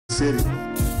city.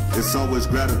 It's always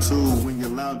gratitude when you're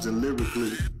lounging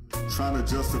lyrically, trying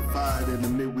to justify it in the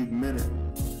midweek minute.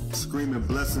 Screaming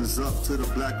blessings up to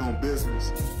the black-owned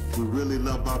business. We really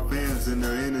love our fans and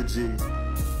their energy.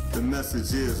 The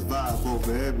message is vibe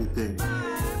over everything.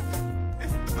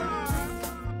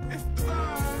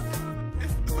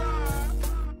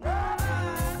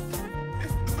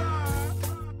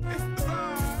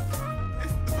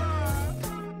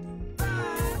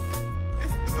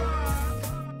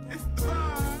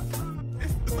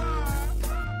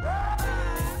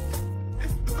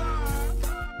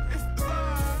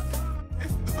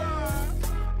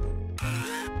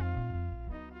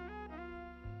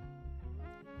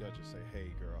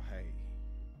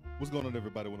 What's going on,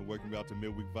 everybody? I want to welcome you out to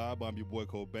Midweek Vibe. I'm your boy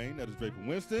Cobain. That is Draper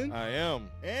Winston. I am.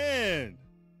 And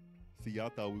see, y'all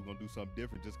thought we were gonna do something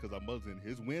different just because I'm buzzing.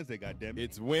 It's Wednesday, goddammit.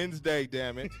 It's Wednesday,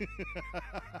 damn it.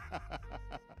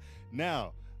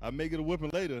 Now, I may get a whipping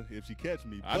later if she catch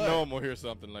me. I know I'm gonna hear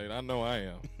something later. I know I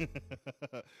am.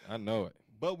 I know it.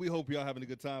 But we hope y'all having a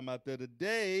good time out there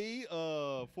today.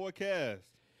 Forecast.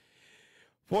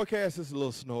 Forecast is a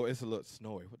little snowy. It's a little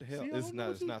snowy. What the hell? See, It's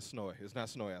not snowy. It's not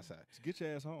snowy outside. Just get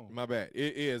your ass home. My bad.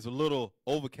 It is a little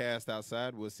overcast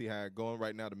outside. We'll see how it's going.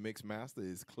 Right now, the mix master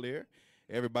is clear.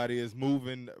 Everybody is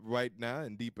moving right now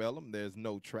in Deep Ellum. There's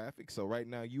no traffic. So right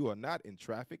now, you are not in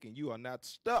traffic and you are not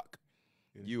stuck.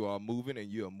 Yeah. You are moving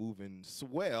and you are moving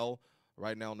swell.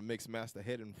 Right now, on the mix master,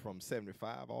 heading from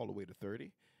 75 all the way to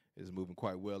 30. Is moving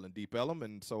quite well in Deep Ellum.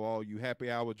 And so all you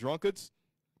happy hour drunkards,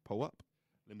 pull up.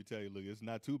 Let me tell you, look, it's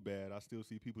not too bad. I still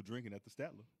see people drinking at the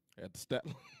Statler. At the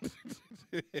Statler?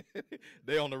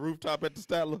 They on the rooftop at the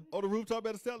Statler? On the rooftop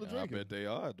at the Statler drinking. I bet they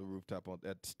are at the rooftop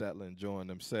at the Statler enjoying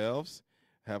themselves,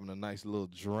 having a nice little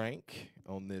drink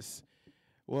on this.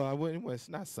 Well, it's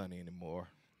not sunny anymore.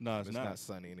 No, it's not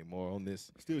sunny anymore on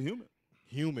this. Still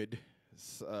humid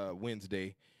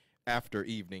Wednesday after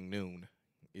evening, noon,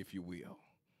 if you will.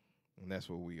 And that's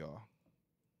where we are.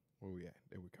 Where we at?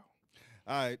 There we go.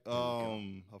 All right,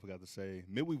 I forgot to say,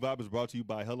 Midweek Vibe is brought to you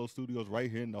by Hello Studios right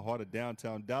here in the heart of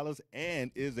downtown Dallas and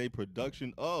is a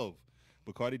production of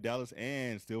Bacardi Dallas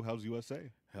and Stillhouse USA.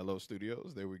 Hello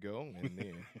Studios, there we go. And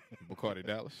then Bacardi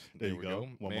Dallas, there we go.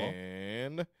 One more.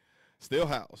 And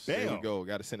Stillhouse, Bam. There we go.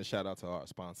 Got to send a shout out to our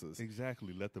sponsors.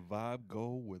 Exactly. Let the vibe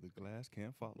go where the glass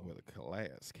can't follow. Where the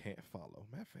glass can't follow.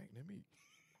 Matter of fact, let me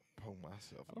pour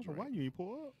myself a I don't drink. know why you ain't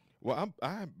pour up. Well,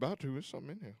 I'm about to. There's something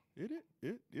in here. Is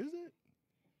it?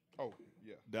 Oh,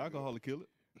 yeah. The alcohol will kill it.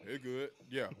 It's good.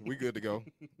 Yeah, we good to go.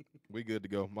 We good to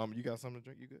go. Mama, you got something to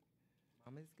drink? You good?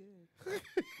 Mama's good.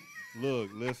 Look,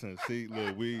 listen, see,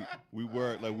 look, we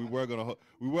were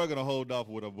gonna hold off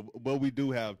with them, but we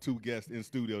do have two guests in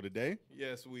studio today.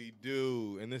 Yes, we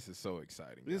do, and this is so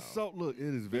exciting. It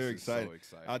is very exciting. So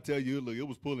exciting. I tell you, look, it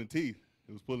was pulling teeth.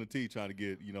 It was pulling teeth trying to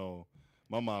get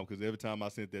my mom, because every time I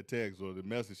sent that text or the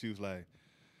message, she was like,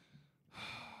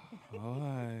 all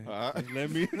right.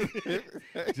 Let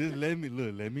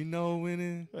me know when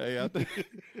it. Hey,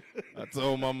 I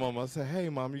told my mom, I said, hey,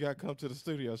 Mom, you got to come to the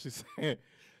studio. She said,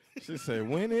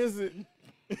 when is it?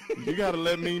 You got to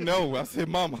let me know. I said,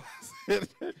 Mama,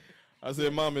 I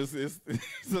said, Mom, it's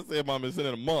in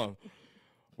a month.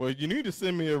 Well, you need to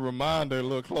send me a reminder a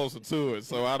little closer to it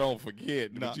so I don't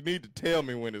forget. But you need to tell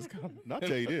me when it's coming. I'll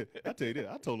tell you this.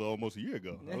 I told her almost a year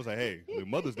ago. I was like, hey,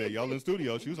 Mother's Day, y'all in the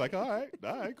studio. She was like, all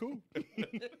right, cool.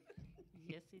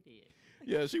 Yes, he did.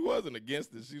 Yeah, she wasn't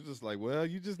against it. She was just like, well,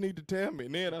 you just need to tell me.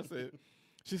 And then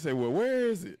she said, well, where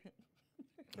is it?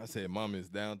 I said, Mom, it's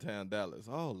downtown Dallas.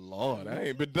 Oh, Lord, I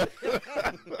ain't been down.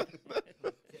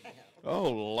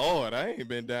 Oh, Lord, I ain't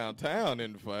been downtown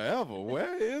in forever.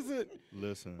 Where is it?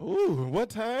 Listen. Ooh, what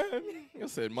time? I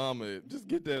said, Mama, just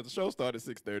get there. The show started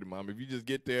at 6:30, Mama. If you just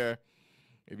get there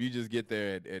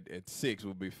at 6,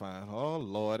 we'll be fine. Oh,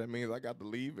 Lord, that means I got to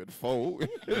leave at 4.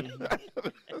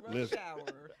 Rush hour.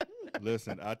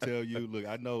 Listen, I tell you, look,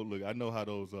 I know how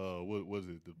those, what was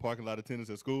it, the parking lot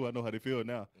attendants at school, I know how they feel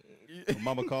now.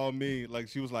 Mama called me, like,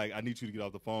 she was like, I need you to get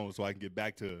off the phone so I can get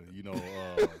back to,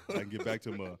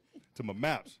 my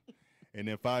maps. And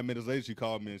then 5 minutes later, she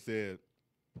called me and said,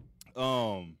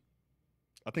 I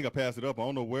think I passed it up. I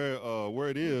don't know where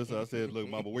it is. I said, look,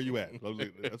 Mama, where you at?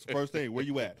 That's the first thing. Where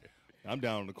you at? I'm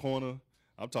down in the corner.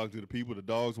 I'm talking to the people, the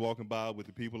dogs walking by with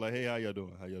the people like, hey, how y'all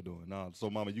doing? How y'all doing? Nah, so,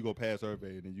 Mama, you go past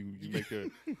Survey, and then you make there.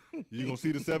 You're going to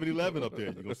see the 7-Eleven up there.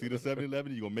 You're going to see the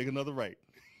 7-Eleven. You're going to make another right.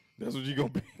 That's what you're going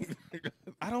to be.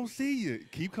 I don't see you.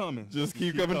 Keep coming. Just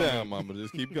keep coming down, Mama.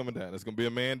 Just keep coming down. There's going to be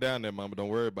a man down there, Mama. Don't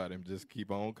worry about him. Just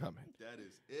keep on coming. That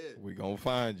is it. We're going to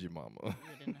find you, Mama. You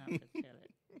didn't have to tell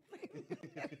it.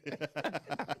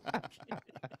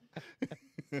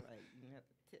 That's right. You didn't have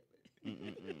to tell it.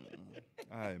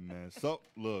 right, man. So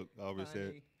look, I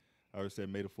already said,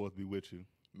 may the fourth be with you.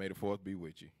 May the fourth be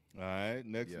with you. All right,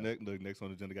 next, Yeah. next on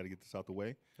the agenda, got to get this out the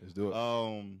way. Let's do it.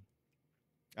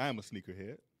 I am a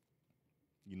sneakerhead.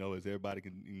 You know, as everybody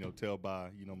can, tell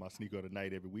by, my sneaker of the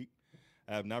night every week.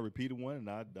 I have not repeated one, and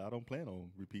I don't plan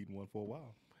on repeating one for a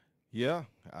while. Yeah,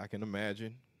 I can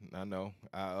imagine. I know.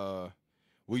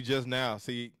 We just now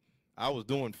see. I was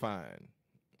doing fine.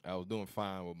 I was doing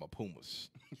fine with my Pumas.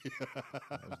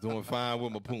 I was doing fine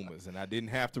with my Pumas, and I didn't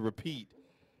have to repeat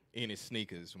any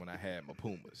sneakers when I had my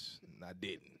Pumas. And I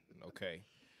didn't. Okay,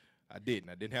 I didn't.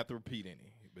 I didn't have to repeat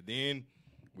any. But then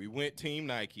we went Team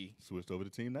Nike. Switched over to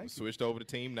Team Nike. Switched over to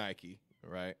Team Nike,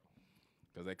 right?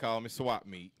 Because they call me swap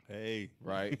meet. Hey.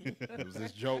 Right? There was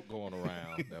this joke going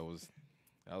around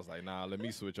I was like, nah, let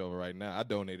me switch over right now. I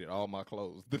donated all my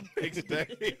clothes the next day.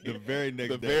 The very next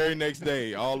day. The very next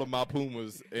day, all of my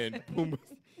Pumas and Puma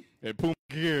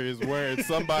gear is wearing,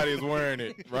 somebody is wearing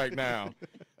it right now.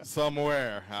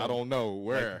 Somewhere. I don't know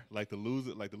where. Like the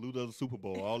loser of the Super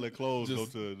Bowl. All their clothes go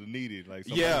to the needy. Like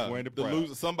yeah, wearing it the proud.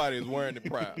 loser, somebody is wearing it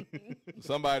proud.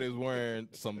 Somebody is wearing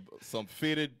some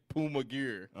fitted Puma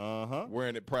gear.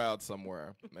 Wearing it proud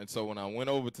somewhere. And so when I went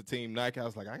over to Team Nike, I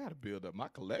was like, I got to build up my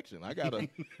collection. I got a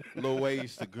little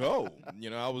ways to go.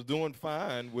 I was doing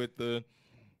fine with the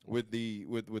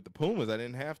Pumas. I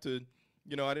didn't have to,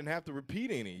 I didn't have to repeat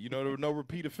any. There were no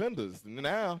repeat offenders. And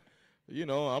now,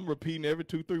 I'm repeating every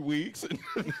 2-3 weeks.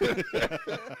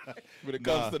 When it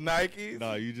comes to Nikes.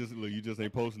 Nah, you just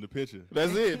ain't posting the picture.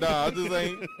 That's it. Nah, I just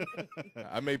ain't.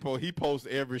 He posts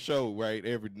every show, right?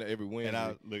 Every Wednesday. And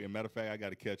as a matter of fact, I got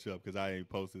to catch up because I ain't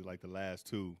posted like the last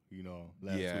 2 2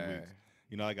 weeks.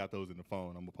 I got those in the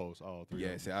phone. I'm gonna post all 3.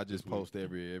 Yeah, see, I just post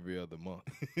every other month.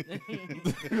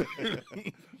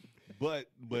 But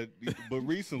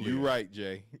recently, you're right,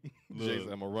 Jay. Look, Jay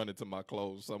said, I'm gonna run into my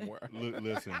clothes somewhere.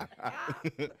 Listen,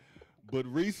 but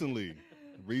recently,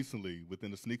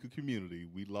 within the sneaker community,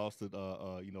 we lost it.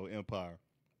 Empire.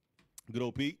 Good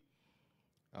old Pete.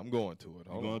 I'm going to it.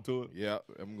 You going to it? Yeah,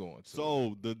 I'm going to it.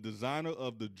 So the designer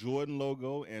of the Jordan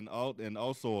logo and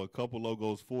also a couple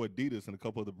logos for Adidas and a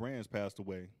couple of the brands passed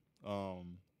away.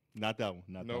 Not that one.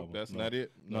 Not that one. That's not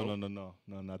it. No,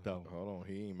 not that one. Hold on,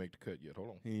 he ain't make the cut yet. Hold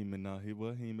on. He ain't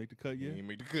make the cut yet. He ain't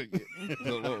make the cut yet.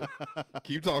 Look,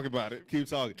 keep talking about it. Keep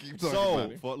talking.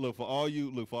 About it. For all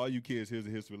you kids, here's a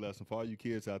history lesson. For all you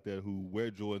kids out there who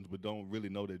wear Jordans but don't really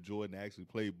know that Jordan actually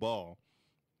played ball,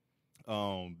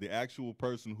 the actual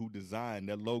person who designed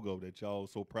that logo that y'all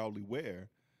so proudly wear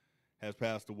has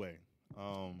passed away.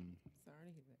 Sorry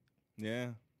to hear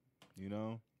that.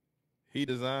 Yeah, He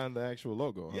designed the actual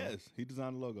logo, huh? Yes, he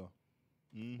designed the logo.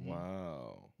 Mm-hmm.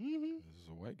 Wow. Mm-hmm. This is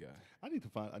a white guy. I need to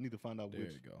find out There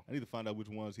which. you go. I need to find out which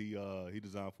ones he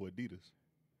designed for Adidas.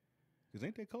 Cause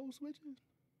ain't that code switches?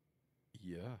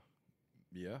 Yeah.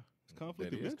 It's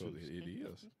conflict That of is interest. It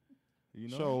is.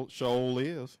 Show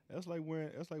is. That's like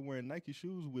wearing Nike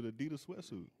shoes with Adidas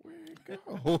sweatsuit. Where it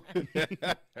go?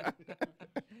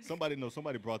 Somebody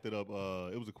brought that up.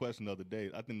 It was a question the other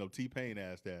day. I think T-Pain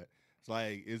asked that. It's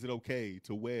like, is it okay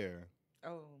to wear,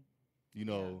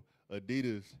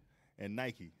 Adidas and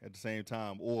Nike at the same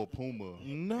time, or Puma?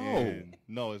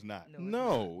 No, it's not.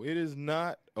 No, it is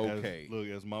not okay.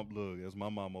 As my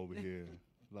mom over here,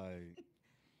 like.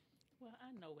 Well,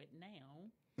 I know it now.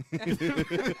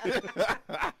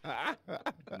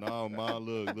 No, Mom,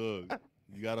 look.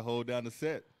 You got to hold down the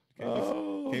set.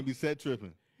 Can't be set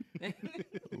tripping.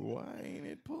 Why ain't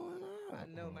it pulling up? I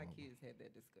know my kids had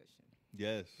that discussion.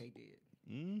 Yes. They did.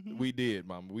 Mm-hmm. We did,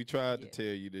 Mama. We tried to tell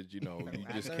you that, you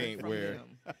I just learned can't from wear.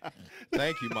 them.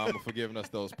 Thank you, Mama, for giving us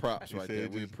those props He right said there.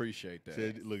 it We just- appreciate that.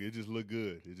 Said, look, it just looked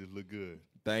good.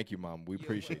 Thank you, Mama. We You're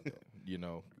appreciate that.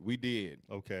 We did.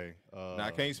 Okay. Now,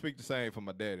 I can't speak the same for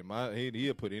my daddy.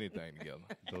 He'll put anything together.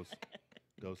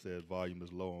 Those said volume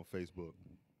is low on Facebook.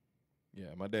 Yeah,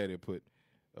 my daddy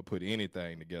will put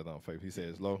anything together on Facebook. He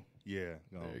says it's low. Yeah.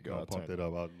 There you go. I'll I'll pump turn that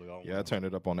up. I turned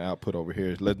it up on the output over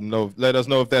here. Let us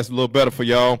know if that's a little better for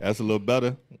y'all. That's a little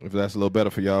better. If that's a little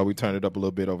better for y'all, we turned it up a little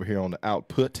bit over here on the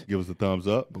output. Give us a thumbs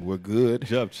up. But we're good.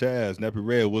 Jeff, Chaz, Nappy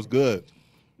Red, what's good?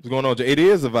 What's going on, Jay? It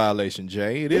is a violation,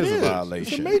 Jay. It is a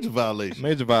violation. It's a major violation.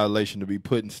 Major violation to be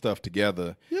putting stuff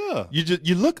together. Yeah.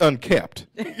 You look unkept.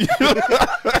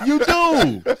 You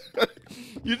do.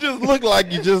 You just look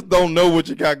like you just don't know what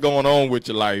you got going on with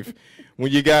your life.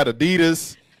 When you got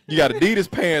Adidas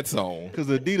pants on. Because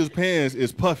Adidas pants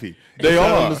is puffy. They It's out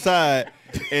are. on the side,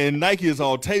 and Nike is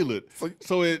all tailored.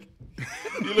 So it.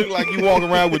 You look like you walking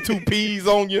around with 2 P's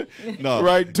on you. No,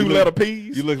 Right? you 2 look- letter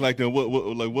P's. You look like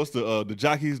what's the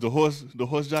jockeys, the horse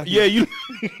jockeys? Yeah, you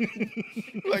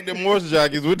like them horse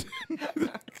jockeys with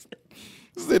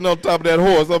Sitting on top of that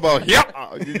horse. I'm about,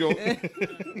 yeah. You go,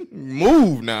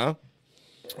 move now.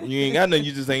 You ain't got nothing.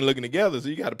 You just ain't looking together. So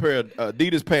you got a pair of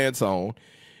Adidas pants on.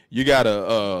 You got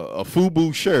a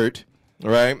FUBU shirt,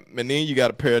 right? And then you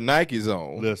got a pair of Nikes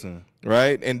on. Listen.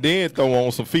 Right? And then throw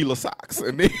on some Fila socks.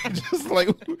 And then just like,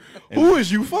 who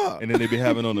is you for? And then they be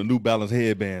having on a New Balance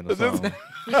headband or something.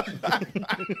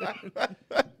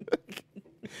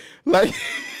 Like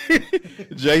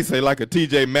Jay say, like a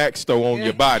TJ Maxx store on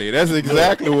your body. That's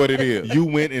exactly what it is. You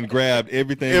went and grabbed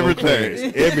everything on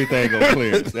clearance. Everything on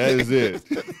clearance. That is it.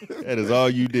 That is all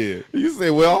you did. You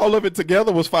said, well, all of it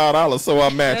together was $5, so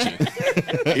I'm matching.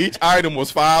 Each item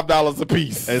was $5 a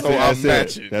piece, That's so it. I'm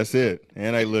matching. That's it.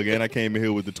 And I came in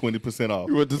here with the 20% off.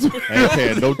 You went to- I ain't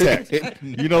paying no tax.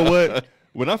 You know what?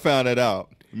 When I found that out,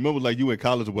 remember, like you in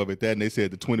college or whatever at that, and they said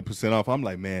the 20% off. I'm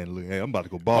like, man, look, hey, I'm about to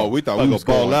go ball. Oh, we thought I'm we about was to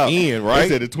go ball going out. in, right?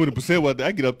 They said the 20%. Well,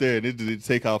 I get up there and it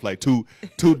take off like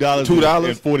 $2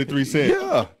 and 43 cents.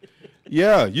 Yeah.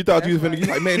 Yeah, you thought you was finna, you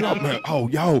like, man, oh,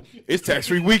 yo, it's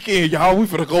tax-free weekend, y'all. We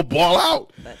finna go ball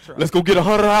out. That's right. Let's go get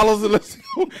 $100 and let's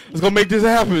go make this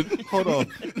happen. Hold on,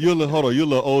 you're a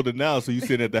little older now, so you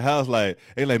sitting at the house like,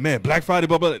 hey, like, man, Black Friday,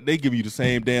 blah blah. They give you the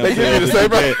same damn They give you the sale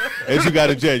same as you got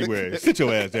in January. Sit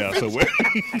your ass down somewhere.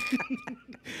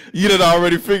 You done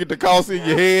already figured the cost in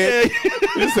your head.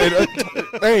 You said,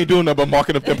 they ain't doing nothing but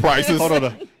marking up their prices. Hold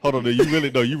on.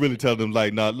 You really tell them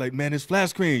like, nah, like, man, it's flat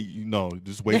screen. You know,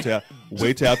 just wait till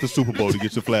after Super Bowl to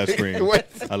get your flat screen.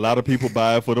 A lot of people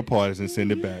buy it for the parties and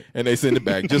send it back. And they send it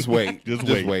back. Just wait. Just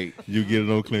wait. You get it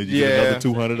on clearance. You get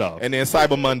another $200. And then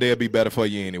Cyber Monday will be better for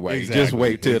you anyway. Exactly. Just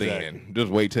wait till the end.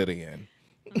 Just wait till the end.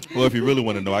 Well, if you really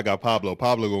want to know, I got Pablo.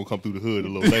 Pablo gonna come through the hood a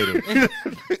little later.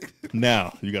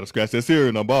 Now you gotta scratch that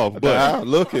serial number off, but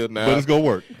look here now. but it's gonna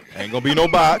work. Ain't gonna be no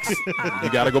box. You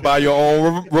gotta go buy your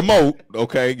own remote.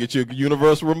 Okay, get your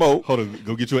universal remote. Hold on,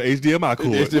 go get you an HDMI cord.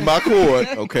 HDMI cord.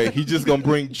 Okay, he just gonna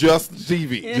bring just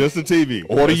TV. Just the TV.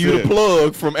 Order That's you it. the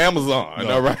plug from Amazon.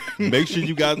 No. All right. Make sure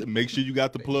you got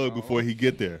the plug before he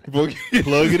get there. Plug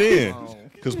it in,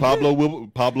 because Pablo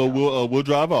will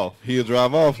drive off. He'll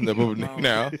drive off.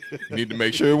 Now, you need to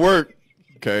make sure it works.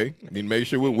 Okay, you need to make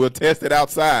sure we'll test it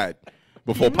outside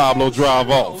before Pablo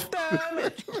drive off.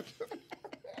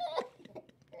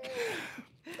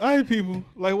 All right, people.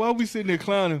 Like, why are we sitting there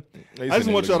clowning? They I just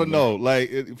sitting want there y'all to know,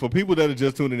 like, for people that are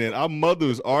just tuning in, our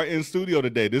mothers are in studio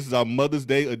today. This is our Mother's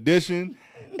Day edition,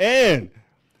 and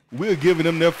we're giving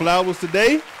them their flowers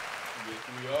today. Yes,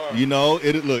 we are. You know,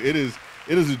 it is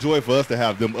a joy for us to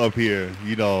have them up here,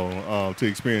 you know, to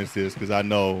experience this, because I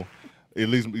know, at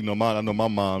least, you know, I know my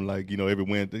mom, like, you know, every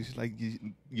Wednesday, she's like,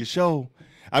 your show.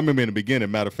 I remember in the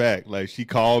beginning, matter of fact, like, she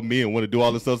called me and wanted to do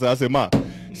all this stuff. So I said, Mom,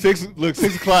 6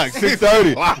 o'clock,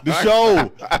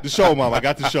 6:30, the show, Mom, I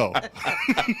got the show.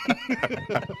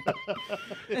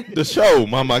 The show,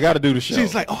 Mama, I got to do the show.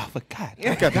 She's like, oh, I forgot.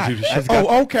 I got to do the show.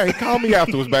 Oh, okay. Call me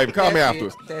afterwards, baby. Call me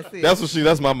afterwards. That's it.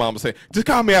 That's my mama saying. Just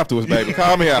call me afterwards, baby.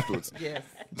 Call me afterwards. Yes.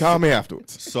 Call me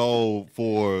afterwards. So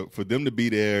for them to be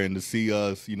there and to see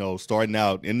us, you know, starting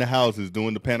out in the houses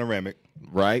doing the panoramic,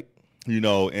 Right. you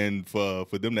know, and for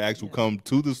them to actually come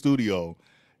to the studio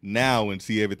now and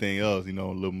see everything else, you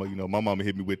know, my mama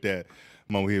hit me with that.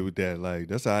 Mama hit with that, like,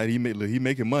 that's all right. He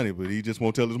making money, but he just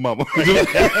won't tell his mama.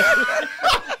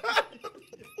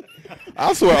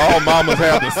 I swear all mamas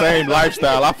have the same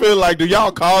lifestyle. I feel like, do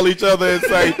y'all call each other and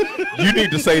say, you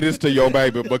need to say this to your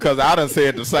baby, because I done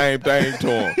said the same thing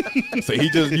to him. So you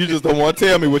just don't want to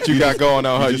tell me what you got going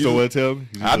on, huh? You just don't want to tell me?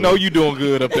 I know you doing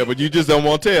good up there, but you just don't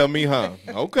want to tell me, huh?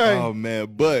 Okay. Oh, man.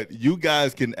 But you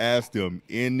guys can ask them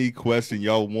any question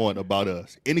y'all want about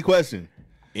us. Any question.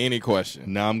 Any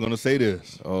question? Now I'm going to say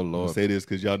this. Oh, I'm going Lord. to say this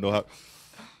because y'all know how.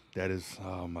 That is,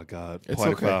 oh, my God. It's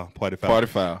Party okay. foul. Party foul. Party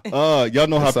foul. Y'all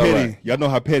know how That's all petty. right. Y'all know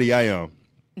how petty I am.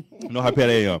 You know how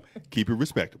petty I am. Keep it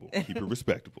respectable. Keep it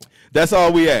respectable. That's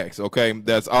all we ask, okay?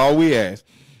 That's all we ask,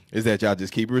 is that y'all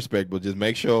just keep it respectable. Just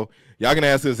make sure y'all can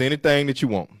ask us anything that you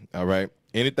want, all right?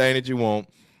 Anything that you want,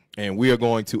 and we are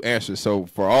going to answer. So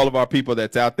for all of our people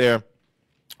that's out there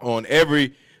on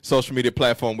every social media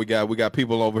platform, we got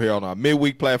people over here on our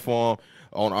midweek platform,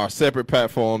 on our separate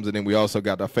platforms, and then we also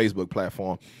got our Facebook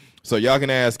platform. So y'all can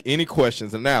ask any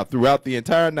questions. And now, throughout the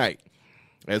entire night,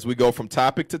 as we go from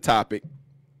topic to topic,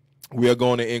 we are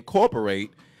going to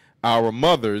incorporate our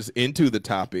mothers into the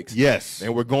topics. Yes.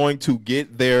 And we're going to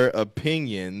get their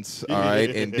opinions, all right,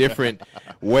 in different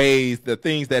ways, the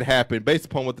things that happen based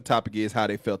upon what the topic is, how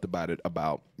they felt about it,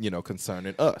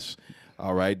 concerning us.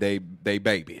 All right, they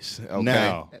babies. Okay.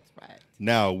 Now, That's right.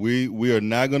 Now, we are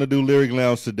not going to do Lyric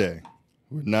Lounge today.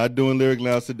 We're not doing Lyric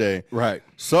Lounge today. Right.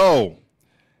 So,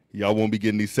 Y'all won't be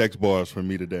getting these sex bars from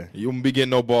me today. You won't be getting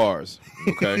no bars,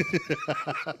 okay?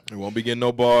 You won't be getting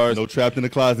no bars. No trapped in the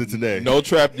closet today. No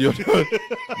trapped.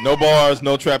 No bars.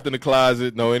 No trapped in the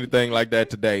closet. No anything like that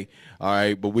today. All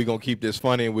right, but we're gonna keep this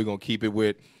funny, and we're gonna keep it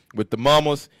with the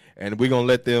mamas, and we're gonna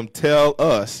let them tell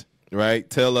us, right?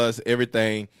 Tell us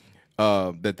everything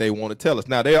that they want to tell us.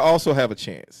 Now they also have a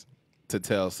chance to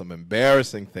tell some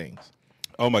embarrassing things.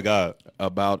 Oh my God,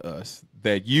 about us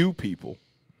that you people.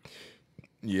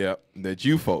 Yeah, that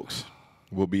you folks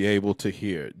will be able to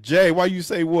hear. Jay, why you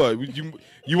say what?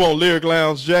 You want Lyric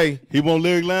Lounge, Jay? He want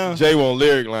Lyric Lounge? Jay want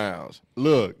Lyric Lounge.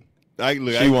 Look. She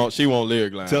want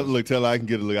Lyric Lounge. Tell her I can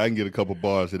get a couple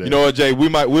bars today. You know what, Jay?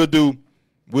 We'll do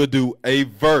a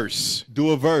verse. Do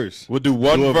a verse. We'll do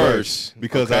one verse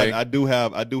because okay? I do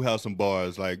have some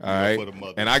bars like all right. for the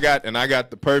mother. And I got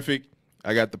the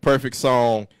perfect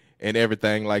song and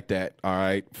everything like that. All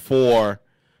right, for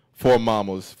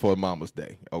Mama's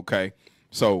Day. Okay,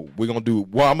 so I'm gonna do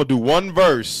one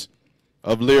verse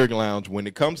of Lyric Lounge when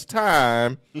it comes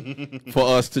time for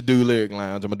us to do Lyric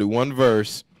Lounge. I'm gonna do one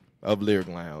verse of Lyric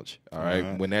Lounge. All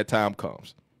right, when that time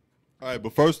comes. All right,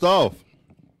 but first off,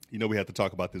 we have to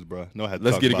talk about this, bro.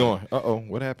 Let's get it going.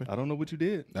 What happened? I don't know what you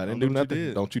did. I didn't do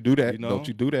nothing. Don't you do that? Don't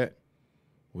you do that?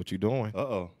 What you doing?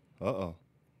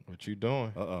 What you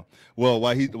doing? Well,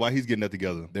 while he's getting that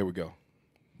together, there we go.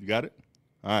 You got it.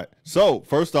 All right. So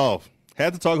first off,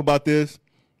 had to talk about this.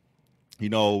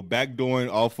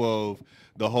 Backdooring off of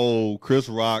the whole Chris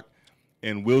Rock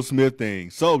and Will Smith thing.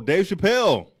 So Dave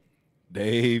Chappelle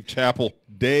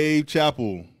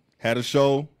had a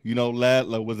show.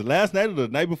 Was it last night or the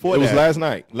night before? It was last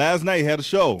night. Last night he had a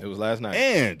show. It was last night.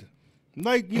 And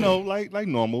like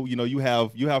normal, you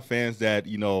have fans that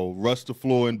rush the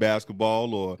floor in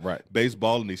basketball or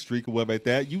baseball and they streak or whatever like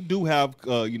that. You do have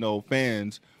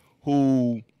fans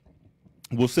who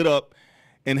will sit up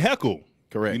and heckle.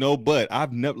 Correct. But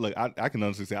I've never I can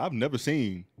honestly say I've never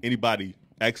seen anybody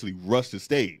actually rush the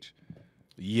stage.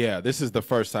 Yeah, this is the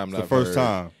first time. It's the first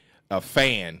time a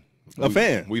fan.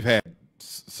 We've had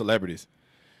celebrities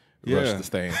rush the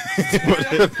stand.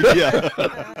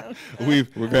 Yeah,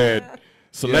 we've had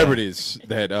celebrities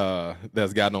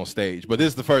that's gotten on stage, but this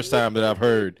is the first time that I've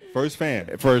heard first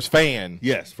fan.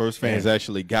 Yes, first fan has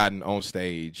actually gotten on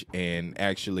stage and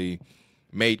actually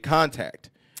made contact.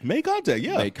 Made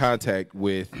contact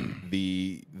with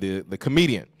the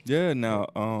comedian. Yeah. Now,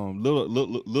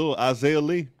 little Isaiah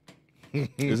Lee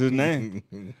is his name.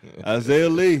 Isaiah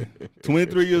Lee,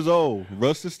 23 years old,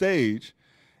 rushed the stage,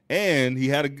 and he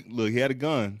had a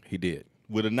gun. He did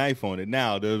with a knife on it.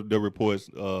 Now the reports,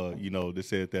 they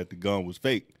said that the gun was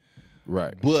fake.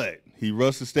 Right. But he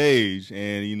rushed the stage,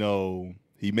 and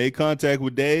he made contact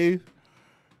with Dave,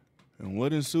 and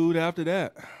what ensued after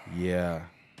that? Yeah.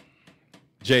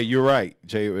 Jay, you're right.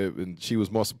 Jay, she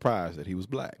was more surprised that he was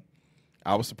black.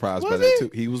 I was surprised by that too.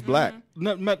 He was black.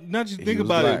 Not just think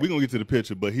about it. We're gonna get to the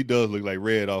picture, but he does look like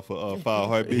Red off of Fire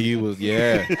Heartbeat. He was,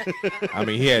 yeah. I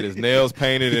mean, he had his nails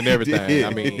painted and everything.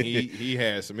 I mean, he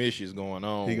had some issues going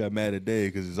on. He got mad at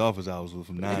Dave because his office hours was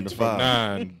from 9 to 5.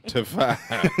 9 to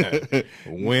 5.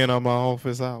 When are my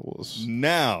office hours?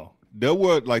 Now there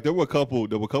were a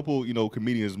couple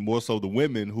comedians, more so the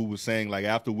women, who was saying like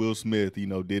after Will Smith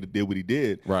did what he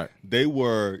did, right? They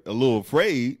were a little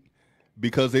afraid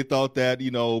because they thought that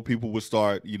people would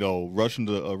start rushing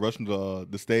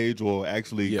the stage or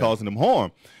actually causing them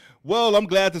harm. Well, I'm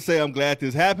glad to say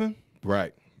this happened,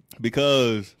 right?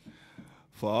 Because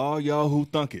for all y'all who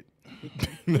thunk it,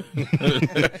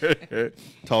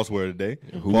 toss word today.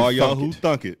 For all y'all who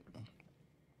thunk it.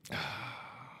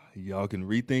 Y'all can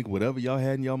rethink whatever y'all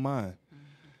had in your mind,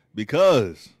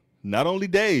 because not only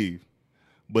Dave,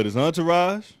 but his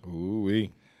entourage.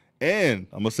 Ooh-wee. And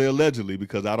I'm gonna say allegedly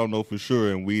because I don't know for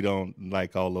sure, and we don't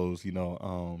like all those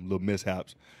little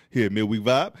mishaps here at Midweek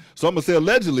Vibe. So I'm gonna say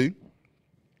allegedly,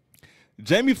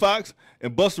 Jamie Foxx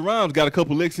and Busta Rhymes got a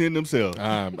couple licks in themselves.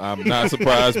 I'm not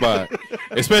surprised by it,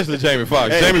 especially Jamie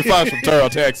Foxx. Hey. Jamie Foxx from Terrell,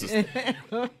 Texas,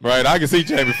 right? I can see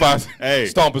Jamie Foxx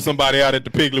stomping somebody out at the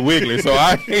Piggly Wiggly. So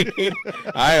I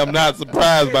am not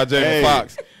surprised by Jamie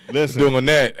Foxx doing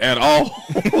that at all.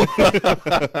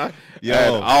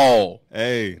 At all.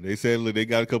 Hey, they said look, they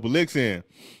got a couple licks in,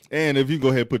 and if you go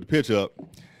ahead and put the picture up,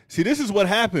 see, this is what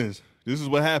happens.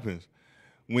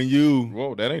 When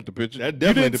you that ain't the picture. That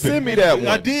definitely you didn't send me that one.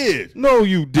 I did. No,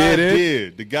 you didn't. I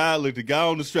did. The guy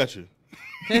on the stretcher.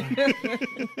 You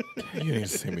didn't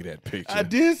send me that picture. I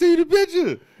did see the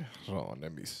picture. Oh,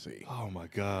 let me see. Oh my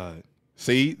God.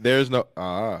 See, there's no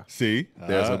See,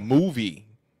 there's a movie.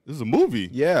 This is a movie.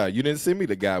 Yeah, you didn't send me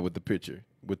the guy with the picture.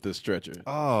 with the stretcher.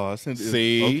 Oh, I sent it.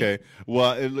 See? Okay.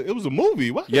 Well, it was a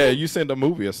movie. What? Yeah, you sent a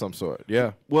movie of some sort.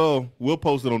 Yeah. Well, we'll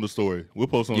post it on the story. We'll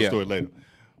post it on the Yeah. story later.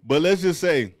 But let's just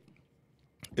say,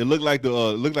 it looked like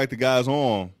the guy's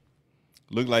arm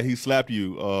looked like he slapped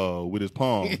you with his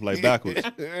palm like backwards.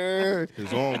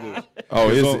 His arm was.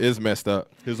 It's messed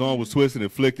up. His arm was twisted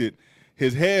and flicked.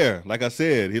 His hair, like I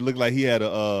said, he looked like he had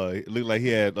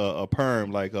a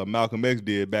perm like Malcolm X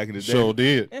did back in the day. Sure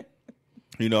did.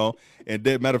 You know, and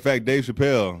matter of fact, Dave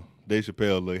Chappelle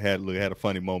had a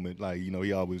funny moment. Like, you know,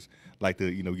 he always like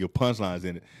to, you know, give punchlines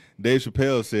in it. Dave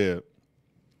Chappelle said,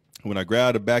 when I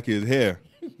grabbed the back of his hair,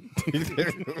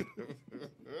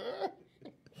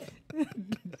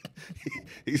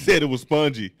 he said it was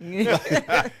spongy.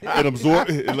 It absorbed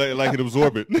like it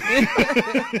absorbed it.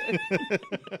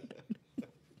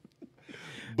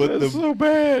 That's so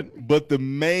bad. But the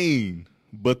main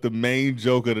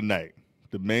joke of the night.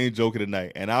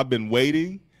 And I've been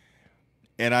waiting,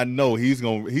 and I know he's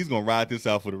gonna ride this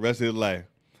out for the rest of his life.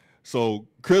 So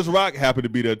Chris Rock happened to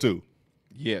be there too.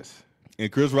 Yes.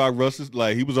 And Chris Rock rushed,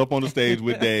 like, he was up on the stage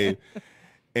with Dave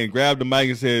and grabbed the mic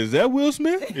and said, "Is that Will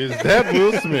Smith? Is that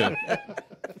Will Smith?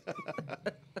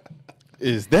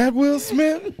 Is that Will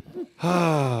Smith?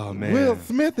 Oh, man. Will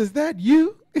Smith, is that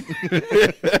you?"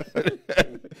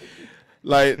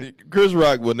 Like, Chris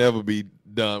Rock will never be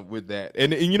done with that.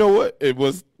 And you know what?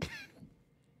 It's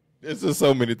just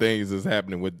so many things that's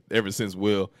happening with ever since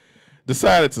Will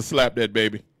decided to slap that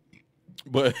baby.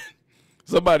 But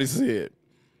somebody said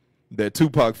that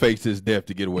Tupac faked his death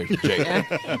to get away from Jake.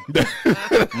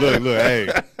 Look,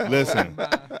 hey, listen.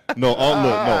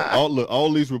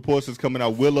 All these reports that's coming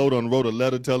out. Willow done wrote a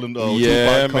letter telling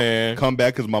Yeah, Tupac, come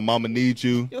back because my mama needs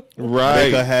you. Right.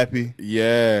 Make her happy.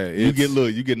 Yeah. You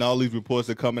getting all these reports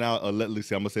that coming out. Let's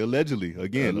see, I'm gonna say allegedly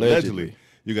again. Allegedly,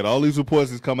 you got all these reports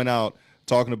that's coming out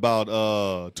talking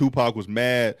about Tupac was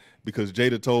mad because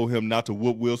Jada told him not to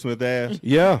whoop Will Smith ass.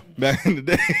 Yeah. Back in the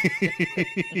day.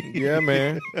 Yeah,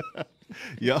 man.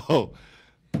 Yo,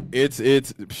 It's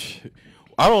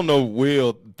I don't know.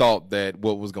 Will thought that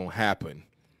what was gonna happen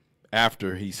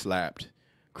after he slapped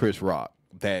Chris Rock,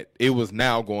 that it was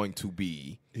now going to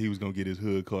be he was gonna get his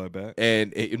hood card back.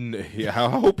 And I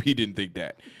hope he didn't think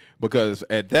that, because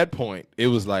at that point it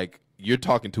was like you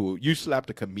slapped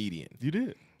a comedian. You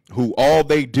did. Who all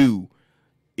they do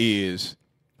is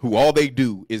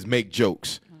make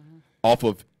jokes off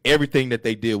of everything that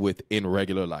they deal with in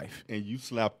regular life. And you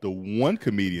slapped the one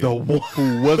comedian The one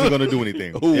who wasn't going to do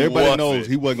anything. Who Everybody knows wasn't.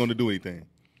 he wasn't going to do anything.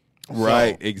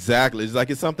 Right, So, exactly. It's like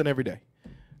it's something every day.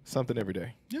 Something every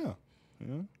day. yeah.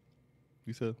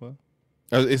 You said what?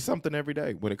 It's something every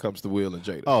day when it comes to Will and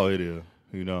Jada. Oh, it is.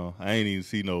 You know, I ain't even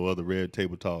see no other red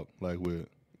table talk like with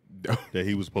that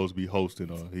he was supposed to be hosting,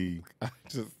 or he.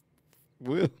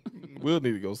 Will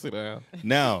need to go sit down.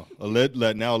 Now allegedly,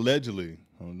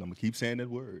 I'm gonna keep saying that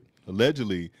word.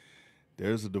 Allegedly,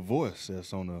 there's a divorce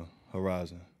that's on the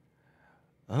horizon.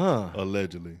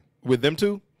 Allegedly, With them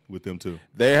two? with them too.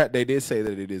 They did say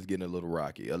that it is getting a little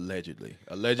rocky. Allegedly,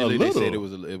 they said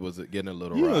it was getting a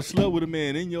little You done rocky. slept with a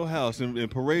man in your house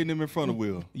and parading him in front of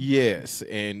Will. Yes,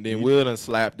 and then Will done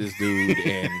slapped this dude,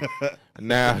 and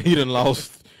now he done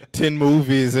lost 10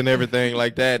 movies and everything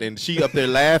like that, and she up there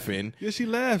laughing. Yeah, she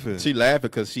laughing. She laughing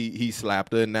because he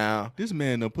slapped her. And now This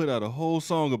man done put out a whole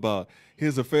song about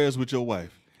his affairs with your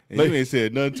wife, and But- you ain't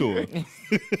said nothing to him.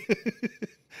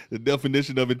 The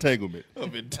definition of entanglement,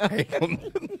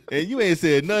 and you ain't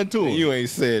said nothing to him. you ain't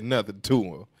said nothing to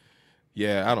him.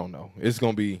 Yeah, I don't know. It's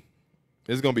gonna be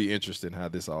interesting how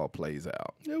this all plays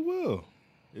out. It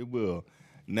will.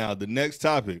 Now the next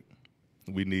topic,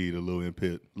 we need a little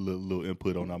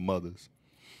input on our mothers.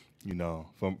 You know,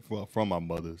 from our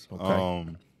mothers.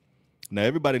 Okay. Now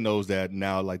everybody knows that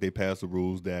now, like they passed the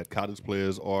rules that college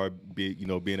players are being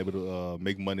able to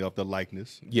make money off their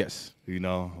likeness. Yes, You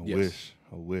know,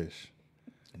 I wish.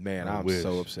 man, I I'm wish.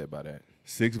 so upset by that.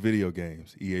 6 video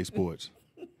games, EA Sports.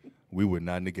 We were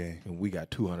not in the game And we got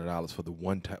 $200 for the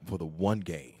one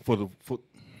game. for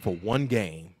One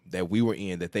game that we were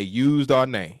in, that they used our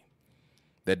name,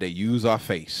 that they used our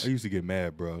face. I used to get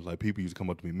mad, bro. Like people used to come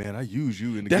up to me, man. I use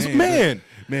you in the That's game. man.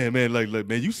 Man, like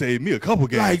man, you saved me a couple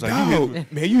games. Like, you hit-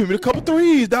 dog, man, you hit me a couple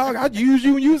threes, dog. I'd use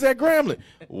you and use that Gremlin.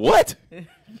 What?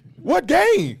 What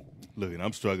game? Look, and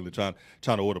I'm struggling trying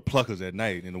to order pluckers at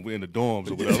night in the dorms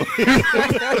or whatever.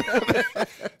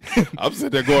 I'm sitting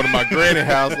there going to my granny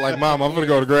house like, Mom, I'm gonna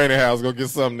go to granny house, go get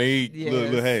something to eat.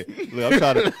 Yes. Look, hey,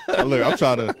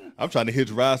 I'm trying to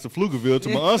hitch rides to Pflugerville to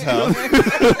my aunt's house,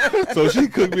 so she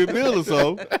cooked me a meal or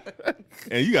so.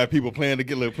 And you got people playing the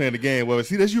game. Well,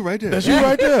 see, that's you right there. That's you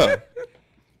right there.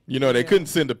 You know, they couldn't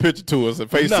send a picture to us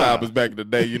and FaceTime us back in the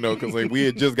day, you know, because like, we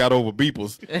had just got over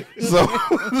beepers. So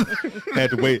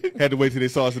had to wait till they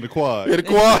saw us in the quad. in the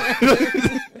quad.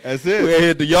 That's it. We had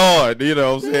hit the yard, you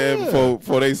know what I'm saying,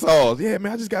 before they saw us. Yeah,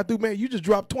 man, I just got through, man. You just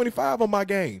dropped 25 on my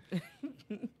game.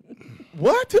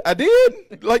 What? I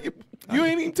did? Like, you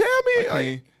ain't even tell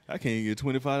me? I can't get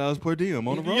 $25 per diem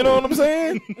on the road. You know what I'm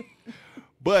saying?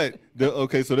 But,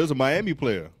 so there's a Miami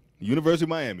player, University of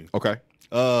Miami. Okay.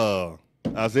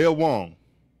 Isaiah Wong.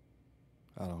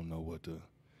 I don't know what to.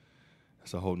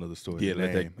 That's a whole nother story. Yeah,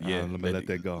 let that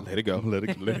go. Let it go. Let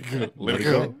it go. Let it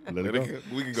go. Let it go.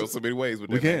 We can go so many ways with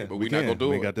that, man, but we're not going to do it.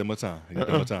 We ain't got that much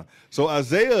time. So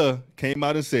Isaiah came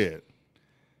out and said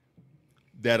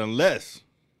that unless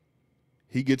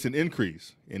he gets an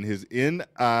increase in his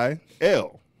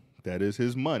NIL, that is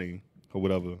his money or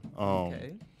whatever,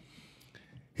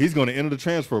 he's going to enter the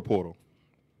transfer portal.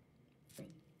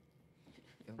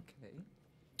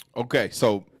 Okay,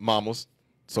 so mamas,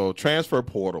 so transfer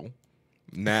portal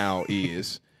now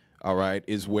is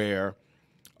is where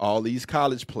all these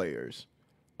college players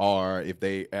are, if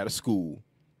they at a school,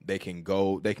 they can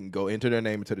go enter their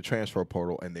name into the transfer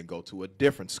portal and then go to a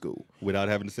different school without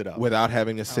having to sit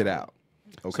out.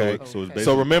 Okay,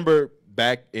 So remember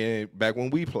back when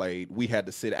we played, we had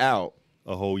to sit out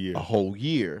a whole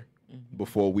year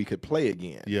before we could play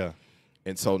again. Yeah.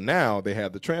 And so now they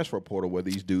have the transfer portal where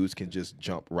these dudes can just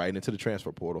jump right into the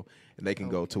transfer portal and they can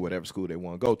go to whatever school they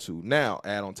want to go to. Now,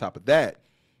 add on top of that,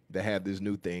 they have this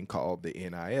new thing called the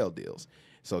NIL deals.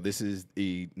 So this is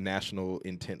the national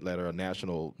intent letter, or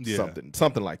national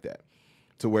something like that,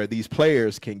 to where these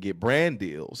players can get brand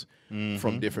deals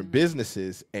from different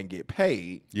businesses and get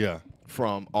paid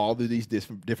from all of these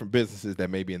different businesses that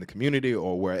may be in the community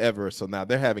or wherever. So now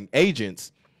they're having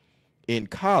agents in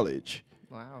college.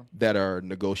 Wow. That are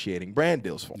negotiating brand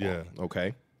deals for them.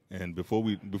 Okay. And before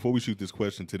we shoot this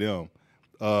question to them,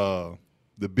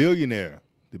 the billionaire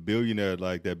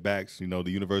like that backs, the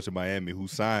University of Miami, who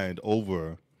signed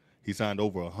over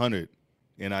 100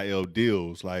 NIL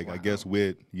deals, like I guess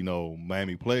with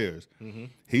Miami players.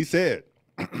 He said,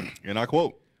 and I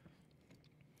quote,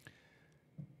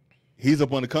 "He's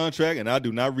up on the contract, and I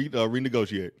do not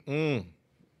renegotiate."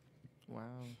 Wow.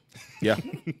 Yeah.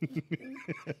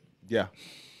 Yeah.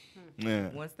 Yeah.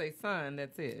 Once they sign,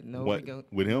 that's it. No,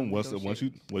 with him. Once you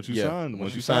sign,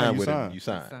 once you sign with him, you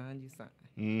sign. You sign.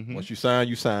 Mm-hmm. Once you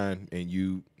sign, and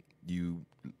you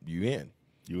in.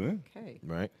 You in? Okay.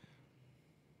 Right.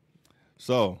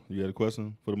 So you had a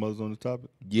question for the mothers on this topic?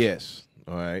 Yes.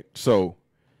 All right. So,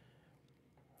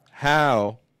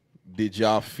 how did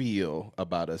y'all feel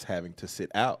about us having to sit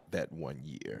out that 1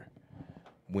 year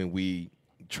when we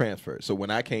transferred? So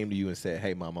when I came to you and said,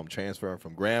 "Hey, Mom, I'm transferring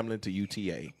from Grambling to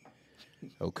UTA,"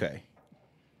 okay,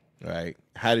 right?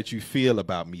 How did you feel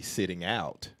about me sitting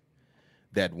out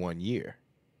that 1 year?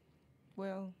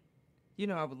 Well,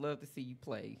 I would love to see you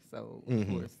play. So of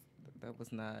course, that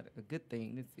was not a good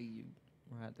thing to see you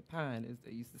ride the pine, as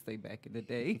they used to say back in the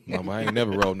day. Mama, I ain't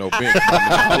never rode no bench.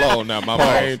 Hold on now,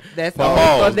 Mama. That's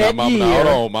only for that year. Hold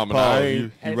on, Mama.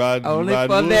 You ride only you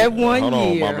for that 1 year. Hold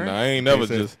on, Mama. I ain't never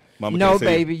just. Mama No, say,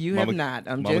 baby, you Mama, have not.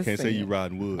 I'm Mama just can't saying. say you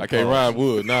riding wood. I can't ride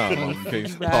wood. Nah, Mama. You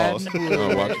can't pause. Riding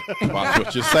wood. Watch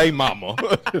what you say, Mama.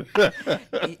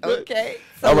 Okay.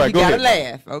 So All right, you go gotta ahead.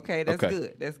 laugh. Okay, that's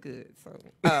good. That's good. So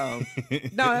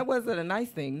no, that wasn't a nice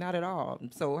thing, not at all.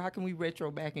 So how can we retro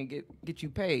back and get you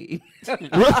paid?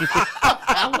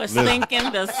 I was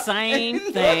thinking the same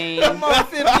thing. Come on,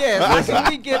 Sim, yes. How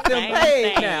can we get them Same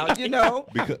paid thing. now?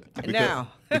 Because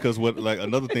because what, like,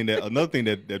 another thing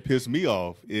that pissed me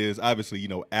off is obviously,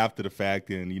 after the fact,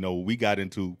 and we got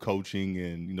into coaching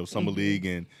and summer league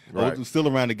and I was still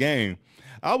around the game.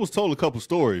 I was told a couple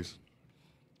stories,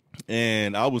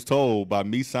 and I was told by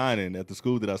me signing at the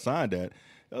school that I signed at,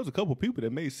 there was a couple people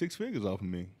that made six figures off of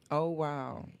me. Oh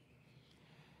wow.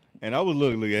 And I was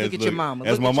look at your mama.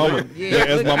 As Look my at mama,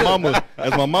 your mama.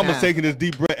 as my mama's taking this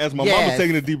deep breath, mama's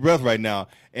taking this deep breath right now,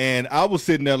 and I was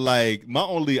sitting there like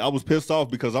I was pissed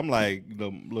off because I'm like,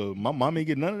 look, my mom ain't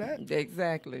getting none of that.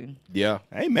 Exactly. Yeah.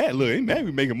 I ain't mad. Look, ain't mad.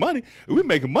 We making money. We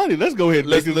making money. Let's go ahead and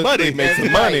Let's make this money. make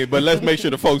some money, but let's make sure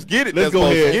the folks get it. Let's go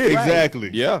ahead. Exactly.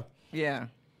 Yeah. Yeah.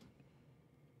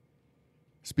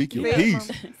 Speak your Say it, piece.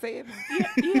 Mama. Say it.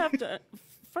 You have to.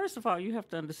 First of all, you have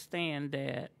to understand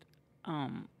that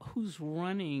who was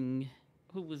running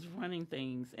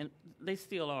things, and they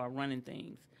still are running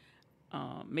things,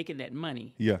 making that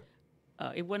money. Yeah.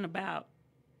 It wasn't about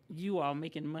you all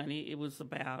making money. It was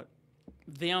about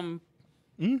them,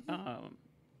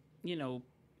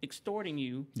 extorting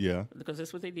you. Yeah. Because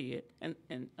that's what they did, and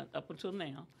up until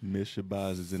now. Miss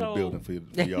Shabazz is in the So- building for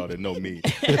y'all that know me.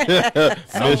 Miss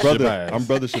Shabazz. I'm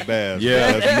brother Shabazz.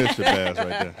 Yeah. That's Miss Shabazz right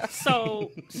there.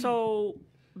 So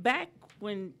back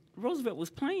when Roosevelt was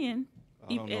playing,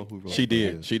 I don't know who She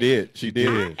did. She did. She did.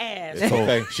 I It's asked.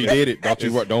 okay. She did it.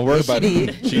 Don't worry about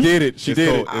it. She did it. She It's did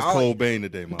Cole, it. it's Cole Bain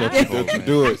today, man. Don't you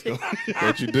do it.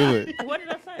 Don't you do it. What did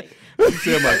I say? You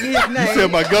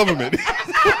said my government.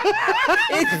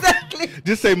 Exactly.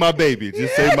 Just say my baby.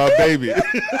 Just say my baby.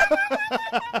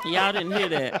 Y'all didn't hear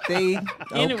that. See?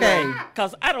 Anyway, Okay.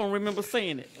 because I don't remember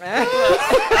saying it.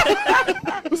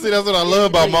 See, that's what I love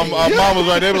about our mamas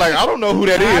right there. Like, I don't know who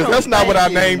that is. That's not what I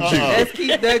named you. That's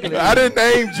Keith Douglas. I didn't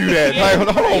name you that. Like,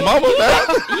 hold on, mama.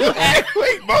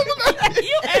 Wait, mama.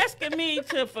 You asking me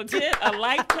to forget a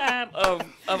lifetime of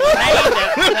a name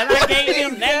that I gave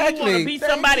him. Now you want to Exactly. be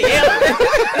somebody else.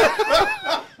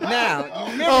 Now,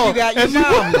 remember you got your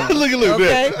mom now. Look.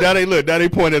 Okay? Now they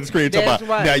point at the screen talking That's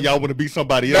about, right. now y'all want to be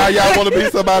somebody Now else. y'all want to be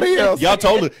somebody else. Y'all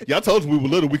told us we were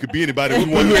little, we could be anybody.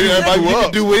 We wanted We to be everybody can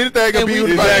up. do anything and And be we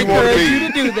anybody you want to encourage be. you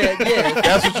to do that, yes.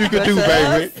 That's what you can do, But to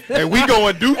baby. us- And we go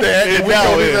and do that. And we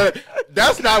Exactly. go do that.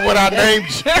 That's not what I named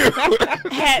you.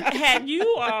 Had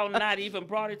you all not even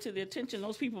brought it to the attention,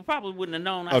 those people probably wouldn't have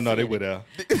known. Oh no, said they it. would have.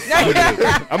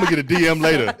 I'm gonna get a DM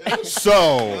later.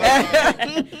 So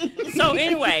So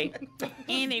anyway,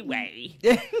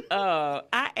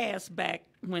 I asked back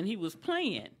when he was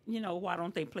playing, why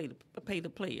don't they pay the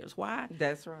players? Why?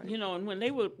 That's right. And when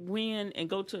they would win and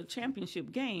go to a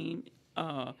championship game,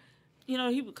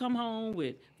 he would come home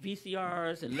with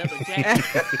VCRs and leather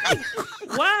jackets.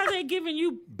 Why are they giving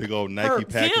you, big old Nike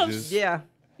Perks. packages. Yeah.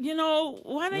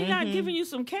 why they not giving you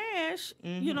some cash,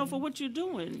 for what you're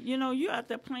doing? You out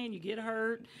there playing, you get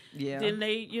hurt. Yeah. Then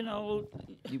they, You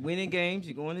winning games,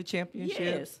 you go in the championship.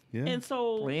 yes. Yeah. And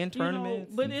so, Playing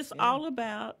tournaments but and- it's yeah. all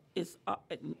about,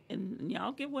 and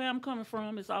y'all get where I'm coming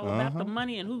from. It's all about the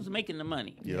money and who's making the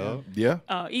money. Yeah.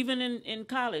 Yeah. Even in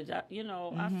college, I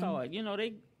saw it.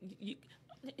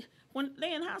 When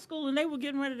they in high school and they were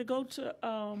getting ready to go to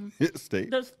Hit state.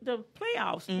 the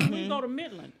playoffs, we go to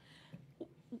Midland.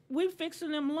 We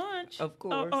fixing them lunch, Of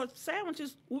course. or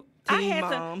sandwiches. Teen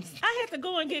moms. I had to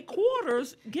go and get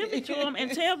quarters, give it to them,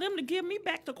 and tell them to give me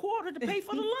back the quarter to pay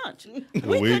for the lunch. We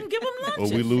couldn't give them Or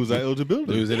lunches. we lose our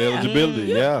eligibility. Losing eligibility.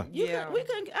 Yeah. We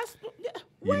couldn't.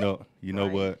 You know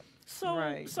Right. what? So,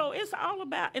 Right. so it's all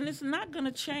about, and it's not going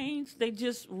to change. They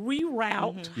just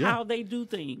reroute how they do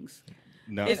things.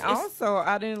 Now, And also,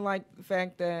 I didn't like the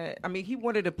fact that, he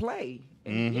wanted to play.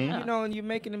 And, Yeah. and you're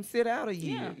making him sit out a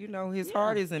year. Yeah. His Yeah.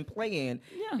 heart isn't playing.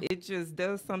 Yeah. It just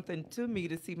does something to me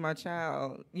to see my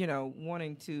child,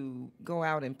 wanting to go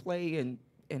out and play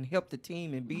and help the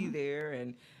team and be there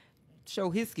and show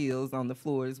his skills on the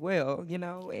floor as well,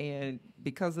 and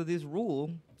because of this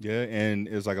rule. yeah, and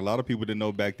it's like a lot of people didn't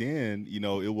know back then.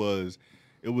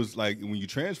 It was like when you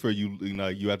transfer, you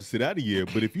have to sit out a year.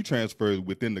 But if you transfer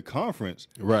within the conference,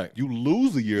 Right. you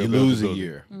lose a year. You of lose a eligibility.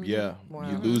 year. Yeah.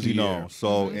 Wow. You lose a year.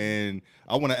 So, and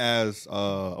I want to ask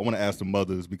the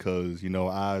mothers because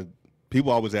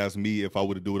people always ask me if I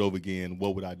were to do it over again,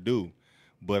 what would I do?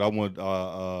 But I want,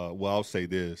 I'll say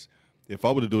this: if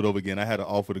I were to do it over again, I had an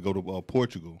offer to go to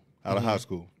Portugal out of high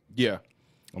school. Yeah.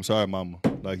 I'm sorry, Mama.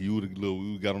 Like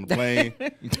we got on the plane.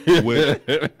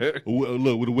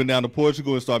 we would have went down to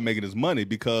Portugal and started making this money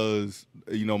because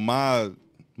my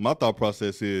thought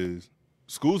process is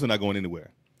schools are not going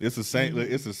anywhere. It's the same.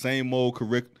 It's the same old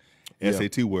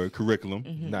SAT word curriculum.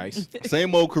 Nice.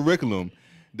 Same old curriculum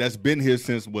that's been here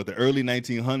since the early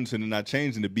 1900s, and they're not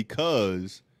changing it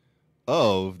because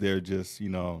of they're just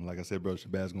like I said, bro,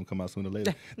 Shabazz gonna come out sooner or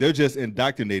later. They're just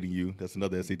indoctrinating you. That's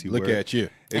another SAT word. Look at you.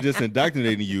 They're just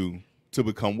indoctrinating you to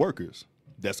become workers.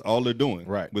 That's all they're doing,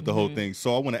 Right. with the whole thing.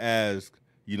 So I want to ask,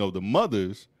 the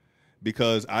mothers,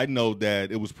 because I know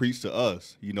that it was preached to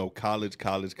us,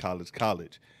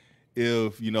 college.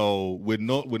 If with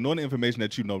knowing the information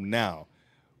that you know now,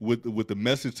 with the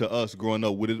message to us growing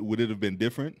up, would it have been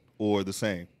different or the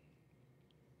same?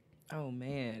 Oh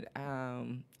man,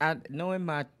 knowing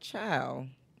my child.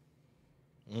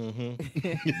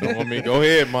 Go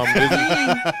ahead,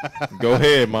 Mama. Go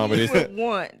ahead, Mama. He would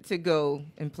want to go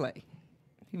and play.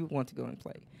 He would want to go and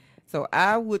play. So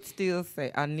I would still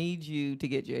say, I need you to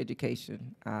get your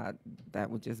education. That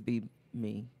would just be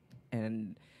me,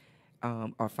 and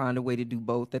or find a way to do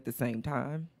both at the same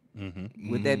time.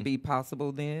 Would that be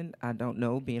possible then? I don't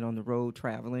know. Being on the road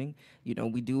traveling,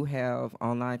 we do have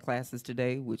online classes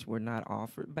today, which were not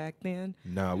offered back then.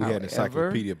 No, we had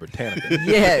Encyclopedia Britannica.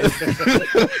 Yes.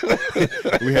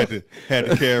 We had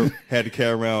to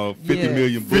carry around 50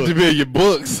 million books. 50 million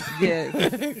books.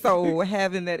 Yes. So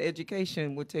having that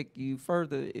education would take you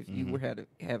further if you were had to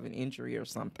have an injury or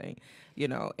something,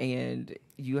 and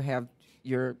you have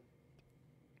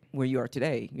where you are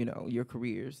today, your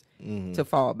careers to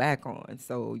fall back on.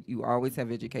 So you always have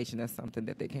education. That's something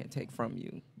that they can't take from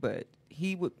you. But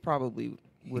he would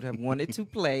have wanted to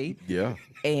play. Yeah.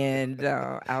 And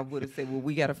I would have said, well,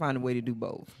 we got to find a way to do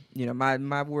both.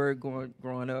 My word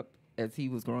growing up, as he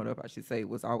was growing up, I should say,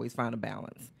 was always find a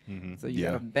balance. So you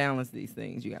got to balance these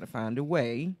things. You got to find a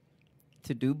way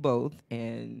to do both.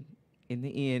 And in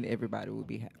the end, everybody will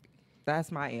be happy. That's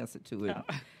my answer to it.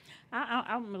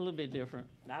 I'm a little bit different.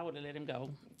 I would have let him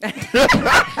go. That's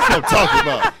what I'm talking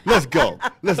about. Let's go.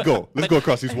 Let's go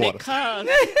across these waters.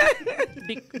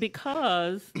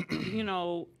 Because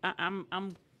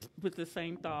I'm with the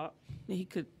same thought. He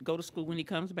could go to school when he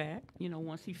comes back,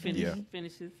 once he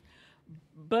finishes.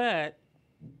 But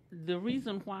the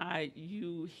reason why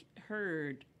you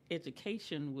heard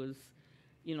education was,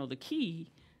 the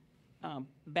key,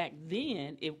 back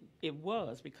then it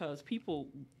was because people,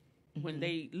 when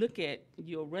they look at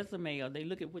your resume or they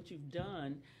look at what you've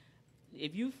done,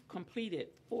 if you've completed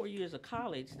 4 years of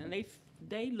college, then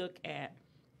they look at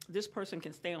this person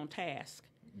can stay on task.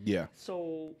 Yeah.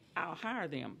 So I'll hire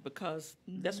them because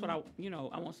that's what I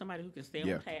want somebody who can stay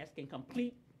on task and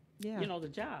complete, the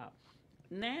job.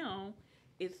 Now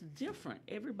it's different.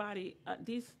 Everybody,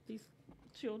 these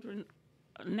children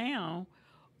now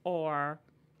are.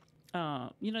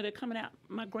 They're coming out.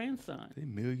 My grandson. They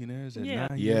millionaires at 9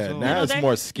 Yeah, years old. now it's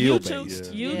more skill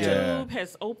based. YouTube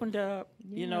has opened up,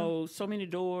 so many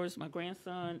doors. My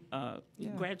grandson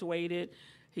graduated.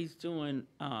 He's doing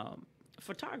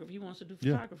photography. He wants to do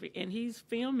photography, and he's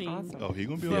filming. Awesome. Oh, he's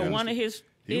gonna be for on one of his.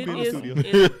 He'll be in the studio.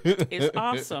 It's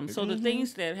awesome. So the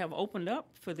things that have opened up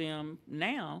for them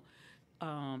now.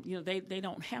 They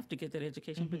don't have to get that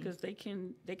education because they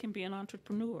can be an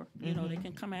entrepreneur. They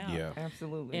can come out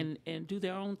absolutely and do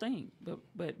their own thing.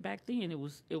 But back then it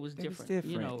was different.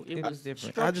 It was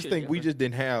different. I just think we just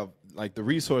didn't have like the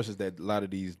resources that a lot of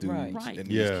these dudes and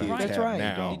these kids That's have right.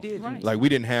 now. You did. Right. Like we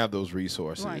didn't have those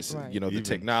resources. Right. The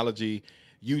technology,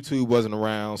 YouTube wasn't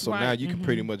around, so now you can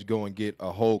pretty much go and get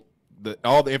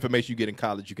all the information you get in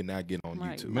college, you can now get on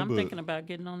YouTube. I'm thinking about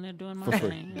getting on there doing my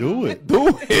thing. Do it.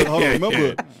 Hold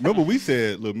on, remember we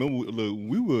said, look,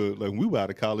 we were out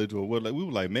of college or what? Like we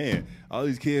were like, man, all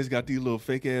these kids got these little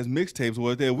fake ass mixtapes.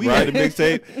 Was there? We had a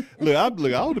mixtape.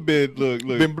 I would have been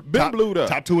been blued up,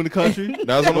 top 2 in the country.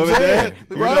 That's what I'm saying.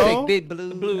 Big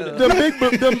blue.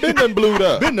 Them been done blued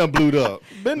up. Been done blued up.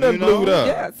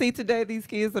 Yeah. See, today these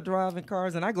kids are driving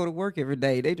cars, and I go to work every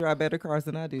day. They drive better cars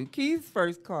than I do. Keith's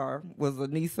first car was a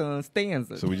Nissan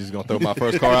Stanza. So we just gonna throw my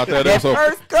first car out there. So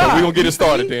we're gonna get it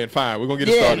started then. Fine, we're gonna get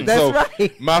it started. That's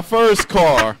right. My first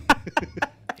car,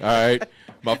 all right,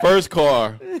 my first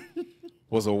car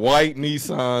was a white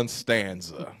Nissan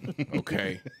Stanza.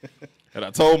 Okay. And I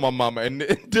told my mama, and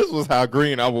this was how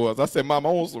green I was. I said, Mama,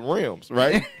 I want some rims,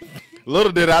 right?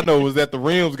 Little did I know was that the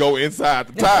rims go inside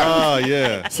the tire. Oh,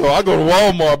 yeah. So I go to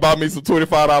Walmart, buy me some $25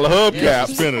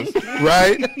 hubcaps, Spinners.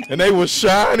 right? And they was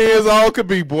shiny as all could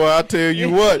be, boy. I tell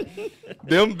you what,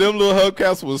 them little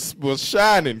hubcaps was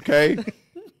shining, okay?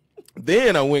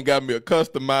 Then I went and got me a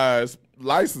customized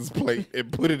license plate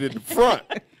and put it in the front,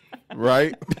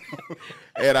 right?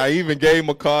 And I even gave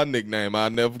my car a nickname. I'll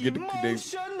never forget it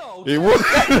was.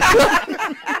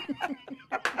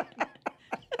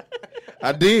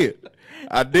 I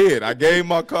did. I gave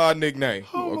my car a nickname.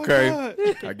 Okay.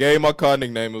 I gave my car a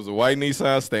nickname. It was a white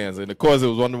Nissan Stanza. And of course, it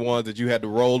was one of the ones that you had to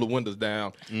roll the windows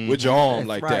down with your arm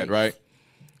like that, right?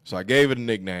 So I gave it a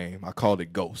nickname. I called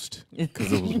it Ghost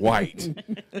because it was white,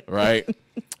 right?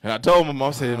 And I told my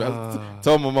mom,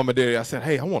 told my mom and daddy, I said,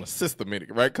 hey, I want a system in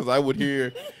it, right? Because I would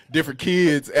hear different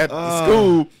kids at the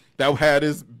school that had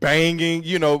this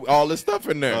banging, all this stuff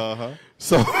in there.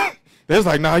 So they was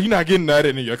like, nah, you're not getting that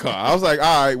in your car. I was like,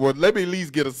 all right, well, let me at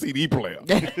least get a CD player.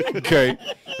 Okay.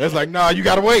 That's like, nah, you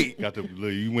got to wait.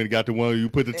 You went and got the one you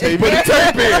put the tape in. Put the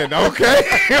tape in, okay?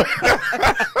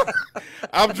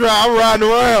 I'm riding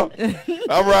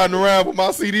around with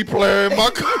my CD player in my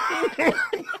car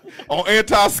on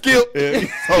anti-skip, so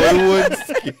it wouldn't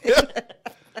skip.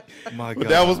 My but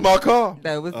God. that was my car.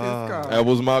 That was his car. That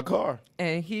was my car.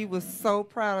 And he was so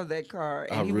proud of that car.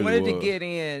 And he really wanted to was. get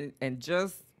in and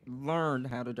just learn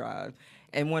how to drive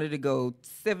and wanted to go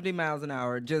 70 miles an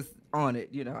hour just on it.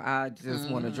 You know, I just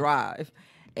want to drive.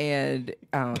 And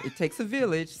it takes a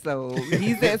village. So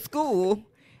he's at school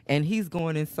and he's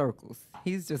going in circles.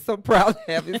 He's just so proud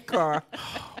to have his car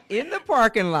in the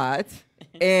parking lot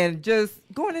and just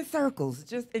going in circles.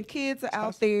 And kids are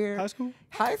out there. High school?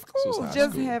 High school,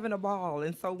 just having a ball.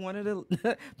 And so one of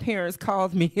the parents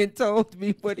called me and told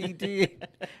me what he did.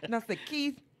 And I said,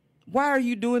 Keith, why are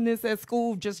you doing this at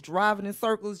school, just driving in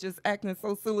circles, just acting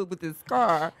so silly with this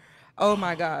car? Oh,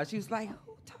 my gosh. He was like,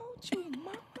 who told you,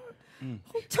 Mama?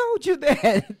 Who told you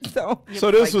that?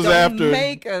 So this was don't after.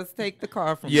 Make us take the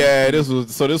car from Yeah, this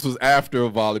was after a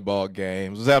volleyball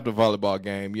game. It was after a volleyball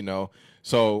game, you know.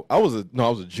 So I was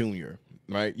a junior,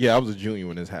 right? Yeah, I was a junior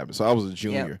when this happened. So I was a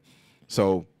junior. Yep.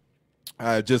 So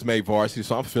I just made varsity,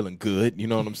 so I'm feeling good. You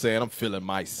know what I'm saying? I'm feeling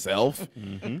myself.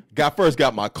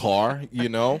 Got my car, you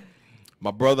know.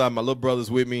 My little brother's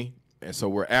with me. And so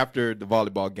we're after the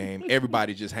volleyball game.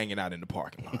 Everybody's just hanging out in the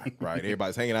parking lot, right?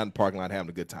 Everybody's hanging out in the parking lot having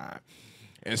a good time.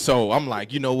 And so I'm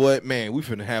like, you know what, man, we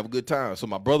finna have a good time. So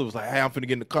my brother was like, hey, I'm finna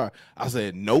get in the car. I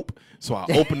said, nope. So I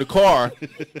opened the car,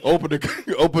 opened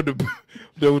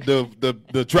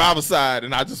the driver's side,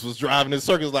 and I just was driving in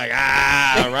circles like,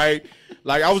 right?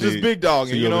 Like I was just big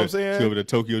dogging, you know what I'm saying? See over the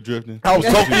Tokyo drifting? I was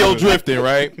Tokyo drifting,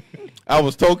 right? I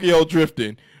was Tokyo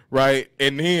drifting. Right,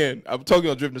 and then I'm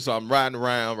Tokyo drifting, so I'm riding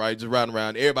around, right, just riding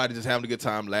around. Everybody just having a good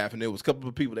time, laughing. There was a couple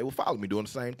of people that were following me doing the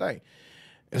same thing,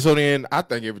 and so then I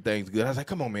think everything's good. I was like,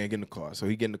 "Come on, man, get in the car." So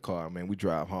he get in the car, man. We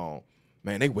drive home.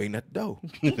 Man, they waiting at the door.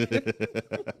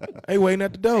 They waiting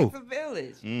at the door. It's a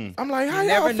village. I'm like, how y'all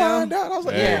never know. find out? I was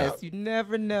like, Yes, you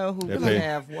never know who we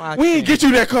have watching. we ain't get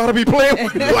you that car to be playing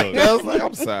with. Like that. I was like,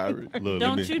 I'm sorry. Look,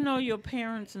 Don't you know your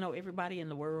parents know everybody in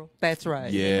the world? That's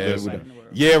right. Yeah, Everybody in the world.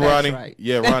 yeah, That's Ronnie. right.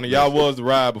 Yeah, Ronnie. Y'all was the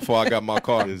ride before I got my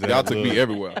car. Exactly. Y'all took me Look,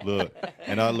 everywhere. Look,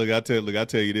 and I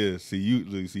tell you this. See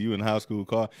you in high school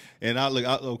car, and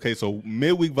okay. So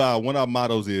midweek vibe. One of our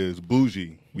mottos is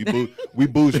bougie. We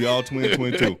bougie all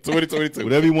 2022. 2022.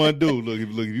 Whatever you want to do. Look,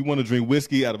 if you want to drink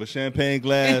whiskey out of a champagne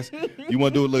glass, you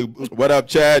want to do it. Look, What up,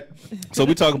 Chad? so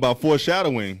we talk about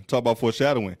foreshadowing.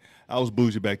 I was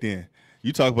bougie back then.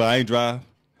 You talk about I ain't drive.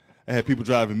 I had people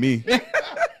driving me. I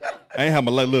ain't have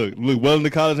my look. Well in the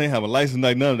college, I ain't have a license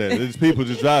like none of that. There's people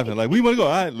just driving. Like, we want to go.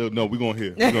 All right, look, no, we going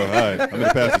here. We going. All right, I'm in the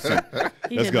passenger seat.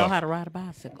 He Let's didn't go. know how to ride a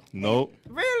bicycle. Nope.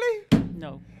 Really?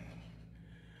 No.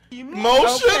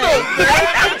 Emotional.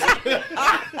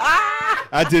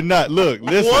 I did not. Look,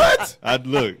 listen. What?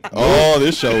 Look. Oh,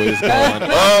 this show is going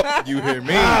up. You hear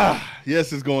me?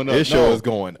 Yes, it's going up. This show is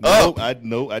going No, up. I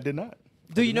did not.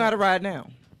 Do you know how to ride now?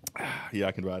 Yeah,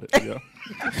 I can ride it. Yeah.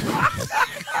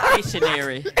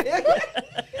 Stationary.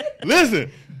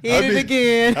 Listen. Hit it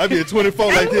again. I'd be at 24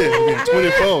 like this. I'd be at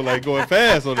 24, like going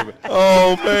fast on it.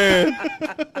 Oh man,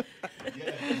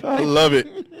 I love it.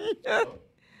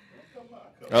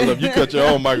 I love you. Cut your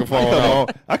own microphone off.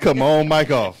 I cut my own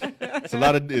mic off. It's a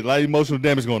lot of emotional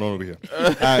damage going on over here.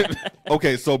 All right.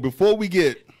 Okay, so before we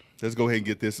let's go ahead and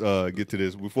get to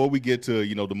this. Before we get to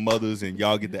the mothers and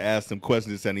y'all get to ask them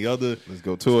questions this and the other. Let's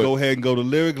go to it. Go ahead and go to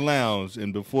Lyric Lounge.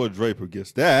 And before Draper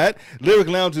gets that, Lyric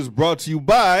Lounge is brought to you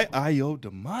by Ayo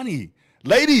Damani.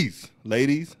 Ladies,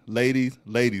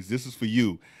 this is for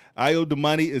you. Ayo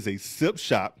Damani is a sip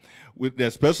shop in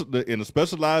a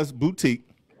specialized boutique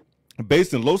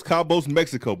based in Los Cabos,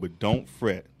 Mexico. But don't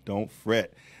fret.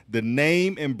 The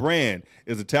name and brand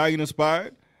is Italian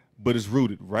inspired, but it's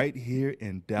rooted right here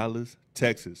in Dallas,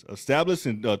 Texas. Established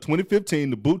in 2015,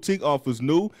 the boutique offers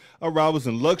new arrivals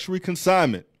in luxury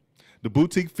consignment. The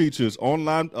boutique features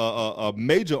a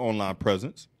major online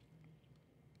presence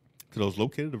to those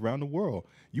located around the world.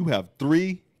 You have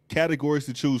 3 categories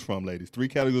to choose from, ladies. 3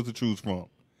 categories to choose from.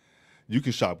 You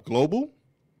can shop global,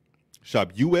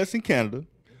 shop U.S. and Canada,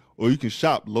 or you can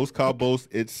shop Los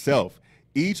Cabos itself.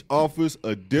 Each offers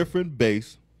a different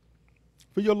base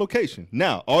for your location.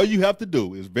 Now, all you have to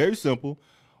do is very simple.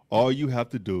 All you have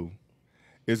to do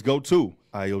is go to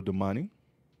iodamani.com.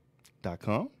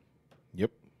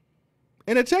 Yep.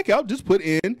 And at checkout, just put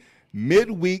in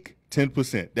midweek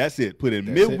 10%. That's it. Put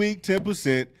in midweek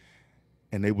 10%,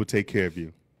 and they will take care of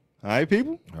you. All right,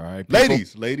 people? All right, people.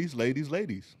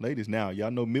 Ladies. Now,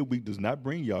 y'all know midweek does not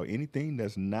bring y'all anything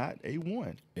that's not a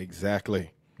one.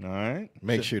 Exactly. All right?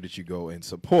 Make sure that you go and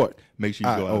support. Make sure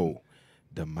you go out.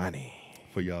 The money.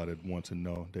 For y'all that want to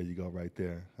know, there you go right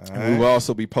there. All And right? we will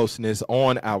also be posting this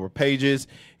on our pages.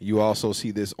 You also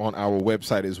see this on our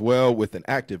website as well with an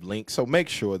active link. So make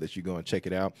sure that you go and check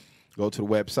it out. Go to the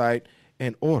website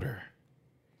and order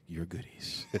your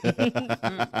goodies.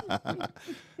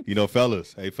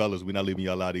 Fellas, we're not leaving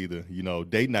y'all out either.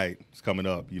 Date night is coming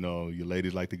up. Your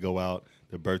ladies like to go out.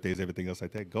 their birthdays, everything else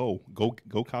like that. Go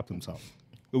cop them something.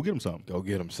 Go get them something. Go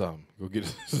get them something. Go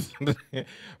get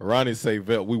Ronnie say,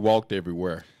 "Vel, we walked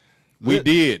everywhere." We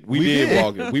did walk. We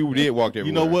did walk everywhere.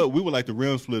 You know what? We were like the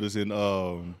rim splitters in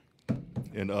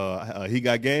He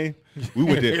Got Game. We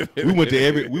went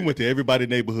to everybody's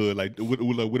neighborhood like with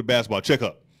a basketball. Check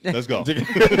up. Let's go.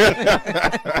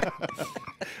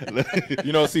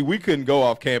 See, we couldn't go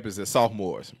off campus as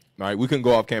sophomores, right? We couldn't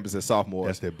go off campus as sophomores.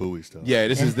 That's that Bowie stuff. Yeah,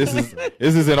 this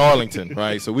is in Arlington,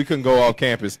 right? So we couldn't go off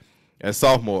campus as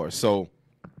sophomores. So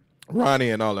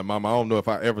Ronnie and all that, Mama, I don't know if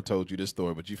I ever told you this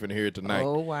story, but you finna hear it tonight.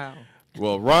 Oh, wow.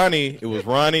 Well, it was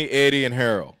Ronnie, Eddie, and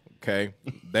Harold, okay?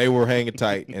 They were hanging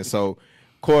tight. And so,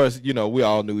 of course, we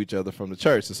all knew each other from the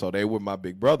church. And so they were my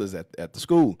big brothers at the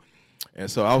school.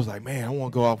 And so I was like, man, I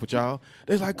want to go off with y'all.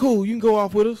 They're like, cool, you can go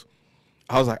off with us.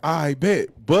 I was like, I bet.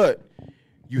 But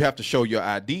you have to show your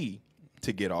ID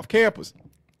to get off campus.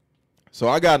 So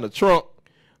I got in the trunk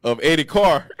of Eddie's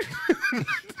car.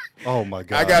 Oh, my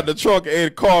God. I got in the trunk of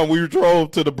Eddie's car, and we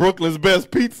drove to the Brooklyn's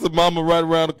Best Pizza Mama right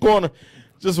around the corner.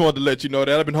 Just wanted to let you know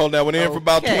that. I've been holding that one in for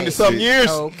about 20-something years.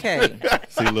 Okay.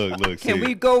 See, look. Can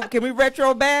we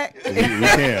retro back?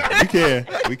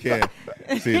 We can.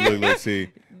 See.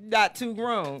 Not too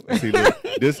grown. See, look,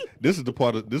 this is the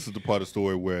part of the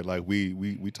story where like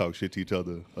we talk shit to each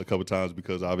other a couple times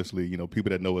because obviously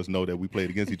people that know us know that we played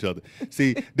against each other.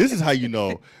 See, this is how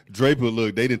Draper.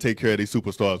 Look, they didn't take care of these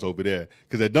superstars over there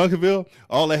because at Duncanville,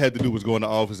 all I had to do was go in the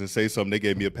office and say something. They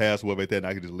gave me a pass, whatever like that, and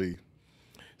I could just leave.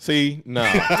 See, no.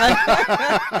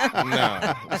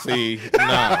 See,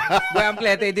 no. Well, I'm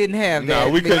glad they didn't have that. No,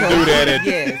 we couldn't do that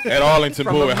at Arlington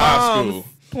Boyd High School.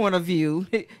 Point of view,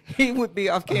 he would be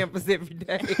off campus every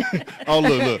day. Oh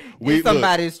look, in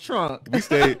somebody's trunk. We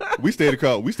stayed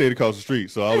across the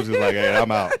street, so I was just like, hey,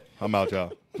 I'm out,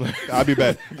 y'all. I'll be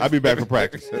back for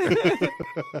practice.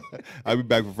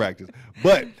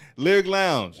 But Lyric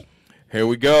Lounge. Here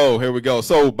we go.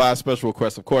 So by special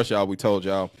request, of course, y'all, we told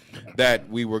y'all that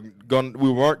we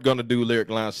weren't gonna do Lyric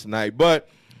Lounge tonight, but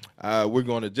we're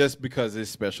gonna, just because it's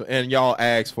special, and y'all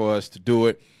asked for us to do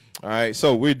it. All right,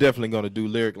 so we're definitely going to do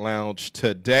Lyric Lounge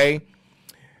today.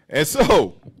 And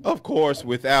so, of course,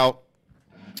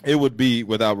 it would be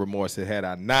without remorse had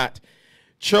I not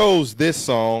chose this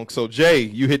song. So, Jay,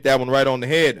 you hit that one right on the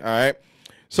head, all right?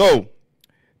 So,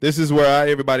 this is where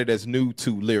everybody that's new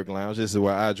to Lyric Lounge, this is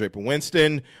where I, Draper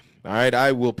Winston, all right,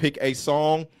 I will pick a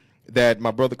song that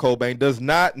my brother Cobain does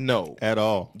not know at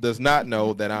all. Does not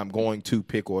know that I'm going to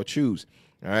pick or choose,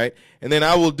 all right? And then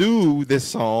I will do this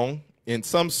song in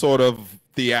some sort of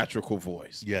theatrical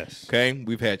voice. Yes. Okay?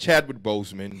 We've had Chadwick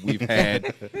Boseman. We've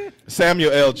had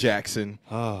Samuel L. Jackson.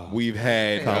 We've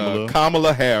had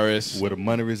Kamala Harris. Where the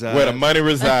money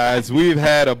resides. We've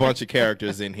had a bunch of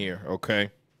characters in here,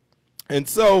 okay? And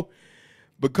so,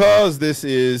 because this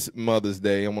is Mother's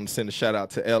Day, I want to send a shout out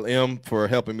to LM for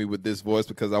helping me with this voice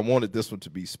because I wanted this one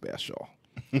to be special.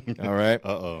 All right?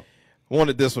 Uh-oh. I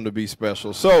wanted this one to be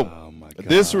special. So,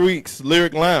 this week's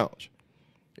Lyric Lounge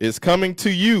is coming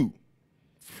to you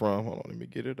from, hold on, let me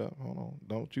get it up. Hold on.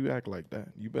 Don't you act like that.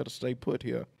 You better stay put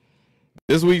here.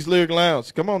 This week's Lyric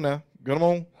Lounge. Come on now. Come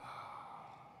on.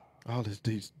 All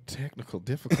these technical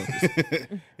difficulties.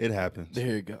 It happens.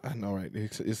 There you go. I know, right?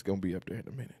 It's going to be up there in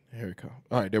a minute. Here we go.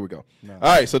 All right, there we go. No.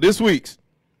 All right, so this week's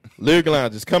Lyric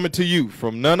Lounge is coming to you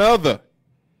from none other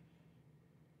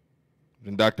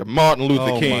than Dr. Martin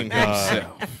Luther King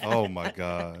himself. Oh, my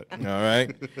God. All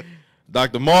right.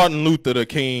 Dr. Martin Luther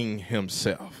King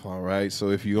himself, all right? So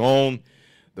if you own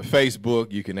the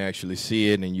Facebook, you can actually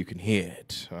see it and you can hear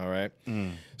it, all right?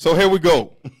 So here we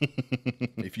go.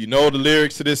 If you know the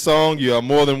lyrics to this song, you are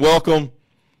more than welcome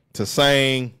to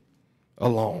sing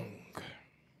along.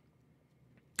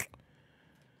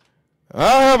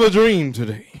 I have a dream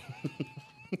today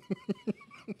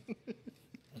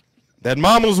that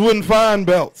mamas wouldn't find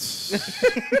belts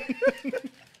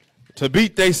to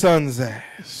beat their son's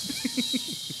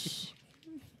ass.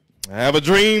 I have a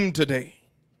dream today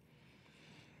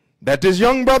that this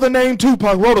young brother named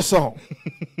Tupac wrote a song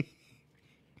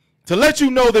to let you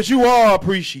know that you are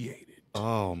appreciated.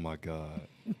 Oh, my God.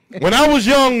 When I was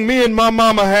young, me and my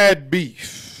mama had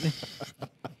beef.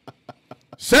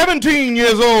 17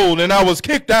 years old, and I was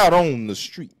kicked out on the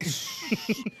streets.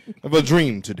 Of a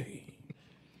dream today.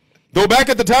 Though back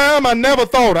at the time, I never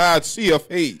thought I'd see a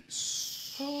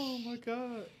face. Oh, my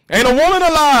God. Ain't a woman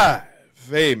alive,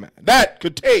 amen, that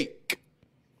could take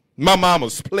my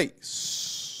mama's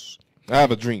place. I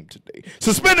have a dream today.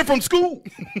 Suspended from school.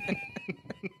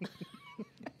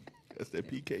 That's that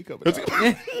PK coming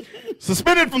out.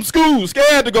 Suspended from school,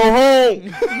 scared to go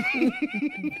home.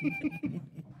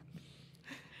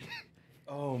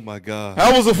 Oh my God.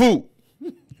 I was a fool.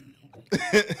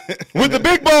 With the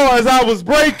big boys, I was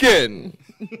breaking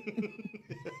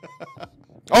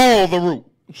all the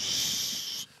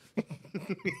rules.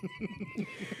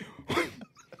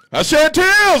 I shed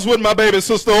tears with my baby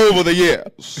sister over the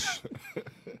years.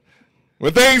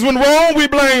 When things went wrong, we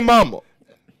blame mama.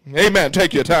 Amen.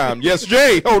 Take your time. Yes,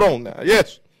 Jay. Hold on now.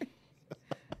 Yes.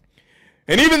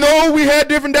 And even though we had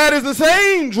different daddies, the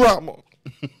same drama.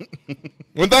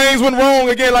 When things went wrong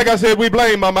again, like I said, we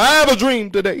blame mama. I have a dream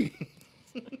today.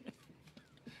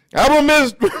 I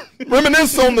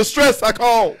reminisce on the stress I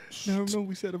caused. Now remember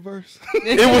we said a verse.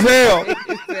 It was hell.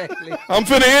 Exactly. I'm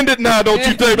finna end it now. Don't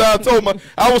you take that?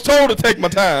 I was told to take my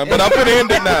time, but I'm finna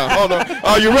end it now. Hold on.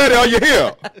 Are you ready? Are you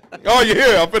here? Are you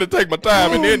here? I'm finna take my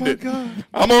time and end it. God.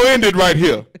 I'm gonna end it right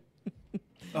here.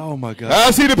 Oh my God.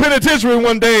 I see the penitentiary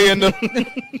one day and and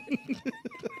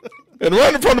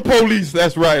running from the police.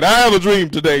 That's right. I have a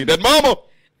dream today that mama,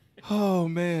 Oh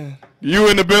man. you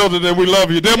in the building and we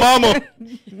love you. Dear mama,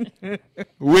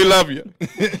 we love you.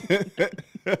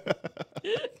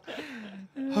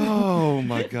 Oh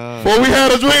my God. For we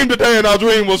had a dream today and our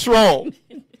dream was strong.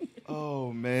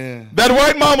 Oh man. That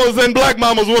white mamas and black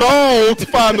mamas would all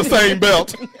find the same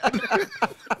belt.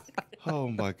 Oh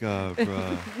my God,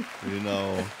 bro. You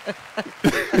know.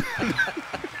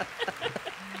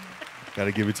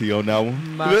 Gotta give it to you on that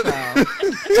one. My child.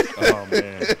 Oh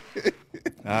man.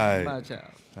 All right. My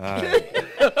child. All right.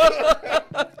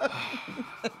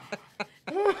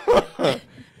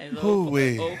 As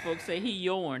Ooh-wee. old folks say, he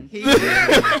yourn.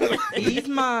 He's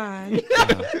mine.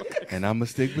 And I'm gonna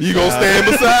stick beside You gonna stand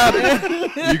beside him.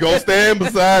 You gonna stand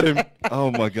beside him. Oh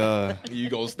my God. You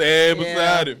gonna stand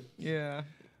beside him. Yeah.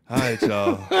 All right,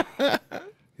 y'all.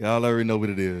 Y'all already know what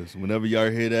it is. Whenever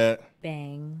y'all hear that,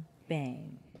 Bang,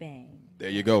 bang, bang, There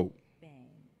you go. bang,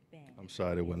 bang. I'm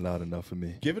sorry that wasn't loud enough for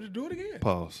me. Give it a do it again.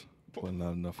 Pause. Wasn't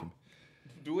loud enough for me.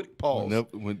 Do it. Pause.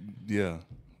 Yeah. You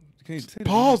can't say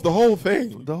Pause the whole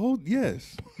thing. the whole.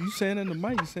 Yes. You saying in the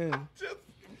mic? You saying?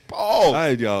 Pause. All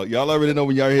right, y'all. Y'all already know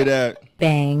when y'all hear that.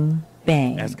 Bang,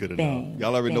 bang. That's good bang, enough.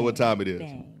 Y'all already know what time it is.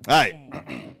 bang, All right.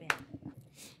 bang, bang.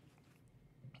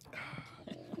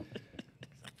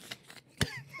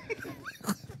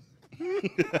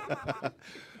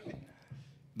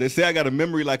 They say I got a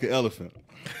memory like an elephant,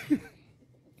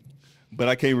 but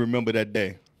I can't remember that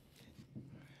day.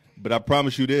 But I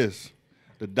promise you this: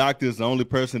 the doctor is the only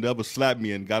person that ever slapped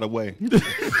me and got away.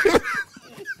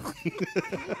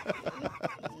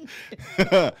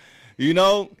 You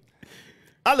know,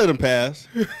 I let him pass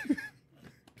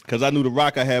because I knew the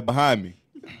rock I had behind me.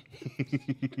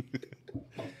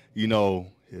 You know,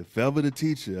 if ever the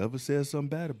teacher ever says something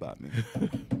bad about me,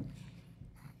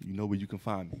 you know where you can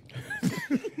find me.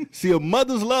 See, a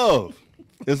mother's love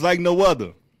is like no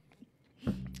other.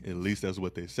 At least that's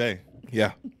what they say.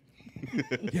 Yeah.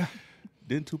 Yeah.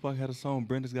 Didn't Tupac had a song,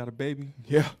 Brenda's Got a Baby?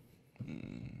 Yeah.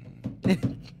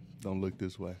 Don't look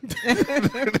this way.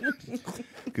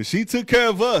 Because she took care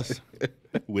of us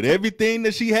with everything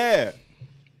that she had.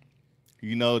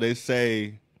 You know, they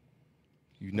say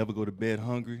you never go to bed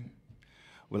hungry.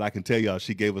 Well, I can tell y'all,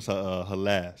 she gave us her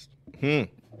last.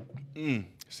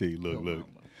 See, look.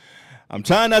 I'm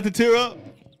trying not to tear up.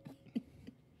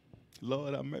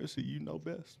 Lord have mercy, you know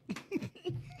best.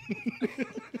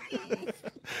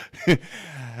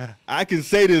 I can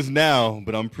say this now,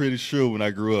 but I'm pretty sure when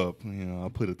I grew up, you know, I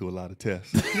put it through a lot of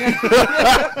tests.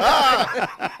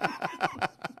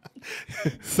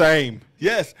 Same.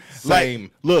 Yes.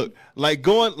 Same. Like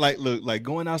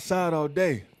going outside all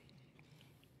day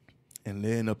and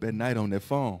laying up at night on that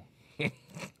phone.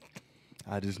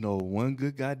 I just know one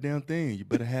good goddamn thing. You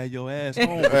better have your ass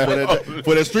home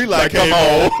before that street light came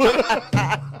on.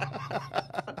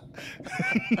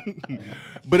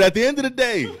 But at the end of the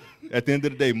day,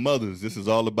 mothers, this is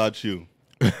all about you.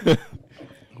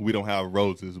 We don't have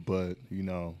roses, but you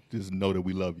know, just know that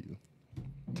we love you.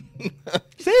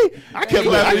 See, I kept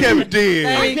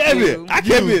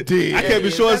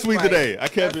it short and sweet right. today. I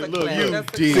kept That's it. a Look, clap. you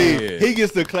That's a see, he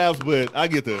gets the claps, but I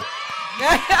get the.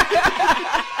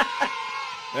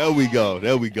 There we go.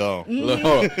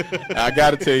 Look, I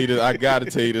gotta tell you this.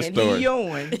 And Story. he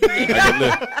yourn.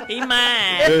 He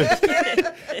mine.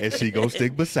 And she gonna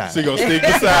stick beside. She gonna stick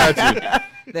beside you.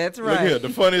 That's Look here, right. the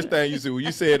funniest thing you said when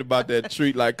you said about that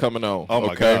street light coming on. Oh, my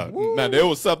okay? God. Now there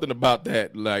was something about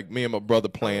that, like me and my brother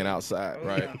playing outside,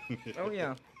 right? Oh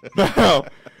yeah. Now,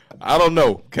 I don't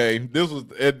know. Okay,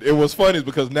 it was funny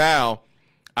because now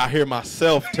I hear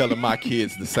myself telling my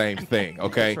kids the same thing.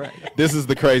 Okay, That's right. This is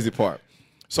the crazy part.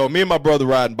 So me and my brother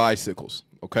riding bicycles.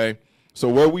 Okay, So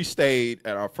where we stayed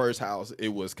at our first house, it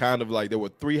was kind of like there were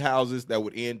 3 houses that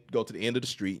would go to the end of the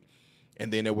street,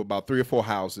 and then there were about 3 or 4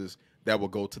 houses that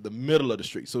would go to the middle of the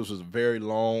street. So this was a very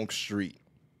long street.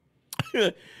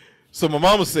 So my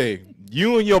mama said,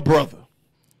 you and your brother,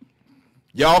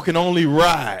 y'all can only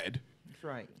ride That's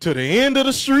right. to the end of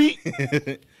the street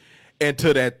and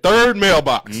to that third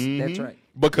mailbox. That's right.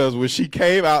 Because when she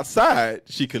came outside,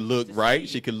 she could look right,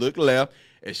 she could look left,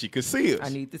 and she could see us. I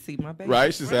need to see my baby.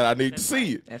 Right? She said, I need to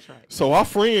see it. That's right. So our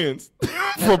friends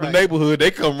from the neighborhood,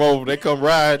 they come over, they come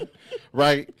ride,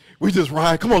 right? We just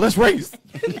ride. Come on, let's race.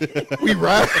 We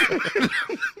ride.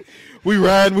 We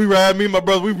ride. Me and my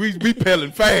brother, we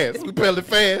pedaling fast. We pedaling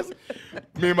fast.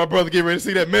 Me and my brother get ready to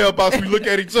see that mailbox. We look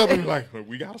at each other. We're like,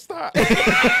 we gotta stop.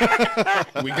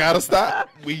 We gotta stop.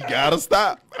 We gotta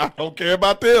stop. I don't care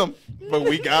about them, but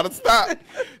we gotta stop.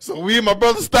 So we and my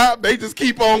brother stop. They just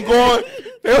keep on going.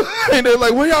 And they're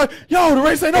like, well, y'all, the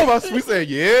race ain't over. We said,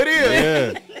 yeah, it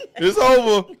is. Yeah. It's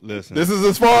over. Listen. This is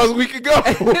as far as we can go.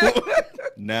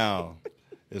 Now,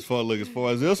 as far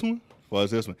as this one,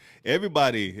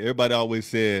 everybody always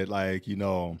said, like, you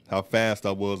know, how fast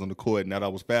I was on the court and that I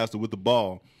was faster with the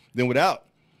ball than without.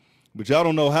 But y'all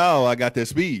don't know how I got that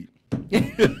speed.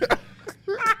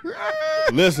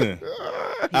 Listen,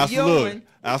 I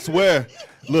swear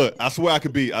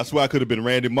I could have been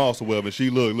Randy Moss or whatever. And she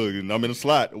look, and I'm in a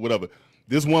slot or whatever.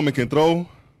 This woman can throw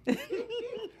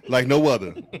like no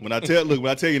other. When I tell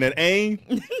you that aim,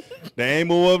 the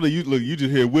aim or whatever, you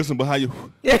just hear whistling behind you.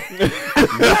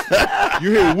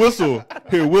 You hear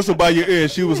whistle by your ear.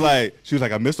 And she was like,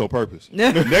 I missed on purpose.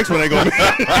 Next one they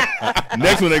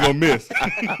gonna miss.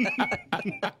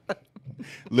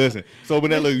 Listen, so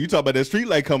when you talk about that street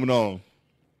light coming on.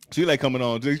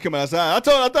 Just come outside. I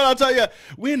thought I'd tell you,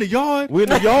 we in the yard. We're in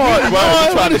the yard. Right.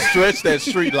 We tried to stretch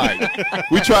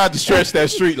that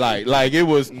street light. Like it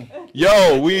was, we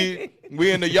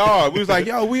in the yard. We was like,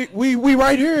 yo, we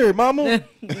right here, mama.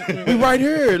 We right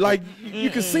here. Like you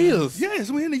can see us. Yes,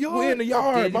 we in the yard. We in the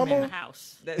yard, mama. In the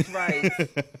house. That's right.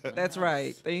 That's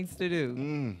right. Things to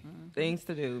do. Things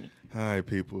to do. All right,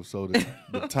 people. So the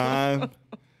time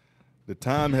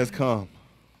has come.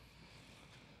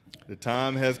 The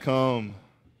time has come.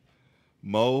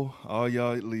 Mo, all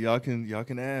y'all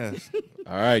can ask.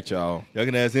 All right, y'all. Y'all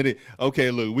can ask any. Okay,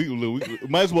 look, we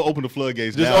might as well open the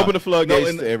floodgates. Just now. open the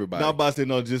floodgates to everybody. Not about saying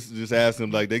no. Just ask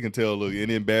them like they can tell. Look,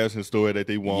 any embarrassing story that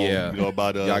they want. Yeah. You know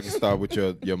about us. Y'all can start with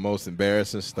your most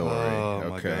embarrassing story. Oh okay.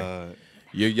 my God.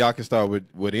 Y'all can start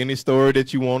with any story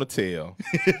that you want to tell.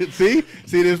 see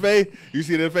this face? You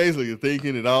see that face? Look, you're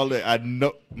thinking and all that. I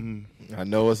know. I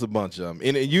know it's a bunch of them.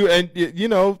 And you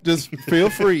know, just feel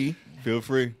free. Feel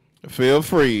free. Feel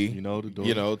free. You know the door.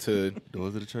 You know to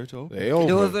doors of the church open. they open.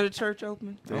 Doors of the church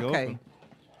open? They Okay. open.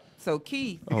 So,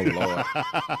 Keith, Oh Lord.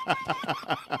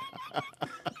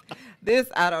 this,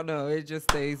 I don't know. It just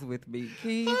stays with me.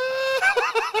 Keith,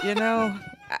 you know.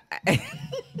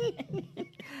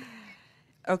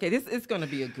 Okay, this is going to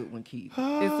be a good one, Keith.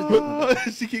 It's a good one.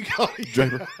 She keep calling you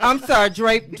Draper. I'm sorry,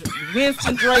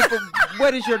 Winston Draper.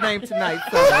 What is your name tonight,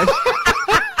 son?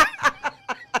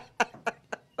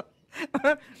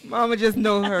 Mama just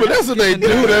know her. But that's what they do.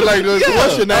 They're like,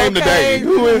 what's your name today?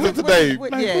 Who is it today?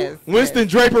 Yes. Winston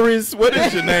Draper is. What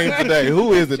is your name today?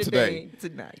 Who is it today?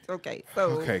 Tonight. Okay.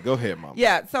 So. Okay, go ahead, Mama.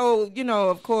 Yeah. So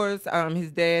of course,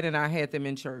 his dad and I had them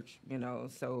in church.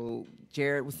 So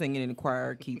Jared was singing in the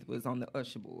choir. Keith was on the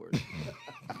usher board.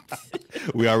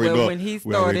 We already Well, know. when he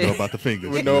We already know started- about the fingers.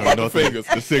 We know about the fingers.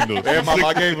 The signals. And Mama,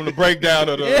 I gave him the breakdown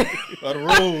of the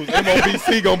rules.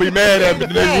 MOBC gonna be mad at me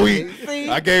this week. See?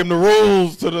 I gave him the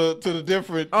rules to the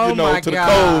different, Oh my to the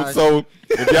God. code. So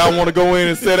if y'all want to go in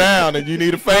and sit down and you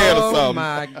need a fan or Oh something,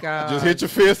 my God. just hit your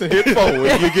fist and hit forward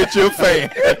and you get your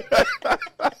fan.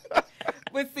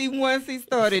 But see, once he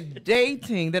started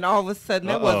dating, then all of a sudden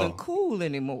that wasn't Uh-oh. cool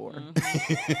anymore.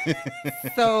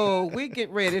 So we get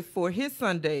ready for his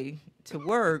Sunday to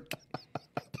work,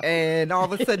 and all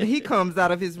of a sudden he comes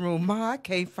out of his room. Ma, I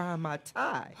can't find my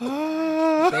tie.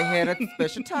 They had a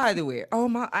special tie to wear. Oh,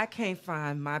 Ma, I can't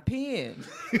find my pen.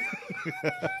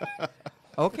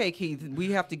 Okay, Keith,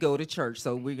 we have to go to church,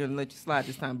 so we're gonna let you slide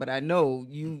this time. But I know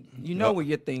you know where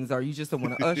your things are. You just don't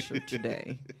want to usher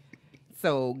today.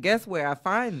 So guess where I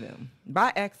find them?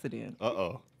 By accident.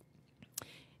 Uh-oh.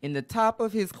 In the top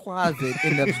of his closet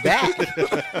in the back.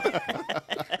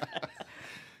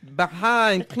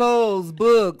 Behind clothes,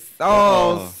 books,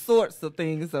 all sorts of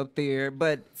things up there.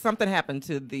 But something happened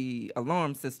to the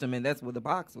alarm system, and that's where the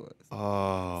box was.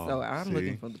 Oh. So I'm see?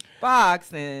 looking for the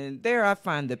box, and there I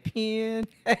find the pen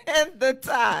and the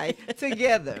tie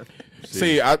together.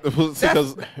 See, because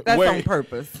That's on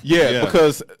purpose. Yeah, Yeah.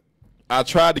 because I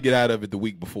tried to get out of it the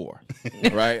week before,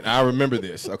 right? I remember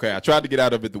this. Okay, I tried to get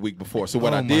out of it the week before. So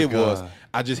what I did was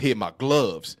I just hid my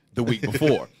gloves the week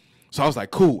before. So I was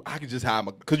like, cool, I could just hide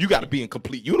my, because you got to be in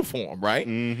complete uniform, right?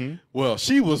 Mm-hmm. Well,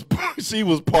 she was part of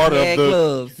the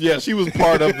gloves. Yeah, she was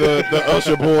part of the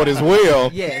usher board as well.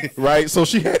 Yes. Right? So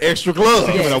she had extra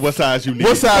gloves. You know what size you need.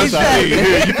 What size you need?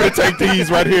 Here, you could take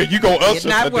these right here. You go usher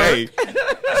today.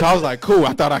 So I was like, cool,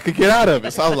 I thought I could get out of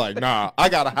it. So I was like, nah, I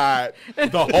got to hide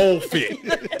the whole fit.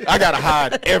 I got to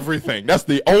hide everything. That's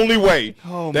the only way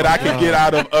that I could get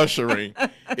out of ushering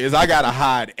is I got to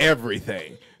hide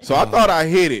everything. So I thought I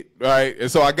hit it, right? And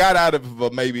so I got out of it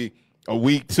for maybe a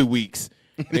week, 2 weeks.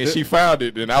 And she found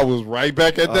it, and I was right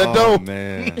back at that door.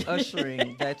 Man.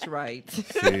 Ushering, that's right.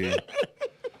 See.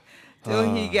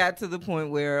 Till he got to the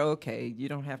point where, okay, you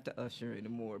don't have to usher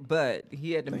anymore. But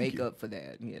he had to make up for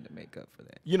that.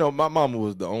 You know, my mama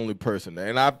was the only person,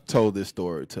 and I've told this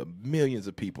story to millions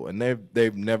of people, and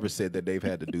they've never said that they've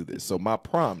had to do this. So my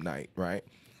prom night, right?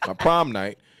 My prom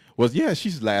night was,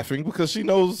 she's laughing because she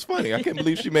knows it's funny. I can't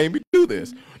believe she made me do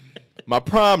this. My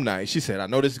prom night, she said, I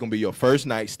know this is going to be your first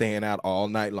night staying out all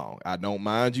night long. I don't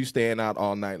mind you staying out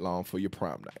all night long for your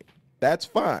prom night. That's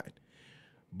fine.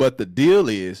 But the deal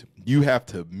is you have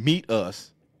to meet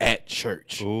us at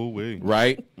church. Oh, wait.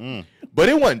 Right? Mm. But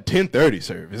it wasn't 10:30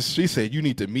 service. She said you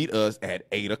need to meet us at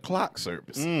 8 o'clock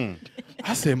service. Mm.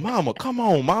 I said, Mama, come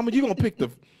on, Mama. You going to pick the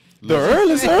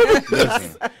early service?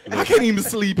 Listen, I can't even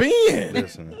sleep in.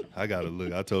 Listen, I got to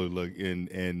look. I told you, look,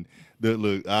 and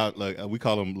we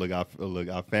call them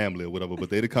our family or whatever, but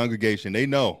they the congregation. They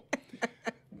know.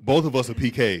 Both of us are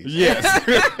PKs.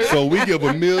 Yes. So we give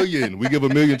a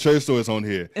million church stories on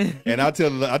here. And I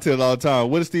tell it all the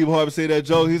time. What did Steve Harvey say that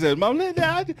joke? He said, Mom,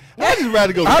 I just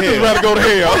rather go to hell. I just rather go to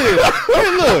hell. Hey,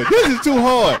 look, this is too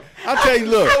hard. I tell you,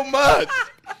 look. So much.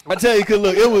 I tell you, cause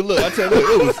it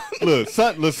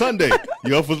was Sunday.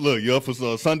 You up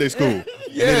for Sunday school. Yes.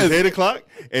 And then it's 8 o'clock,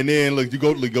 and then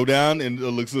you go down and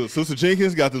so Sister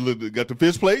Jenkins got the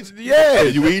fish plates. Yeah,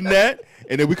 you eating that,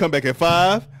 and then we come back at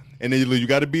 5. And then you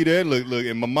got to be there. Look,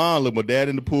 and my dad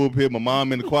in the pulpit, my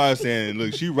mom in the choir saying,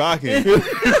 look, she rocking. She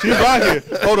rocking.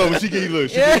 Hold on, when she get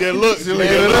that look. She look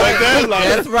like that.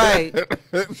 That's right.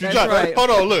 That's right.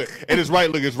 Hold on, look. And it's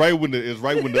right when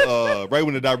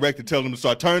the director tells them to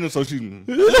start turning, so she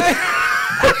like,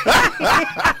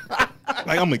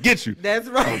 I'm gonna get you. That's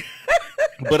right.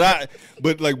 But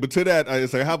to that,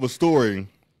 I have a story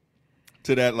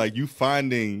to that, like you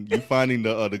finding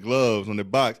the gloves on the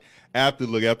box. After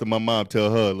my mom tell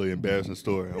her a little embarrassing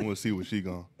story, I want to see what she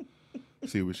gonna.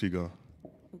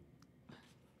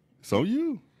 So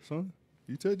you tell.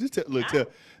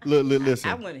 Listen.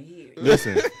 I want to hear.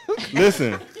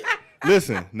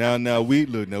 Listen. Now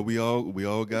we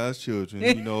all God's children.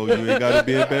 You know, you ain't gotta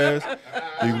be embarrassed.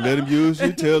 You can let him use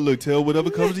you. Tell whatever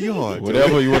comes to your heart.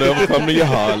 Whatever come to your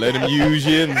heart, let him use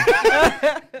you.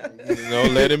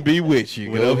 And, let him be with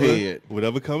you. Go ahead.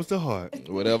 Whatever comes to heart.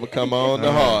 Whatever come on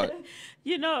the heart.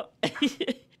 You know,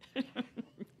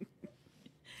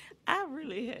 I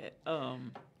really had, I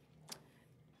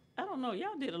don't know,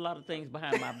 y'all did a lot of things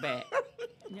behind my back.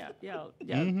 Y'all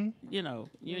Mm-hmm. you know,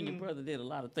 you and your brother did a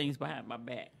lot of things behind my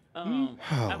back. I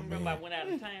remember I went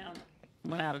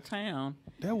out of town.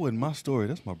 That wasn't my story.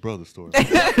 That's my brother's story.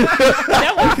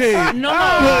 That was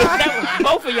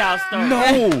both of y'all's stories.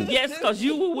 No. Yes, because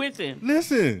you were with him.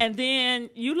 Listen. And then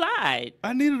you lied.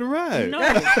 I needed a ride. No.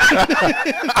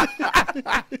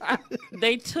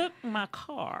 They took my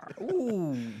car.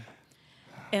 Ooh.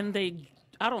 And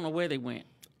I don't know where they went,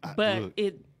 but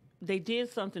they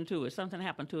did something to it. Something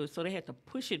happened to it, so they had to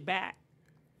push it back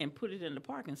and put it in the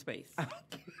parking space.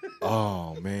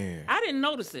 Oh, man. I didn't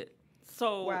notice it.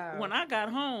 So Wow. when I got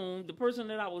home, the person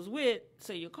that I was with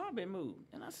said, your car been moved.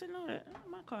 And I said, no,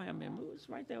 my car hasn't been moved. It's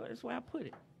right there. That's where I put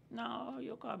it. No,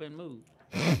 your car been moved.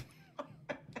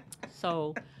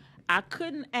 So I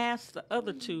couldn't ask the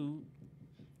other two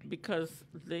because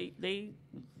they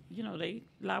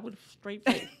lie with a straight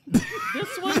face.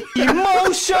 This one,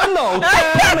 Emotional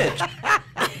damage.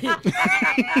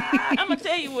 I'm gonna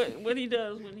tell you what he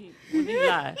does when he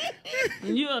lies.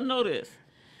 And you'll know this.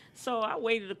 So I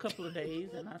waited a couple of days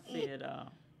and I said,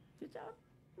 did y'all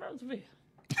Roosevelt?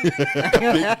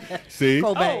 See?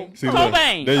 Cobain. See, look,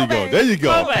 Cobain. There you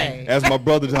go. Cobain. As my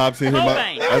brother hops in here,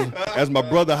 as my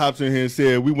brother hops in here and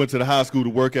said, we went to the high school to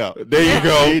work out. There you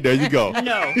go. See, there you go.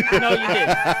 No, you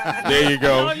didn't. There you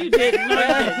go. No, you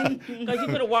didn't. Because you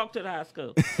could have walked to the high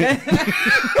school.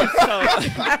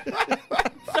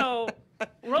 So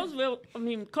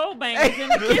Cobain was in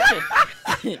the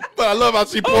kitchen. But I love how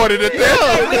she pointed at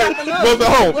that. Was the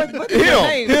home.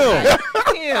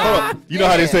 Him. You know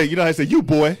how they say, you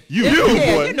boy, you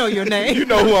Yeah, boy. you know your name. You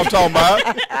know who I'm talking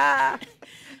about.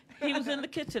 He was in the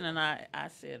kitchen, and I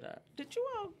said, "Did you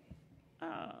all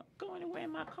go anywhere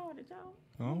in my car? Did y'all?"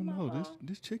 I don't know.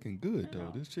 This chicken good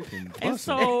though. This chicken. And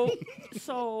bussin'.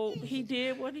 so he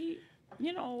did what he,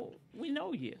 we know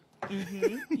you.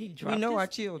 He dropped know our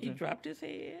children. He dropped his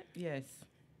head, Yes.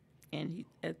 and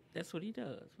that's what he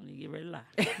does when he get ready to lie.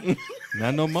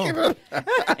 Not no more.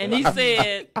 And he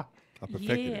said, I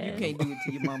perfected Yeah. it. You can't do it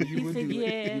to your mama. You He would said, do yeah.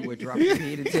 it. You would drop your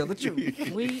head and tell the truth.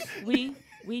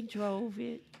 we drove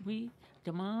it.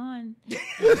 Damon.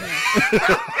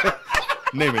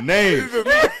 Naming names.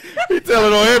 He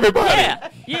telling on everybody.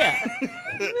 Yeah.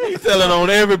 He telling on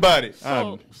everybody.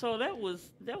 So that was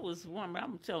one. But I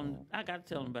got to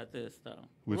tell him about this though.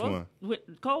 Which one?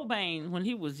 Cobain, when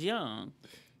he was young,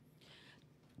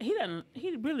 he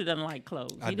really doesn't like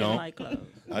clothes. I He don't. doesn't like clothes.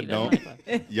 I He don't. doesn't like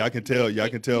clothes. Y'all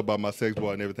can tell by my sex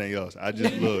boy and everything else. I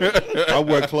just look. I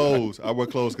wear clothes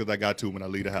because I got to when I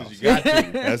leave the house.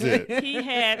 That's it. He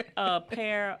had a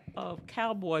pair of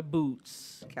cowboy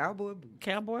boots, Cowboy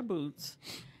boots.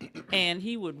 and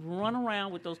he would run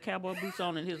around with those cowboy boots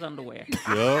on in his underwear.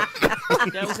 Yup.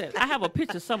 That was it. I have a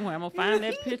picture somewhere. I'm gonna find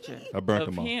that picture. I burnt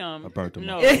of them all. him. I burnt them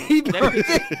no, all. that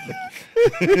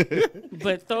picture.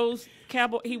 But those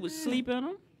cowboy, he would sleep in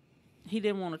them. He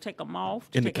didn't want to take them off.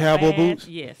 In the take a cowboy bath. boots?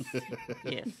 Yes.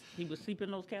 He would sleep in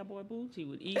those cowboy boots. He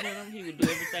would eat in them. He would do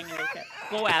everything in those.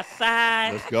 Go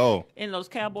outside. Let's go. In those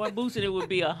cowboy boots, and it would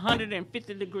be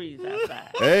 150 degrees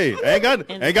outside. Hey, ain't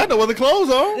got no other clothes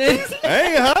on. I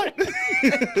ain't hot.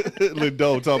 Look,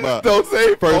 Doe talking about Don't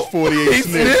say first 48 He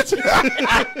snitch. snitched.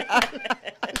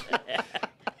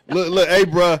 Look, hey,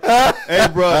 bro,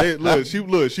 look, she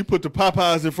put the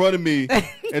Popeyes in front of me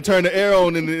and turned the air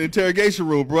on in the interrogation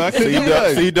room, bro. I couldn't do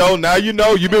that. See, though, now you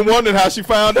know. You've been wondering how she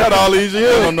found out all these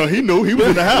years. No, he knew. He was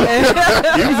in the house.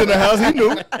 He was in the house. He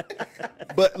knew.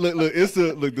 But look, it's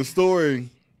the story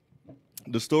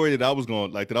that I was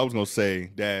gonna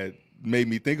say that made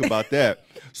me think about that.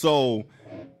 So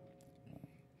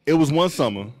it was one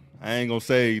summer. I ain't gonna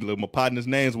say my partner's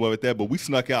names were with that, but we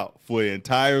snuck out for an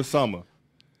entire summer.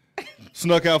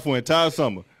 Now,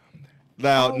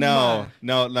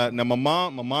 my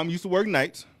mom used to work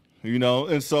nights,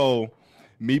 and so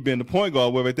me being the point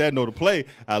guard, where at that know to play,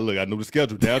 I know the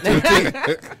schedule down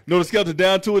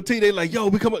to a T. They like, yo,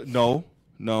 we come up. No.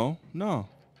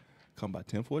 Come by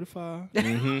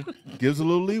 10:45. Gives a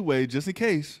little leeway just in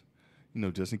case. She a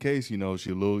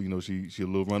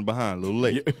little run behind, a little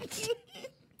late.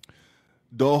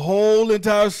 The whole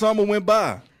entire summer went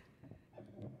by.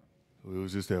 It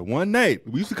was just that one night.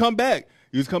 We used to come back.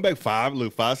 5, 6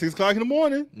 o'clock in the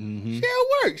morning. She at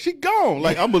work. She gone.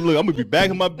 Like I'm gonna be back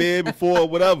in my bed before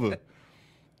whatever.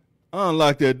 I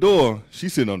unlock that door.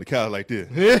 She's sitting on the couch like this.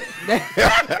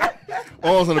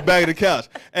 Arms on the back of the couch.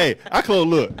 Hey, I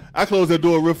closed that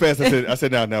door real fast. I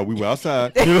said, now we were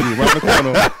outside. We were right in the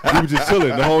corner. We were just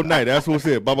chilling the whole night. That's what it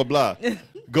said. Blah blah blah.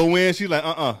 Go in. She's like,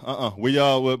 where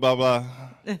y'all with blah blah.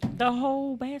 The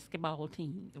whole basketball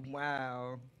team.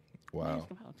 Wow.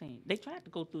 Basketball team. They tried to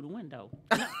go through the window.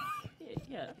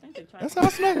 Yeah, I think they tried.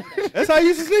 That's how I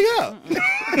used to sneak out.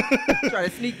 Try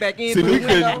to sneak back in. See, through the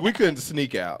window. we couldn't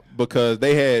sneak out because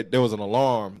there was an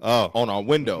alarm on our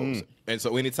windows, and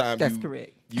so anytime That's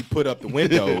correct. you put up the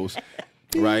windows,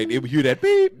 right, it would hear that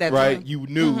beep, That's right? right. You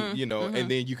knew, and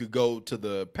then you could go to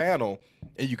the panel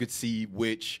and you could see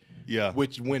which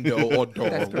window or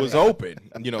door was open,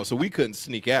 so we couldn't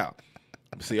sneak out.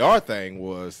 See, our thing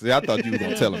was, I thought you were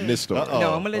going to tell him this story.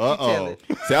 No, I'm going to let you tell it.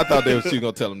 See, I thought she was going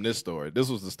to tell him this story. This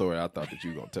was the story I thought that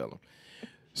you were going to tell him.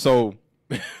 So,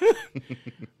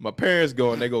 my parents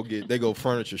go and they go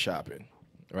furniture shopping,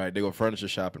 right? They go furniture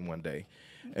shopping one day.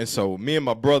 And so, me and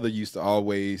my brother used to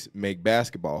always make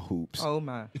basketball hoops. Oh,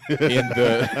 my. We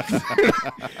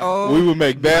would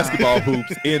make basketball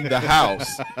hoops in the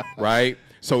house, right?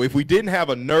 So, if we didn't have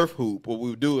a Nerf hoop, what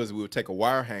we would do is we would take a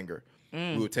wire hanger.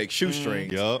 We would take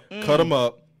shoestrings, cut them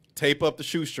up, tape up the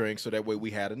shoestrings so that way we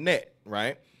had a net,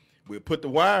 right? We'd put the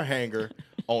wire hanger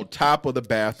on top of the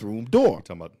bathroom door.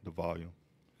 Talking about the volume.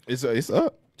 It's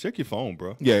up. Check your phone,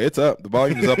 bro. Yeah, it's up. The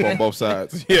volume is up on both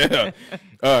sides. Yeah.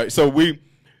 All right. So we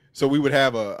would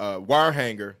have a wire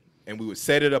hanger and we would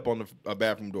set it up on the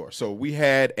bathroom door. So we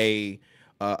had a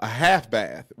half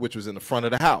bath, which was in the front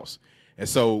of the house. And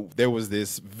so there was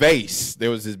this vase. There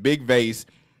was this big vase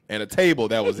and a table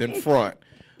that was in front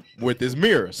with this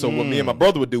mirror. So what me and my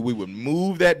brother would do, we would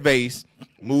move that vase,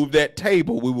 move that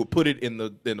table, we would put it in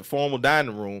the formal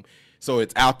dining room, So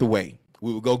it's out the way.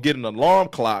 We would go get an alarm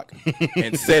clock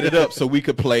and set it up so we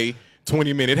could play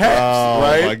 20-minute halves,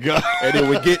 right? Oh, my God. And it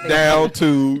would get down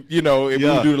to, we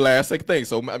would do the last second thing.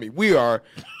 So, I mean, we are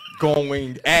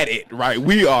going at it, right?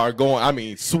 We are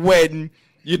going, sweating,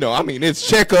 it's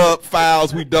checkup,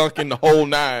 fouls, we dunking the whole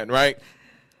 9, right?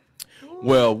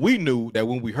 Well, we knew that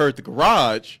when we heard the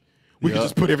garage, we could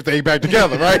just put everything back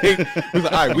together, right? We was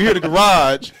like, all right, we hear the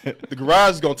garage. The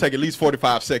garage is going to take at least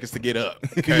 45 seconds to get up.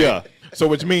 Okay? Yeah. So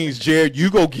which means, Jared,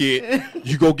 you go get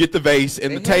the vase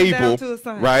and the table,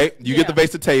 right? You get the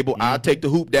vase and the table. I'll take the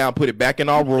hoop down, put it back in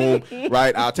our room,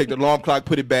 right? I'll take the alarm clock,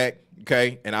 put it back,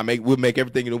 okay? And we'll make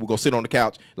everything, we'll go sit on the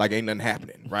couch like ain't nothing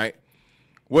happening, right?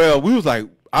 Well, we was like,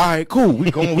 all right, cool. We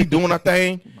doing our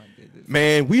thing.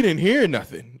 Man, we didn't hear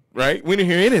nothing, right? We didn't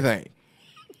hear anything.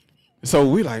 So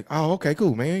we like, oh, okay,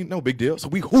 cool, man, no big deal. So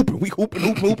we hooping. We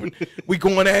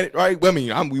going at it, right? I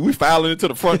mean, we filing into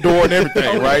the front door and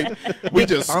everything, right? We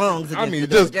just, boom,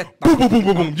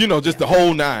 boom, just the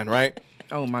whole 9, right?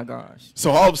 Oh my gosh! So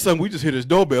all of a sudden, we just hear this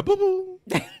doorbell, boom,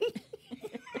 boom.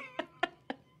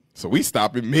 So we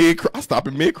stop in mid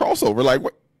crossover, like,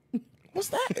 what's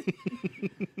that?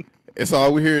 It's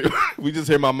all we hear. We just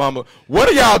hear my mama. What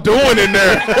are y'all doing in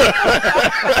there?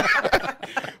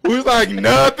 We was like,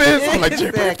 nothing. So I'm like,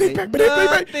 Jared,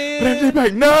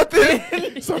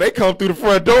 nothing. So they come through the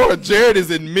front door. Jared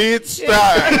is in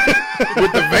mid-stride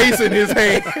with the vase in his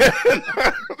hand.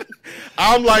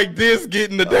 I'm like this,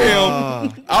 getting the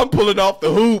damn, I'm pulling off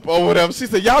the hoop or whatever. She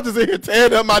said, y'all just in here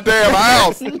tearing up my damn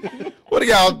house. What are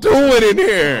y'all doing in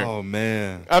here? Oh,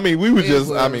 man. I mean, we were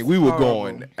we were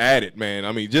going at it, man.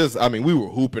 I mean, we were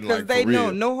hooping like for real. Because they know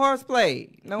no horseplay.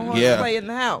 No horseplay in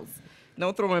the house.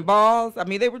 No throwing balls. I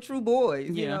mean, they were true boys,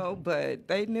 but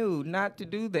they knew not to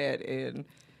do that. And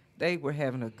they were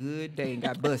having a good day and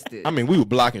got busted. I mean, we were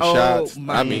blocking shots.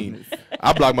 I mean,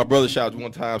 I blocked my brother's shots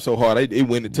one time so hard. It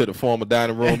went into the former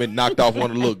dining room and knocked off one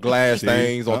of the little glass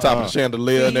things on top of the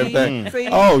chandelier and everything. See?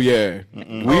 Oh, yeah.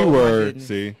 We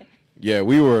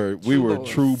were, we were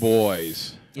true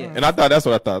boys. Yeah. And I thought that's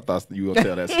what I thought you were going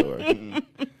to tell that story.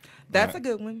 That's a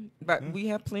good one, but we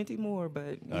have plenty more,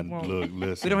 but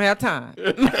listen. we don't have time.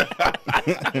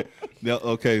 Now,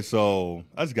 okay, so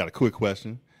I just got a quick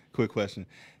question.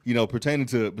 Pertaining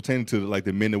to like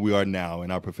the men that we are now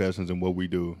in our professions and what we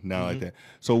do now like that.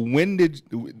 So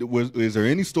is there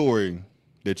any story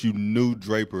that you knew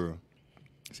Draper?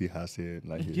 See how I said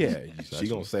like his, yeah, she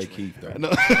gonna say Keith though. No.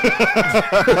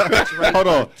 Hold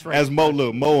on, as Mo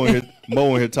in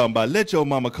here talking about let your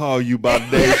mama call you by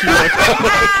the name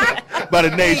by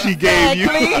the name she gave you.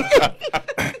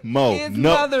 Mo, his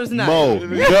no, mother's not. Mo,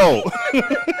 no. All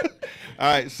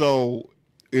right, so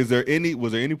was there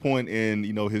any point in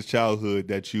his childhood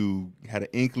that you had an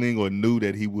inkling or knew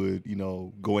that he would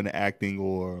go into acting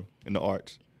or in the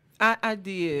arts? I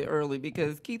did early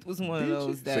because Keith was one of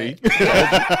those that he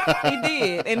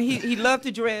did, and he loved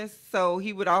to dress, so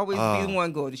he would always be the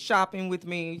one going shopping with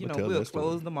me. We'll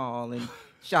close the mall and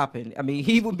shopping. I mean,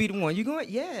 he would be the one. You going?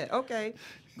 Yeah, okay.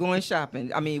 Going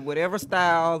shopping. I mean, whatever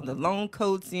style, the long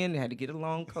coats in, they had to get a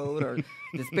long coat or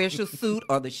the special suit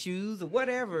or the shoes or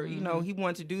whatever. He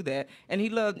wanted to do that. And he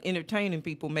loved entertaining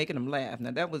people, making them laugh. Now,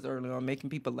 that was early on,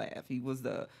 making people laugh. He was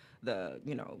the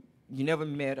you never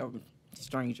met a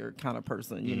stranger kind of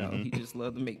person, He just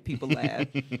loved to make people laugh.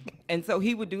 And so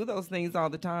he would do those things all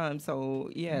the time. So,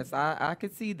 yes, I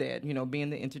could see that, being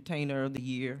the entertainer of the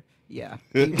year. Yeah,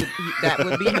 that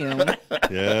would be him.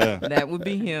 Yeah. That would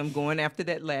be him going after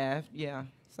that laugh. Yeah.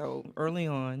 So early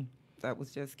on, that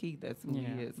was just Keith. That's who he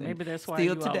is. And maybe that's why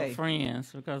still you today. all are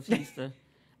friends, because he's the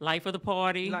life of the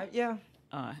party. Yeah.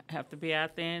 Have to be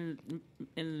out there in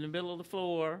the middle of the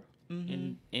floor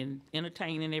and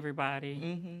entertaining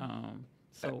everybody.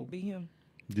 So that would be him.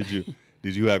 Did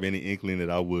you have any inkling that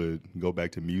I would go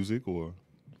back to music or?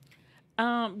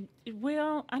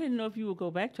 Well, I didn't know if you would go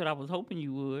back to it. I was hoping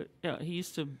you would. He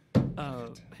used to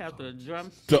have the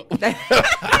drumstick.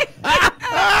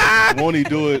 Won't he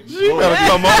do it? You better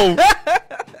come on.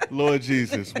 Lord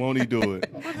Jesus, won't he do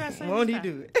it? Won't he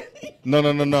do it? No.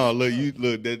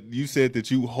 Look, that you said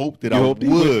that you hoped that You I hoped would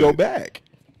he would go back.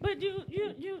 But you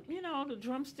the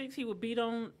drumsticks, he would beat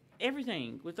on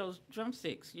everything with those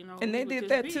drumsticks, And they did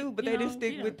that too, but they didn't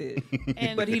stick with it.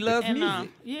 But he loves music.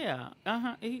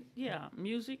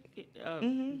 Music.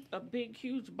 A big,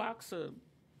 huge box of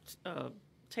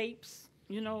tapes,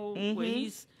 where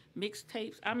he's mixed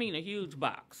tapes. I mean, a huge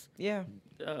box. Yeah.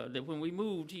 That when we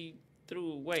moved, he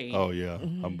threw away. Oh yeah,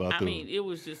 I'm about I to. mean, it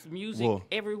was just music Well,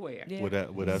 everywhere. Yeah.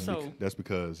 That's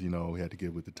because we had to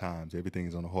get with the times.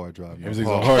 Everything's on a hard drive. now. Everything's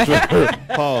on Pause. hard drive.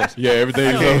 Pause. Yeah,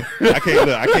 everything's on.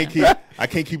 I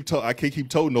can't keep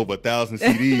toting over 1,000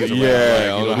 CDs. Around. Yeah, I Like,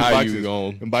 don't know them how boxes- you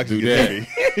gonna them boxes do get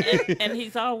that. heavy. And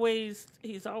he's always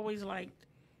like,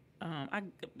 I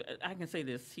can say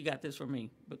this. He got this from me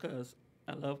because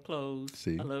I love clothes.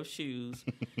 See? I love shoes,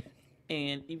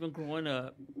 and even growing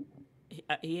up,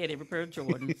 he had every pair of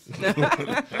Jordans.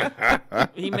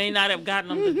 He may not have gotten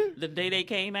them the day they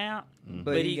came out,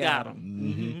 but he got them.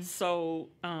 Mm-hmm. So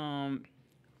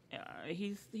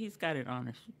he's got it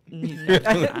honest. He's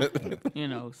got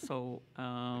it, So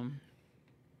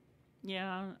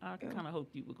yeah, I kind of hope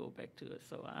you would go back to it.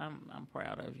 So I'm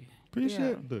proud of you.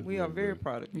 Appreciate Yeah, it. we are very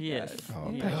proud of you Yes. guys.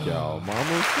 Oh, Yeah. thank y'all,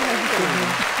 mama.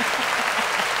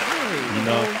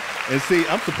 And see,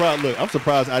 I'm surprised. Look, I'm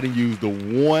surprised I didn't use the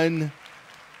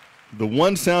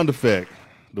one sound effect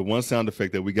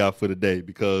that we got for today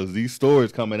because these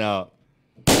stories coming out.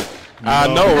 I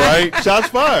know, right? Shots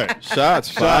fired. Shots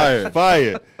fired. Shots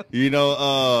fired.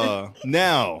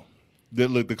 Now,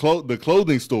 the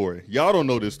clothing story. Y'all don't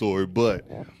know this story, but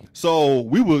so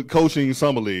we were coaching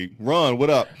summer league. Ron, what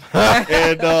up?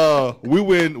 And we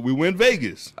win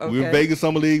Vegas. We win Okay. Vegas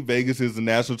summer league. Vegas is a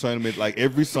national tournament like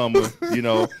every summer,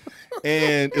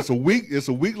 and it's a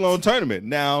week long tournament.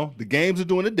 Now the games are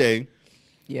during the day,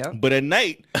 Yeah. but at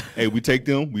night, hey, we take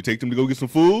them to go get some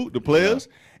food. The players.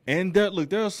 And there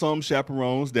are some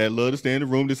chaperones that love to stay in the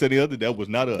room. This and the other. That was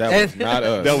not us. That was not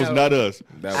us. That was No. not us.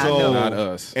 That was not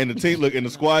us. And the team, in the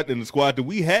squad that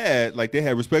we had, like they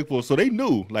had respect for us, so they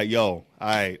knew, like, yo, all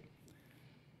right,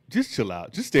 just chill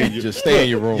out, just stay in your, Just stay in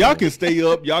your room. Y'all can stay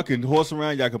up, y'all can horse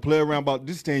around, y'all can play around, but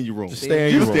just stay in your room. Just stay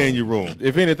in your room. Stay in your room.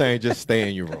 If anything, just stay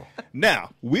in your room. Now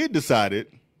we decided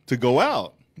to go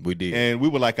out, We did. and we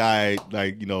were like, all right,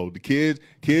 the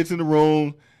kids in the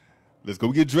room. Let's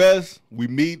go get dressed. We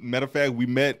meet. Matter of fact, we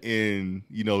met in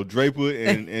Draper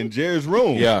and Jared's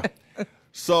room. Yeah.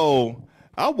 So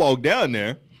I walked down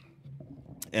there,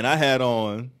 and I had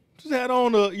on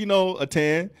a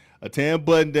tan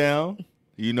button down,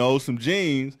 some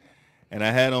jeans, and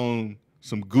I had on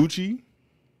some Gucci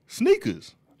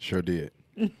sneakers. Sure did.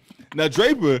 Now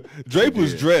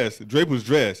Draper's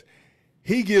dressed.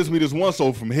 He gives me this one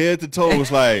so from head to toe.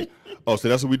 It's like, oh, so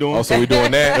that's what we doing? Oh, so we doing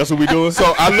that? That's what we doing?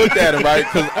 So I looked at him, right,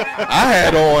 because I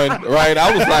had on, right, I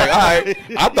was like, all right,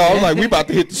 I thought, we about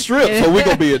to hit the strip, so we're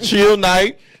going to be a chill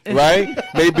night, right,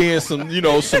 maybe in some,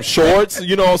 some shorts,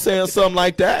 you know what I'm saying, something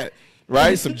like that,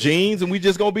 right, some jeans, and we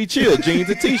just going to be chill, jeans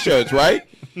and T-shirts, right?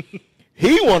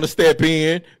 He want to step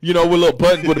in, with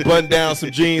a button down,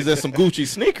 some jeans and some Gucci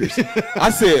sneakers.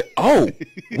 I said, "Oh,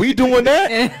 we doing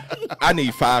that? I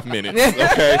need 5 minutes,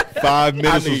 okay? 5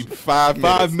 minutes. I need 5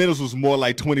 minutes. 5 minutes was more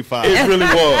like 25. It really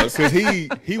was. Because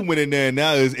he went in there and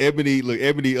now is Ebony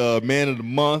man of the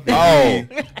month. Oh,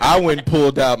 I went and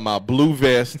pulled out my blue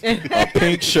vest, a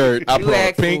pink shirt, I You put on a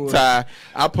asked pink for it. tie,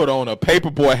 I put on a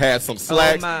paperboy hat, some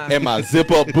slacks, my. and my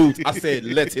zip-up boots. I said,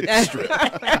 let's hit the strip.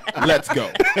 Let's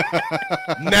go.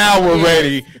 Now we're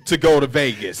ready to go to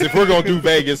Vegas. If we're going to do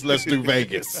Vegas, let's do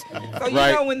Vegas. So you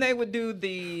Right. know when they would do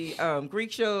the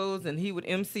Greek shows and he would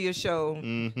MC a show,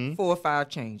 4 or 5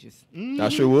 changes, I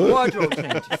sure would. wardrobe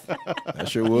changes. I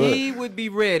sure would. He would be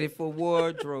ready for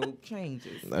wardrobe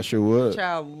changes. I sure would.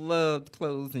 Child loved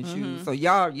clothes and shoes, so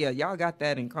y'all got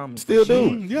that in common. Still for sure.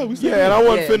 do. Yeah, we still Yeah, and I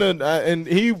wasn't Yeah. finna, and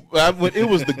it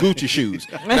was the Gucci shoes.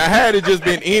 Now, had it just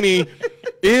been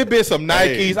it had been some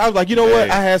Nikes. Hey. I was like, you know what?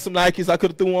 Hey. I had some Nikes I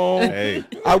could have threw on. Hey.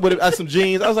 I would have had some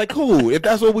jeans. I was like, cool. If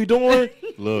that's what we doing,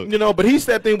 Look. But he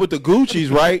stepped in with the Gucci's,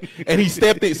 right? And he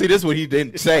stepped in. See, this is what he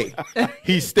didn't say.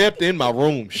 He stepped in my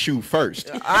room shoe first.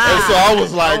 And so I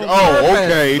was like, oh,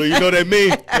 okay. So you know that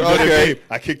mean? Okay.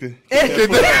 I kicked it.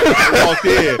 Walked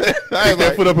in. Kicked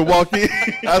that foot up and walked in.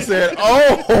 I said,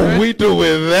 oh, we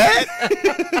doing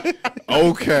that?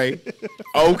 Okay.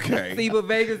 See, but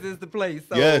Vegas is the place.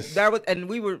 So Yes. that was, and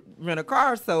we would rent a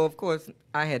car. So of course,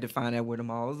 I had to find out where the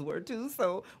malls were too.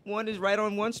 So one is right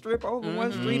on one strip over,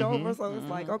 one street over. So it's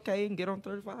like, okay, and get on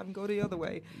 35 and go the other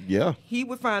way. Yeah. He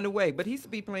would find a way, but he used to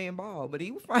be playing ball. But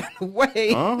he would find a way.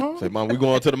 Say, Mom, we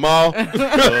going to the mall?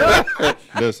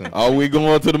 Listen. Are we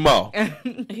going to the mall?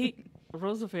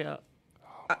 Roosevelt.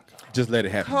 Just let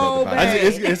it happen, Kobe. brother.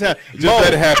 Just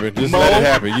Let it happen. Just let it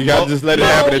happen. You got to just let it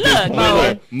happen at this look,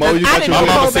 point. Mo. Mo, you I got didn't your My know wish.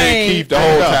 mama Kobe. said keep the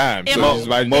whole time. Mo, So just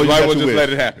like, Mo, you might got as well your just wish. let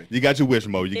it happen. You got your wish,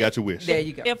 Mo. You got your wish. There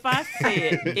you go. If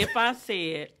I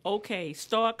said, okay,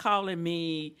 start calling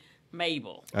me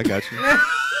Mabel. I got you.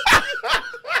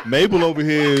 Mabel over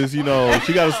here is, you know,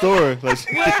 she got a story. Like,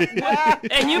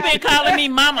 And you've been calling me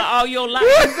mama all your life.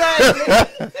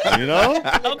 you know?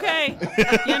 Okay.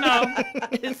 You know.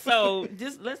 So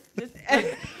just let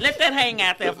that hang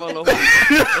out there for a little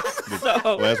while.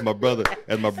 So Well, as my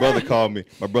brother called me,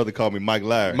 Mike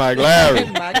Larry. Mike Larry.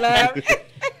 Mike Larry.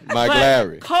 Mike but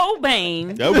Larry.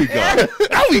 Cobain, There we go.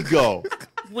 There we go.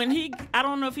 when I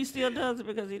don't know if he still does it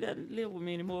because he doesn't live with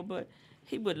me anymore, but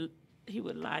he would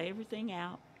lie everything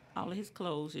out, all of his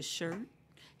clothes, his shirt,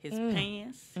 his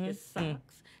pants, his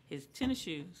socks, his tennis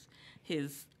shoes,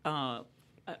 his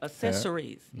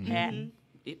accessories, hat.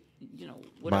 You know,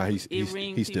 whatever,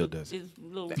 earrings. he still does it. His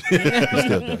little, He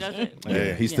still does it. it.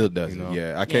 Yeah, he still does You it. know?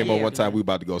 Yeah, I came on yeah. one time. We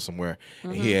about to go somewhere,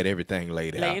 and he had everything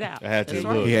laid out. Laid out. I had to That's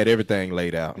look. right. He had everything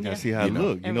laid out. You gotta see how it You know.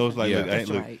 look. You know, it's like, Yeah. look, I, ain't, That's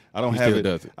look, right. I don't He have still it.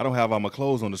 does it. I don't have all my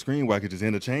clothes on the screen where I could just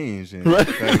interchange. And, so I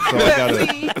gotta.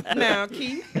 See, now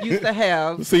Keith used to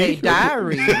have See? a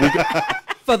diary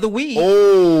for the week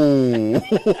Oh,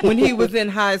 when he was in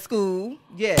high school.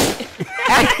 Yes.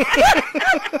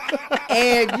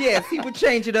 And yes, he would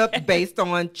change it up based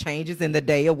on changes in the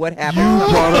day or what happened.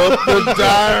 brought up the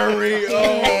diary.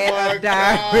 Oh had my a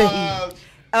diary. God.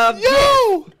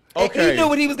 Yes. And Okay. he knew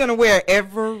what he was going to wear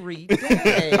every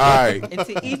day. All right.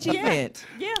 Into each event.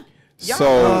 Yeah. Y'all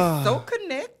So- are so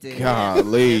connected.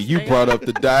 Golly, you they brought up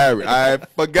the diary. I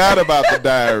forgot about the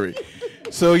diary.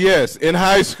 So yes, in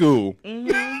high school,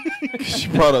 she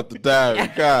brought up the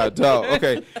diary. God, dog.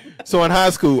 Okay, so in high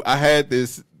school, I had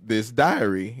this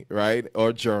diary, right,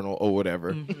 or journal or whatever,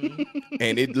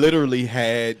 and it literally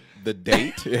had the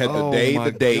date. It had the Oh, day, my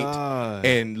the date, God.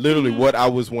 and literally what I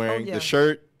was wearing: yeah. the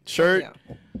shirt, Yeah.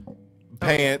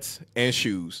 pants, and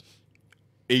shoes.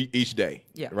 Each day,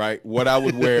 Yeah. right? What I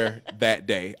would wear that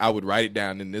day, I would write it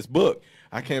down in this book.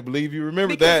 I can't believe you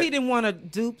remember Because that. he didn't want to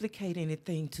duplicate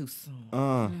anything too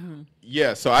soon.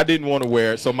 Yeah, so I didn't want to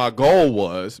wear it. So my goal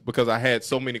was, because I had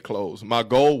so many clothes, my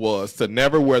goal was to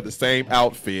never wear the same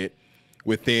outfit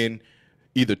within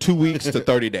either 2 weeks to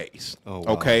 30 days. Oh,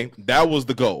 wow. Okay? That was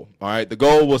the goal. All right. The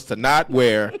goal was to not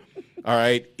wear, all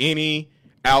right, any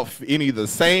of the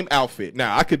same outfit.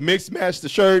 Now, I could mix match the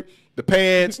shirt, the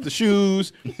pants, the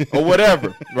shoes, or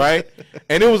whatever, right?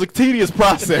 And it was a tedious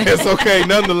process, okay,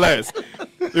 nonetheless.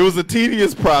 It was a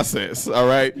tedious process, all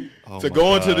right, Oh to my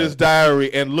go into God. this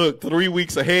diary and look 3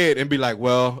 weeks ahead and be like,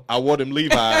 well, I wore them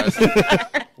Levi's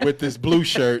with this blue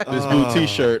shirt, this blue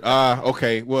T-shirt.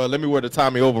 Okay, well, let me wear the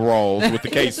Tommy overalls with the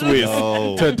K-Swiss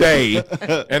No. today,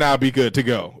 and I'll be good to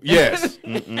go. Yes.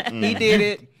 He did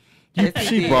it. Yes, he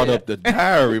She did. brought up the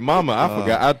diary, Mama. I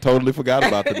forgot. I totally forgot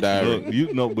about the diary. Look,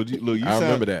 you know, but you I sound,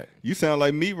 remember that. You sound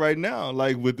like me right now,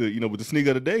 like with the, with the sneak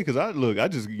of the day, because I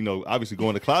just, obviously go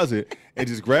in the closet and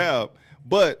just grab.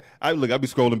 But I be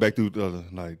scrolling back through the other,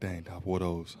 like, dang, I wore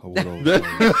those. All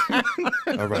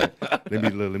right,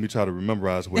 let me try to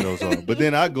memorize where those are. But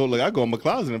then I go in my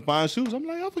closet and find shoes. I'm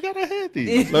like, I forgot I had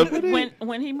these. Like, what is-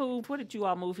 When he moved, what did you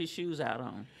all move his shoes out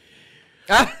on?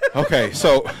 Okay,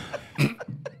 so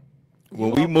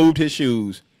when we moved his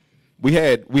shoes, we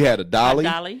had a dolly.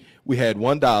 dolly? We had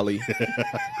one dolly.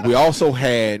 We also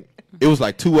had, it was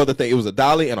like two other things. It was a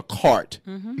dolly and a cart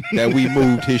that we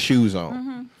moved his shoes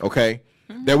on. Okay,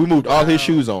 that we moved all his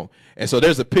shoes on. And so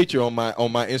there's a picture on my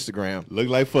Instagram Look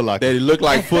like Foot Locker. that it looked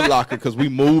like Foot Locker because we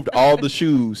moved all the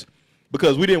shoes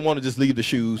because we didn't want to just leave the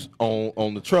shoes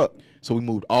on the truck. So we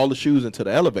moved all the shoes into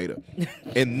the elevator.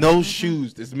 And those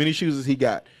shoes, as many shoes as he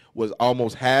got, was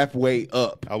almost halfway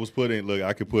up. I was putting. Look,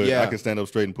 I could stand up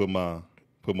straight and put my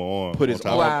arm. Put his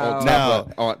on top. arm on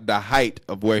top of the height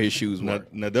of where his shoes were.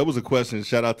 Now there was a question.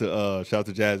 Shout out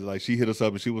to Jazz. Like, she hit us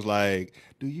up and she was like,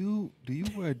 "Do you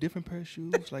wear a different pair of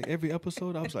shoes like every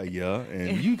episode?" I was like, "Yeah."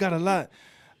 And you got a lot.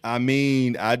 I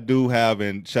mean, I do have,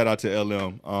 and shout out to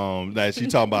LM. That she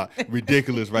talking about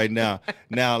ridiculous right now.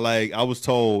 Now, like, I was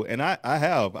told, and I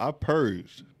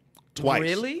purged twice.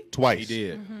 Really? He Twice.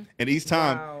 did. And each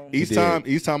time Wow. I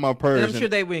And purged. I'm sure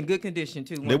they were in good condition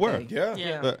too. They were. Yeah.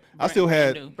 Yeah. I still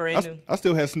had Brand new. I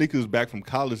still had sneakers back from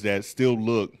college that still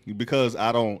look, because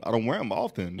I don't wear them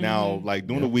often. Now, like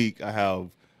during the week, I have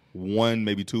one,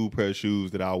 maybe two pair of shoes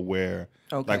that I'll wear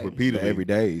like Okay. repeatedly Every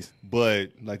days.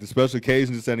 But like the special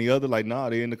occasions, this and the other, like, nah,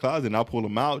 they're in the closet and I'll pull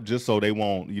them out just so they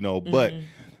won't, But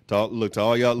to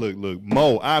all y'all, look,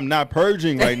 Mo, I'm not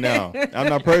purging right now. I'm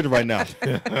not purging right now.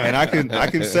 And I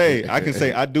can say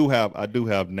I do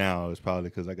have now. It's probably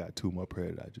because I got 2 more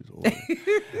pairs that I just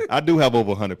ordered. I do have over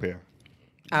 100 pair.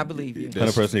 I believe you.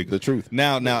 100% sneakers. The truth.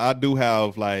 Now I do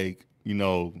have, like,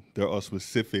 there are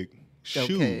specific shoes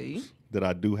Okay. that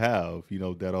I do have,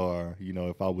 that are,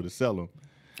 if I were to sell them.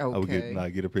 I would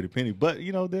Okay. get a pretty penny. But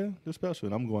they're special,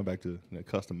 and I'm going back to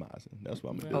customizing. That's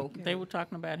what I'm gonna do. Okay. They were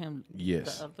talking about him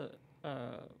Yes. the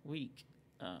other week.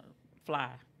 Fly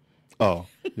Oh,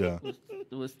 yeah.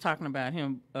 was talking about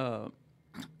him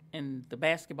and the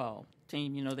basketball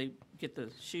team. They get the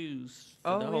shoes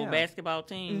for the Oh, whole yeah. basketball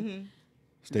team.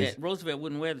 Stacey, That Roosevelt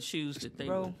wouldn't wear the shoes that they.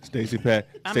 Bro. Stacey Pat,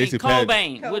 I mean, Stacey Pat,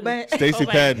 Cobain. wouldn't- Stacey Cobain.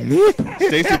 Patton,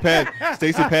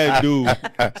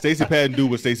 Stacey Patton do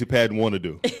what Stacey Patton want to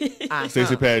do.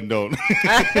 Stacey Patton don't.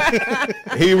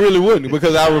 He really wouldn't,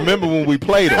 because I remember when we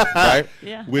played him, right?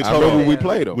 Yeah. Which I remember when we Yeah.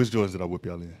 played him. Which Jordans did I whip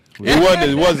y'all in?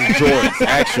 It wasn't Jordans,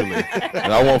 actually.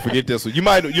 And I won't forget this one. You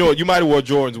might have wore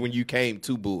Jordans when you came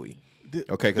to Bowie.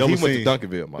 Okay, because he went to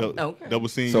Duncanville, man. Okay. Double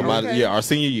senior. So Okay. our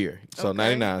senior year. So Okay.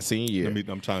 99, senior year.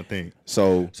 I'm trying to think.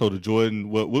 So So the Jordan,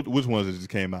 which ones that just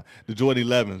came out? The Jordan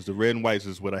 11s, the red and whites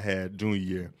is what I had junior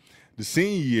year. The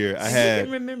senior year, I I had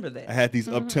didn't remember that. I had these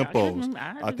up tempos.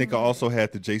 I I think I also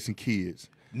had the Jason Kids.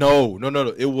 no.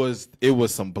 It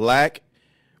was some black.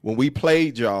 When we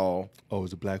played y'all Oh, it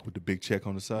was the black with the big check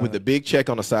on the side. with the big check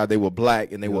on the side, they were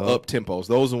black and they were Yup. up tempos.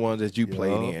 Those are the ones that you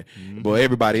played Yup. in. But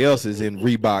everybody else is in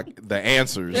Reebok, the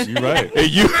answers. You right.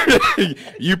 And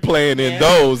you playing in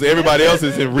those. Everybody else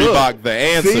is in Reebok, the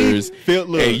answers. Phil,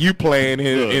 look. And you playing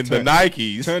in the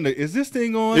Nikes. Is this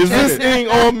thing on? Is Turn this it. thing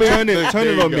on me? Turn it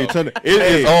There you on me. go. Turn it. It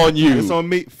is on you. It's on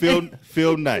me.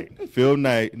 Phil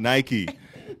Knight, Nike.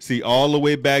 See, all the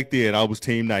way back then, I was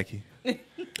Team Nike.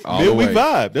 All the Midweek way.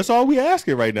 vibe. That's all we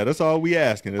asking right now. That's all we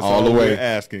asking. That's All all, the way. we're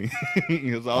asking.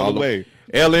 It's all the way.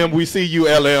 LM, we see you,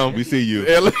 LM. We see you.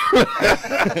 LM.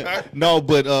 No,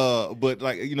 but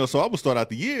so I would start out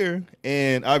the year,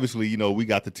 and obviously, we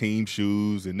got the team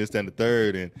shoes and this, that, and the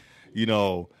third, and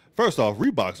first off,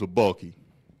 Reeboks were bulky.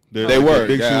 They were.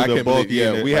 big Yeah, I shoes. They're can't believe, bulky.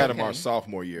 and they're we had like- them our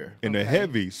sophomore year. and they're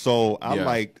heavy. So I Yeah.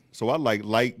 like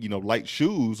light, light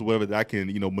shoes, whatever that I can,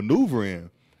 maneuver in.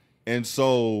 And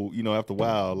so, after a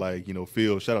while,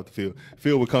 Phil, shout out to Phil.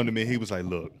 Phil would come to me. He was like,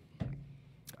 "Look,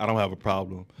 I don't have a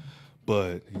problem,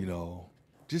 but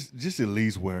just at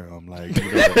least wear them."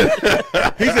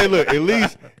 He said, "Look, at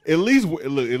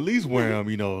least wear them,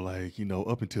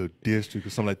 up until district or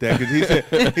something like that." Because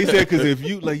he said, because if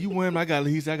you wear them, I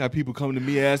got people coming to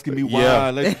me asking me why.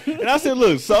 Yeah. And I said,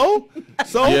 "Look, so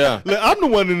Yeah. look, I'm the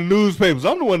one in the newspapers.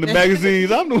 I'm the one in the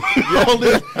magazines. I'm the one all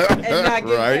this." And not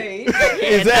getting Right. paid.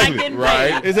 Exactly. Not getting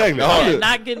Right. paid. Exactly. Oh, And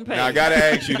not getting paid. Now, I got to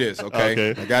ask you this, okay?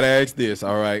 Okay. I got to ask this,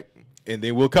 all right? And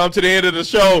then we'll come to the end of the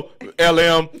show,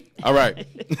 LM. All right.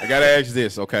 I got to ask you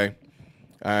this, okay?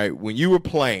 All right. When you were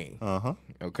playing,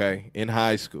 okay, in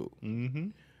high school,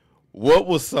 what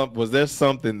was there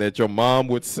something that your mom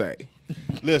would say,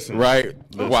 Listen, right,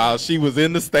 while she was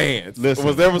in the stands? Listen.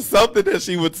 Was there something that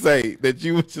she would say that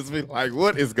you would just be like,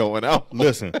 what is going on?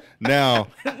 Listen. Now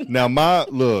my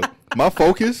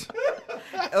focus.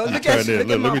 Oh, look Turn at you. this. Look at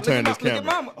Let me mama. turn Look this at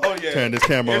mama. camera. Oh, yeah. Turn this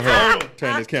camera on It's her. on.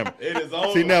 Turn this camera. It is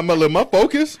on. See now, my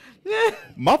focus.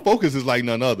 My focus is like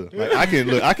none other. Like I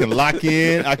can lock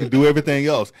in. I can do everything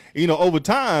else. Over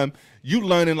time, you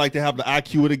learning to have the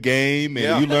IQ of the game, and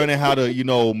Yeah. you learning how to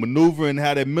maneuver and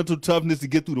have that mental toughness to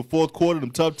get through the fourth quarter,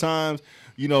 them tough times.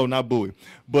 Not Bowie,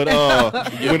 but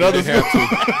when others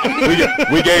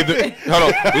we gave them,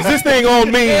 hold on, is this thing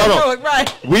on me? Yeah, Hold no, on.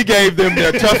 right. We gave them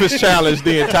their toughest challenge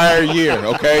the entire year,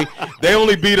 okay? They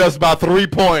only beat us by 3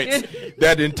 points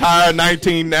that entire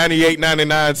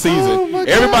 1998-99 season.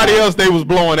 Everybody else, they was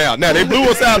blowing out. Now, they blew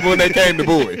us out when they came to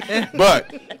Bowie.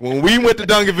 But when we went to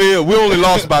Duncanville, we only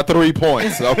lost by 3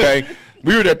 points, okay?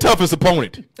 We were their toughest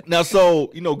opponent. Now, so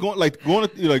going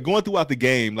throughout the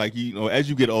game, as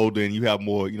you get older and you have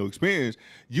more experience,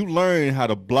 you learn how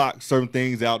to block certain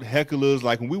things out. Hecklers,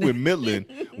 like when we went Midland,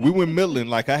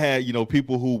 I had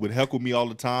people who would heckle me all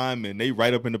the time, and they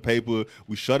write up in the paper.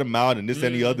 We shut them out, and this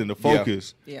and the other, and the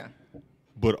focus. Yeah.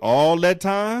 But all that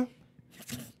time,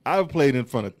 I've played in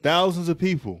front of thousands of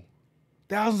people.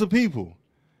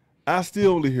 I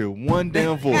still only hear one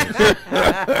damn voice.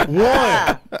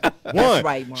 One.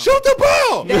 right, Mom. Shoot the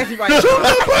ball. That's right. Shoot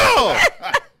the ball.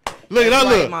 Look, That's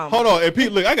right, look. Mama. Hold on. And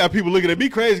look, I got people looking at me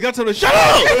crazy. Got to them, shut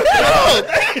up. Shut up.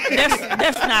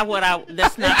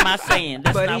 That's not my saying.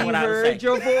 That's But not he what I would heard say.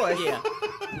 your voice. Yeah.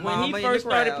 When Mama he in first the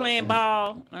started crowd. playing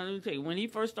ball, let me tell you, when he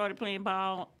first started playing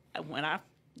ball, when I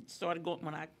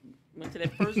went to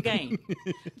that first game,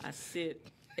 I sit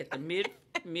at the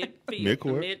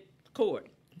mid-court.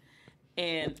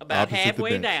 And about Opposite the halfway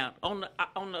bench. down on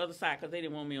the other side, because they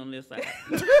didn't want me on this side.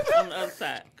 On the other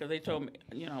side, because they told me,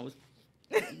 I was.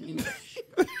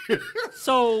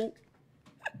 So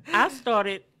I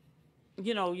started,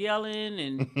 yelling,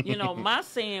 and my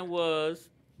saying was,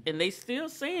 and they still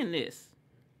saying this: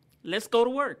 let's go to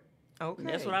work. Okay.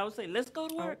 That's what I would say. Let's go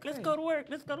to work. Let's Okay. go to work.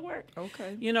 Let's go to work.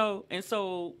 Okay. You know, and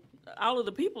so all of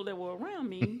the people that were around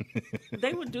me,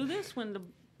 they would do this when the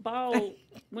ball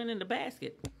went in the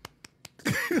basket.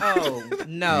 Oh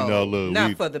no, You know, look, not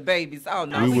we- for the babies. Oh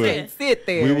no, we we were- can't sit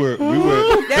there. We were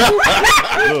That's,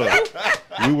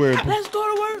 look, we were Let's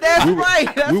go to work. that's we were,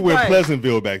 right. That's we were in right.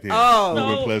 Pleasantville back then. Oh. we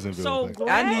were in So Pleasantville. back then.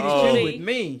 I needed gradually, you with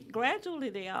me. gradually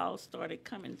they all started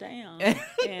coming down,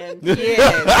 and Yes.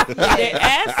 they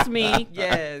asked me,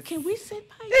 Yes. "Can we sit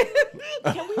by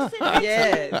you? Can we sit next to you?"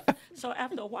 Yes. So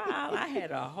after a while, I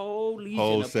had a whole legion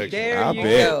Whole of section. people. There I you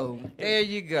bet. go. There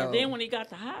you go. And then when he got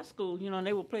to high school, you know,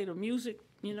 they would play the music,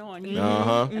 you know, and,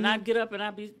 Uh-huh. and I'd get up and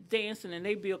I'd be dancing, and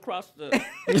they'd be across the, on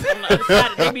the other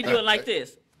side, they'd be doing like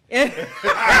this.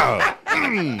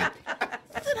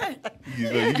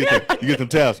 You get them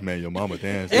taps, man. Your mama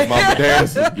dancing. Your mama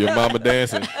dancing. Your mama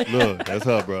dancing. Look, that's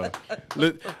her, bro.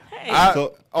 Hey, I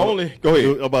So- only go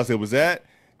ahead. I'm about to say, was that?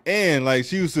 And like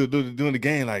she used to doing the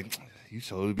game, like you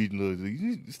supposed to be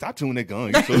you stop chewing that gum.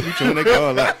 You supposed to be chewing that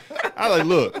gum. Like I like,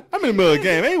 look, I'm in the middle of the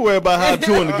game. I ain't worried about how I'm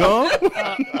chewing the gum.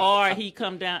 or he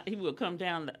would come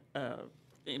down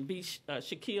and be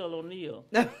Shaquille O'Neal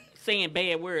saying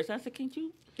bad words. I said, can't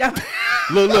you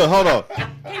Look, hold on,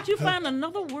 find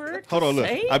another word? hold on. Look,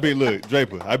 Say? I be look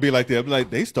Draper. I be like that. I be like,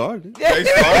 they started. They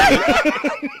started.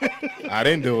 I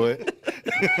didn't do it.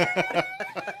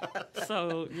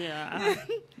 So yeah,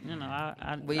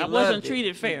 I We wasn't loved it.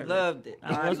 treated We fairly. loved it.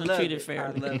 I wasn't loved treated it.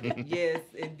 fairly. I loved it. Yes,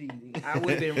 indeed. I would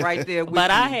have been right there with But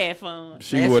you. I had fun.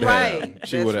 She That's would right. have.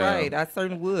 She That's would have. right. I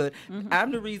certainly would.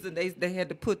 I'm the reason they had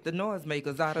to put the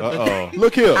noisemakers out of Uh-oh.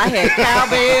 Look here. I had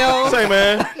cowbells. Say,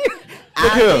 man.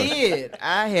 Look I here. did.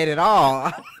 I had it all.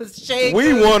 I was shaking.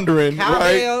 We wondering,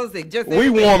 right? cowbells and just We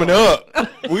everything warming else. up.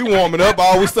 We warming up.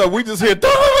 All we stuff. We just hear.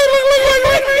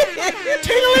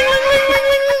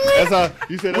 That's how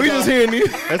you said. We just hearing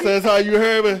these. That's how you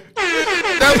heard it.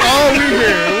 That's all we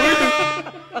hear.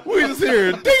 We just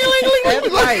hear. That's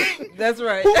right. That's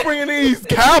right. Who bringing these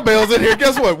cowbells in here?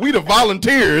 Guess what? We the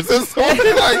volunteers. And so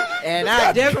we like, And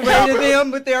I decorated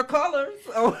them with their colors.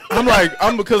 Oh.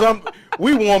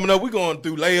 we warming up. We going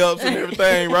through layups and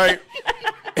everything, right?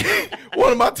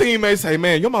 One of my teammates say,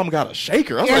 "Man, your mom got a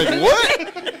shaker." I was like,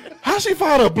 "What? How she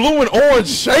found a blue and orange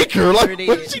shaker? Like, Sure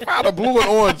where did. she found a blue and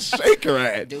orange shaker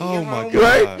at?" Do Oh your my homework.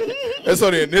 God. Right? And so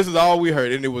then this is all we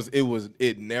heard, and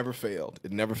it never failed.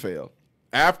 It never failed.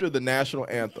 After the national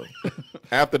anthem,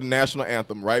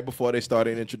 right before they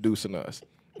started introducing us,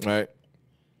 right?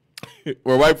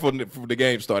 Well, right before the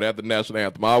game started, after the national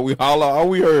anthem, all we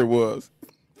heard was,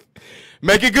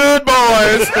 "Make it good,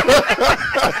 boys."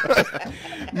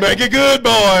 Make it good,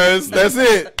 boys. That's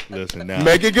it. Listen now.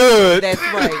 Make it good. That's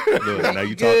right. Look, now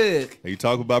you Good. talk. Now you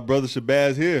talk about brother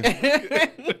Shabazz here. Make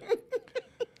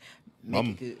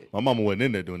it good. My mama wasn't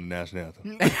in there doing the national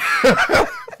anthem.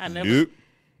 I never. Nope.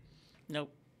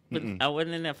 Nope. But I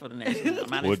wasn't in there for the national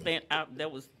anthem. I What- didn't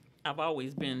stand. I've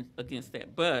always been against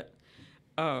that. But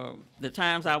the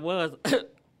times I was,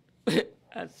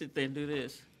 I'd sit there and do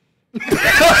this.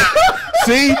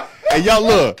 See, and y'all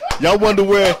look. Y'all wonder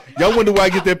where I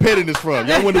get their pettiness from.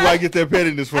 Y'all wonder where I get their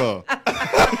pettiness from.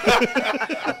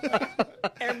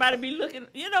 Everybody be looking.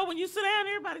 You know, when you sit down,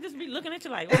 everybody just be looking at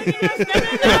you like, "Why you not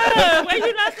standing up? Why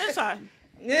you not standing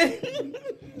up?"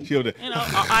 She over there. You know,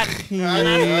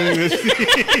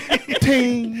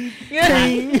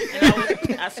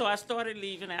 so I started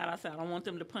leaving out. I said, I don't want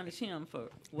them to punish him for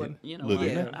what, you know. Look, what-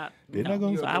 they're they're not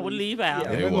gonna- so I would leave out.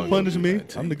 They ain't gonna punish me.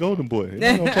 I'm the golden boy. They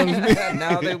ain't gonna punish me.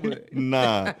 No, they would.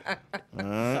 Nah.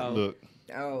 Look.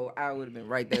 Oh, I would have been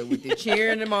right there with you,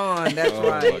 cheering them on. That's Oh, my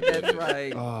right. That's goodness.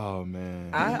 right. Oh man.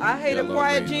 I hate a Yellow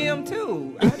quiet rain. gym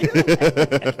too. I do.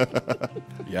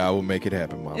 Yeah, I will make it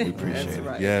happen, Mom. We appreciate That's it.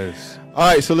 right. Yes.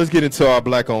 All right, so let's get into our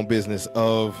black-owned business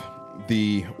of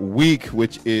the week,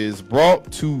 which is brought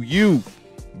to you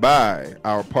by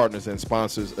our partners and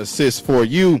sponsors, Assist for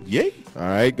You. Yay. All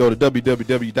right, go to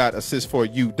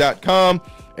www.assistforyou.com,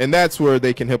 and that's where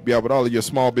they can help you out with all of your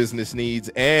small business needs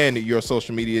and your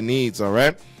social media needs. All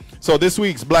right. So this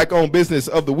week's black-owned business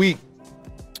of the week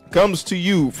comes to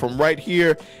you from right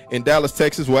here in Dallas,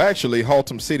 Texas. Well, actually,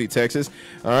 Haltom City, Texas.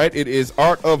 All right. It is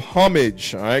Art of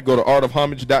Homage. All right. Go to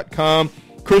artofhomage.com.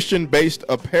 Christian-based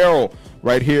apparel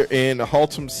right here in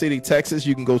Haltom City, Texas.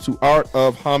 You can go to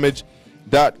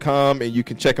artofhomage.com and you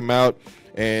can check them out.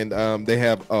 And they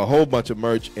have a whole bunch of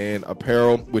merch and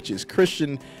apparel, which is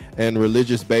Christian and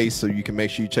religious based. So you can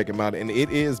make sure you check them out. And it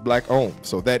is black owned.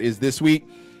 So that is this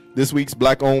week's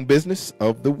black owned business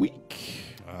of the week.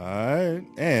 All right.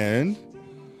 And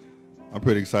I'm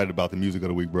pretty excited about the music of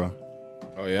the week, bro.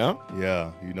 Oh yeah.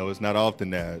 Yeah, you know, it's not often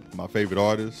that my favorite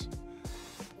artists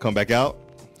come back out.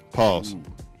 Pause.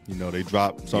 You know, they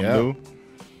drop something new.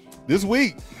 This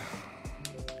week,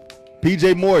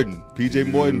 PJ Morton.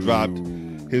 PJ Morton dropped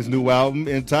his new album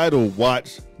entitled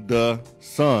Watch the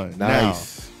Sun.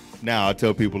 Nice. Now I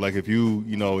tell people, like, if you've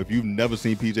never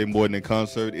seen PJ Morton in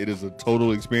concert, it is a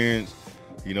total experience.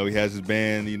 You know, he has his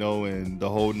band, you know, and the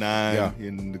whole nine,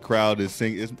 and the crowd is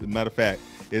singing. As a matter of fact,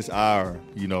 it's our,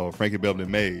 you know, Frankie Beverly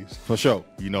Mays. For sure.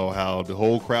 You know, how the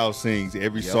whole crowd sings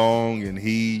every song, and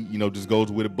he, you know, just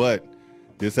goes with it. But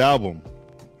this album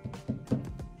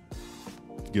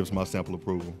gives my sample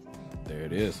approval. There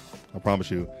it is. I promise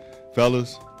you.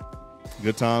 Fellas,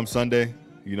 good time Sunday.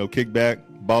 You know, kick back,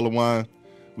 bottle of wine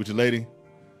with your lady,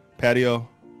 patio.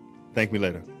 Thank me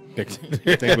later. Thank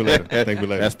me later. Thank me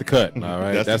later. That's the cut. All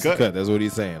right. That's the cut. That's what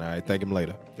he's saying. All right. Thank him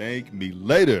later. Thank me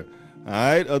later. All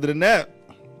right. Other than that,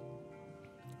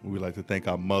 we'd like to thank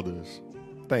our mothers.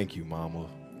 Thank you, mama.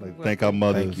 Thank our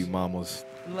mothers. Thank you, mamas,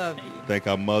 Love you. Thank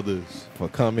our mothers. for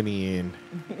coming in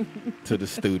to the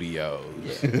studios.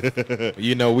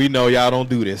 You know, we know y'all don't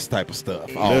do this type of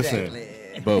stuff. Listen. Exactly.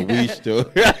 But we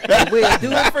still. We'll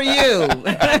do it for you.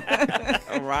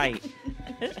 All right.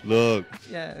 Look,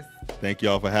 Yes. thank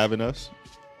y'all for having us.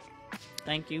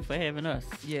 Thank you for having us.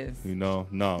 Yes. You know,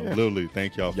 literally,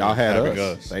 thank y'all for Y'all had having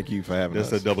us. us. Thank you for having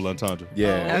That's us. a double entendre.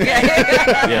 Yeah.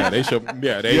 Okay. Yeah, they should.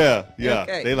 Yeah, they. Yeah.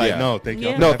 Okay. They like, Yeah. no, thank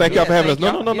y'all. Yeah. No, thank y'all for Yeah, having us.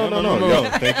 thank No. No,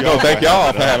 thank y'all. No, thank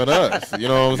y'all for having us. You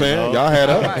know what I'm saying? No. Y'all had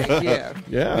All us. right. Yeah.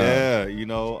 Yeah. Yeah, you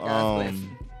know, God bless.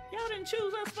 Y'all didn't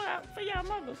choose us for y'all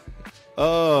mothers.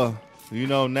 you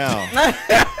know, now.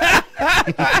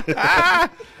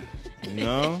 You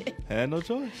know, had no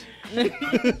choice. Yeah,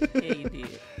 you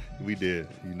did. We did,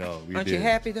 you know, we Aren't did. you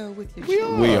happy though with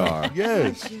your We are.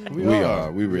 Yes, We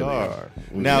are. We really are.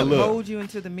 Now look, mold you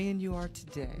into the man you are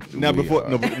today. now We before are.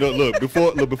 no, but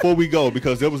look before we go,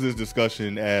 because there was this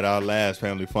discussion at our last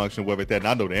family function where that, and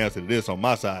I know the answer to this on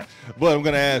my side, but I'm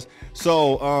gonna ask.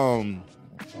 So,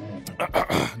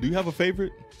 do you have a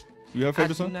favorite? Do you have a I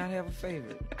favorite do song? not have a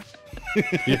favorite.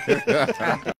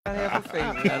 I do not have a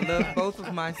favorite. I love both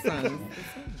of my sons.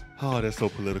 Oh, that's so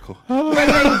political. But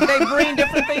they bring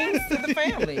different things to the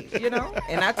family, you know.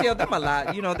 And I tell them a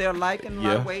lot. You know, they're alike in a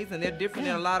lot of ways, and they're different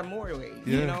in a lot of more ways.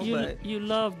 You Yeah. know, but You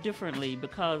love differently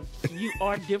because you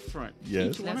are different.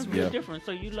 Yes. Each one That's of you right. are different,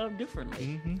 so you love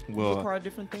differently. we Well, require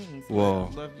different things. well,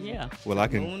 I love you. Yeah. well, I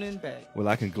can. Moon and back. Well,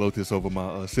 I can gloat this over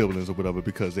my siblings or whatever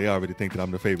because they already think that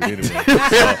I'm the favorite anyway.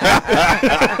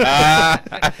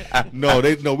 No,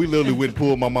 we literally went and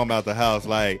pulled my mom out the house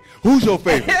like, who's your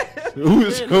favorite? Who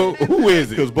is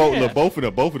it? Because both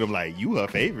of them like, you her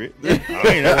favorite. I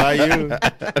ain't know why you.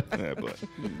 Yeah,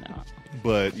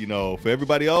 but you know, for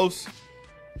everybody else,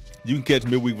 you can catch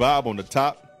Midweek Vibe on the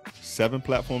top 7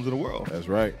 platforms in the world. That's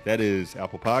right. That is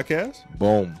Apple Podcasts,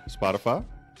 Boom. Spotify,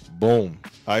 Boom.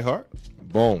 iHeart,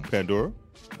 Boom. Pandora,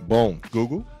 Boom.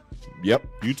 Google, Yep.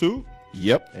 YouTube,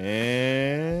 Yep.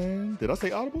 and did I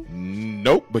say Audible?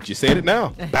 Nope. But you said it now.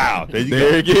 Bow. There you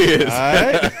There go. it is. All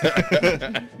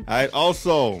right. All right.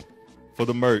 Also, for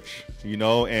the merch, you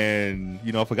know, and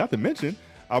you know, I forgot to mention,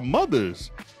 our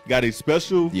mothers got a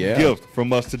special gift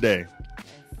from us today.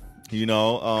 You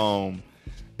know,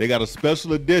 they got a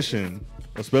special edition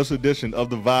of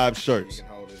the Vibe shirts.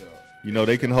 You know,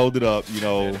 they can hold it up. You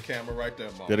know, camera right there,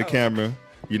 Mom. they're the camera.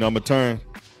 You know, I'm gonna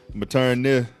turn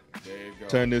this. There you go.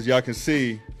 Turn this. Y'all can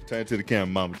see. Turn it to the camera,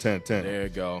 mama. Turn. There you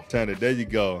go. Turn it. There you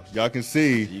go. Y'all can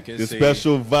see You can the see.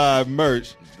 special Vibe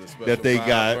merch The special that they vibe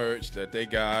got. merch that they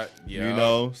got. Yeah. You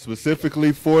know,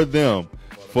 specifically for them,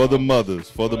 for the mothers,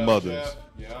 for the mothers.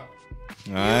 Yeah.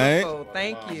 All right. Beautiful.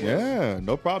 Thank you. Yeah,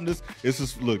 no problem. This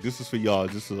is look. This is for y'all.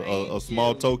 This is a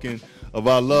small token of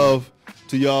our love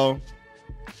to y'all.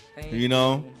 Thank You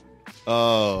know,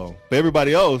 for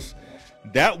everybody else,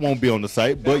 that won't be on the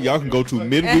site, but y'all can go to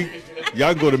midweek.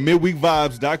 Y'all can go to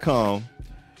midweekvibes.com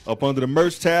up under the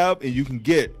merch tab, and you can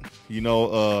get, you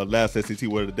know, last SAT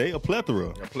word of the day, a plethora.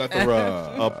 A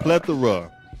plethora. A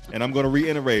plethora. And I'm going to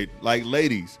reiterate, like,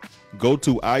 ladies, go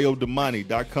to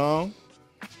iodemani.com.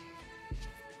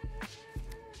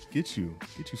 Get you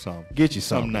some. Get you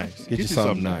something nice. Get you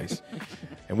something nice.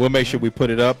 And we'll make sure we put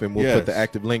it up, and we'll put the Yes.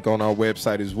 active link on our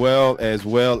website as well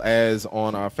as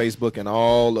on our Facebook and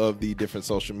all of the different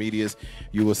social medias.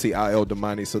 You will see IL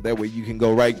Damani, so that way you can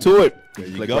go right to it. There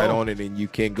you Click go. right on it, and you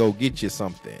can go get you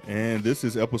something. And this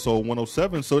is episode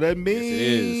 107, so that it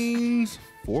is. means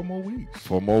 4 more weeks.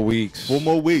 4 more weeks. 4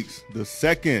 more weeks. The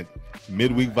second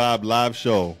Midweek Vibe live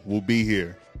show will be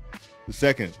here. The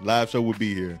second live show will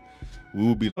be here. We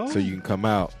will be So you can come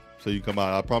out So you come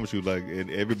out. I promise you, like, and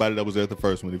everybody that was there at the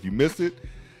first one, if you missed it,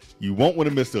 you won't want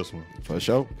to miss this one. For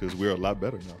sure. Because we're a lot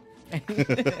better now.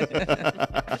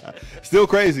 Still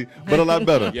crazy, but a lot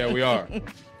better. Yeah, we are. All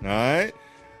right.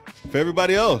 For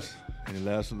everybody else, any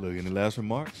last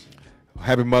remarks?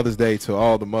 Happy Mother's Day to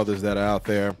all the mothers that are out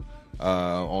there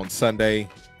on Sunday.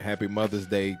 Happy Mother's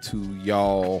Day to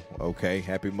y'all. Okay,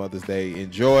 happy Mother's Day.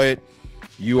 Enjoy it.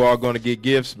 You are going to get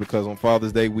gifts because on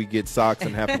Father's Day we get socks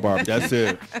and happy barbecue. That's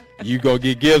it. You go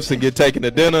get gifts and get taken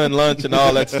to dinner and lunch and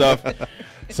all that stuff.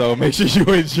 So make sure you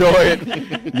enjoy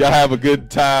it. Y'all have a good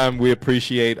time. We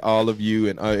appreciate all of you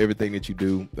and everything that you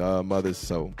do, mothers.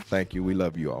 So thank you. We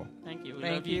love you all. Thank you. We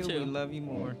Thank love you too. We love you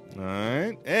more. All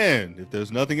right. And if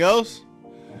there's nothing else,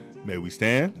 may we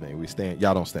stand? May we stand?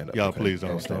 Y'all don't stand up. Y'all okay? please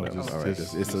don't stand up. Just- All right.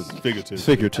 just- It's a figurative. It's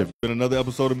figurative. Been another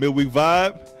episode of Midweek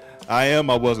Vibe. I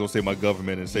was going to say my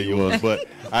government and say yours, but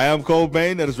I am Cole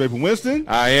Bain. That is Raper Winston.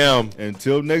 I am.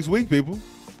 Until next week, people.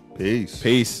 Peace.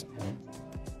 Peace.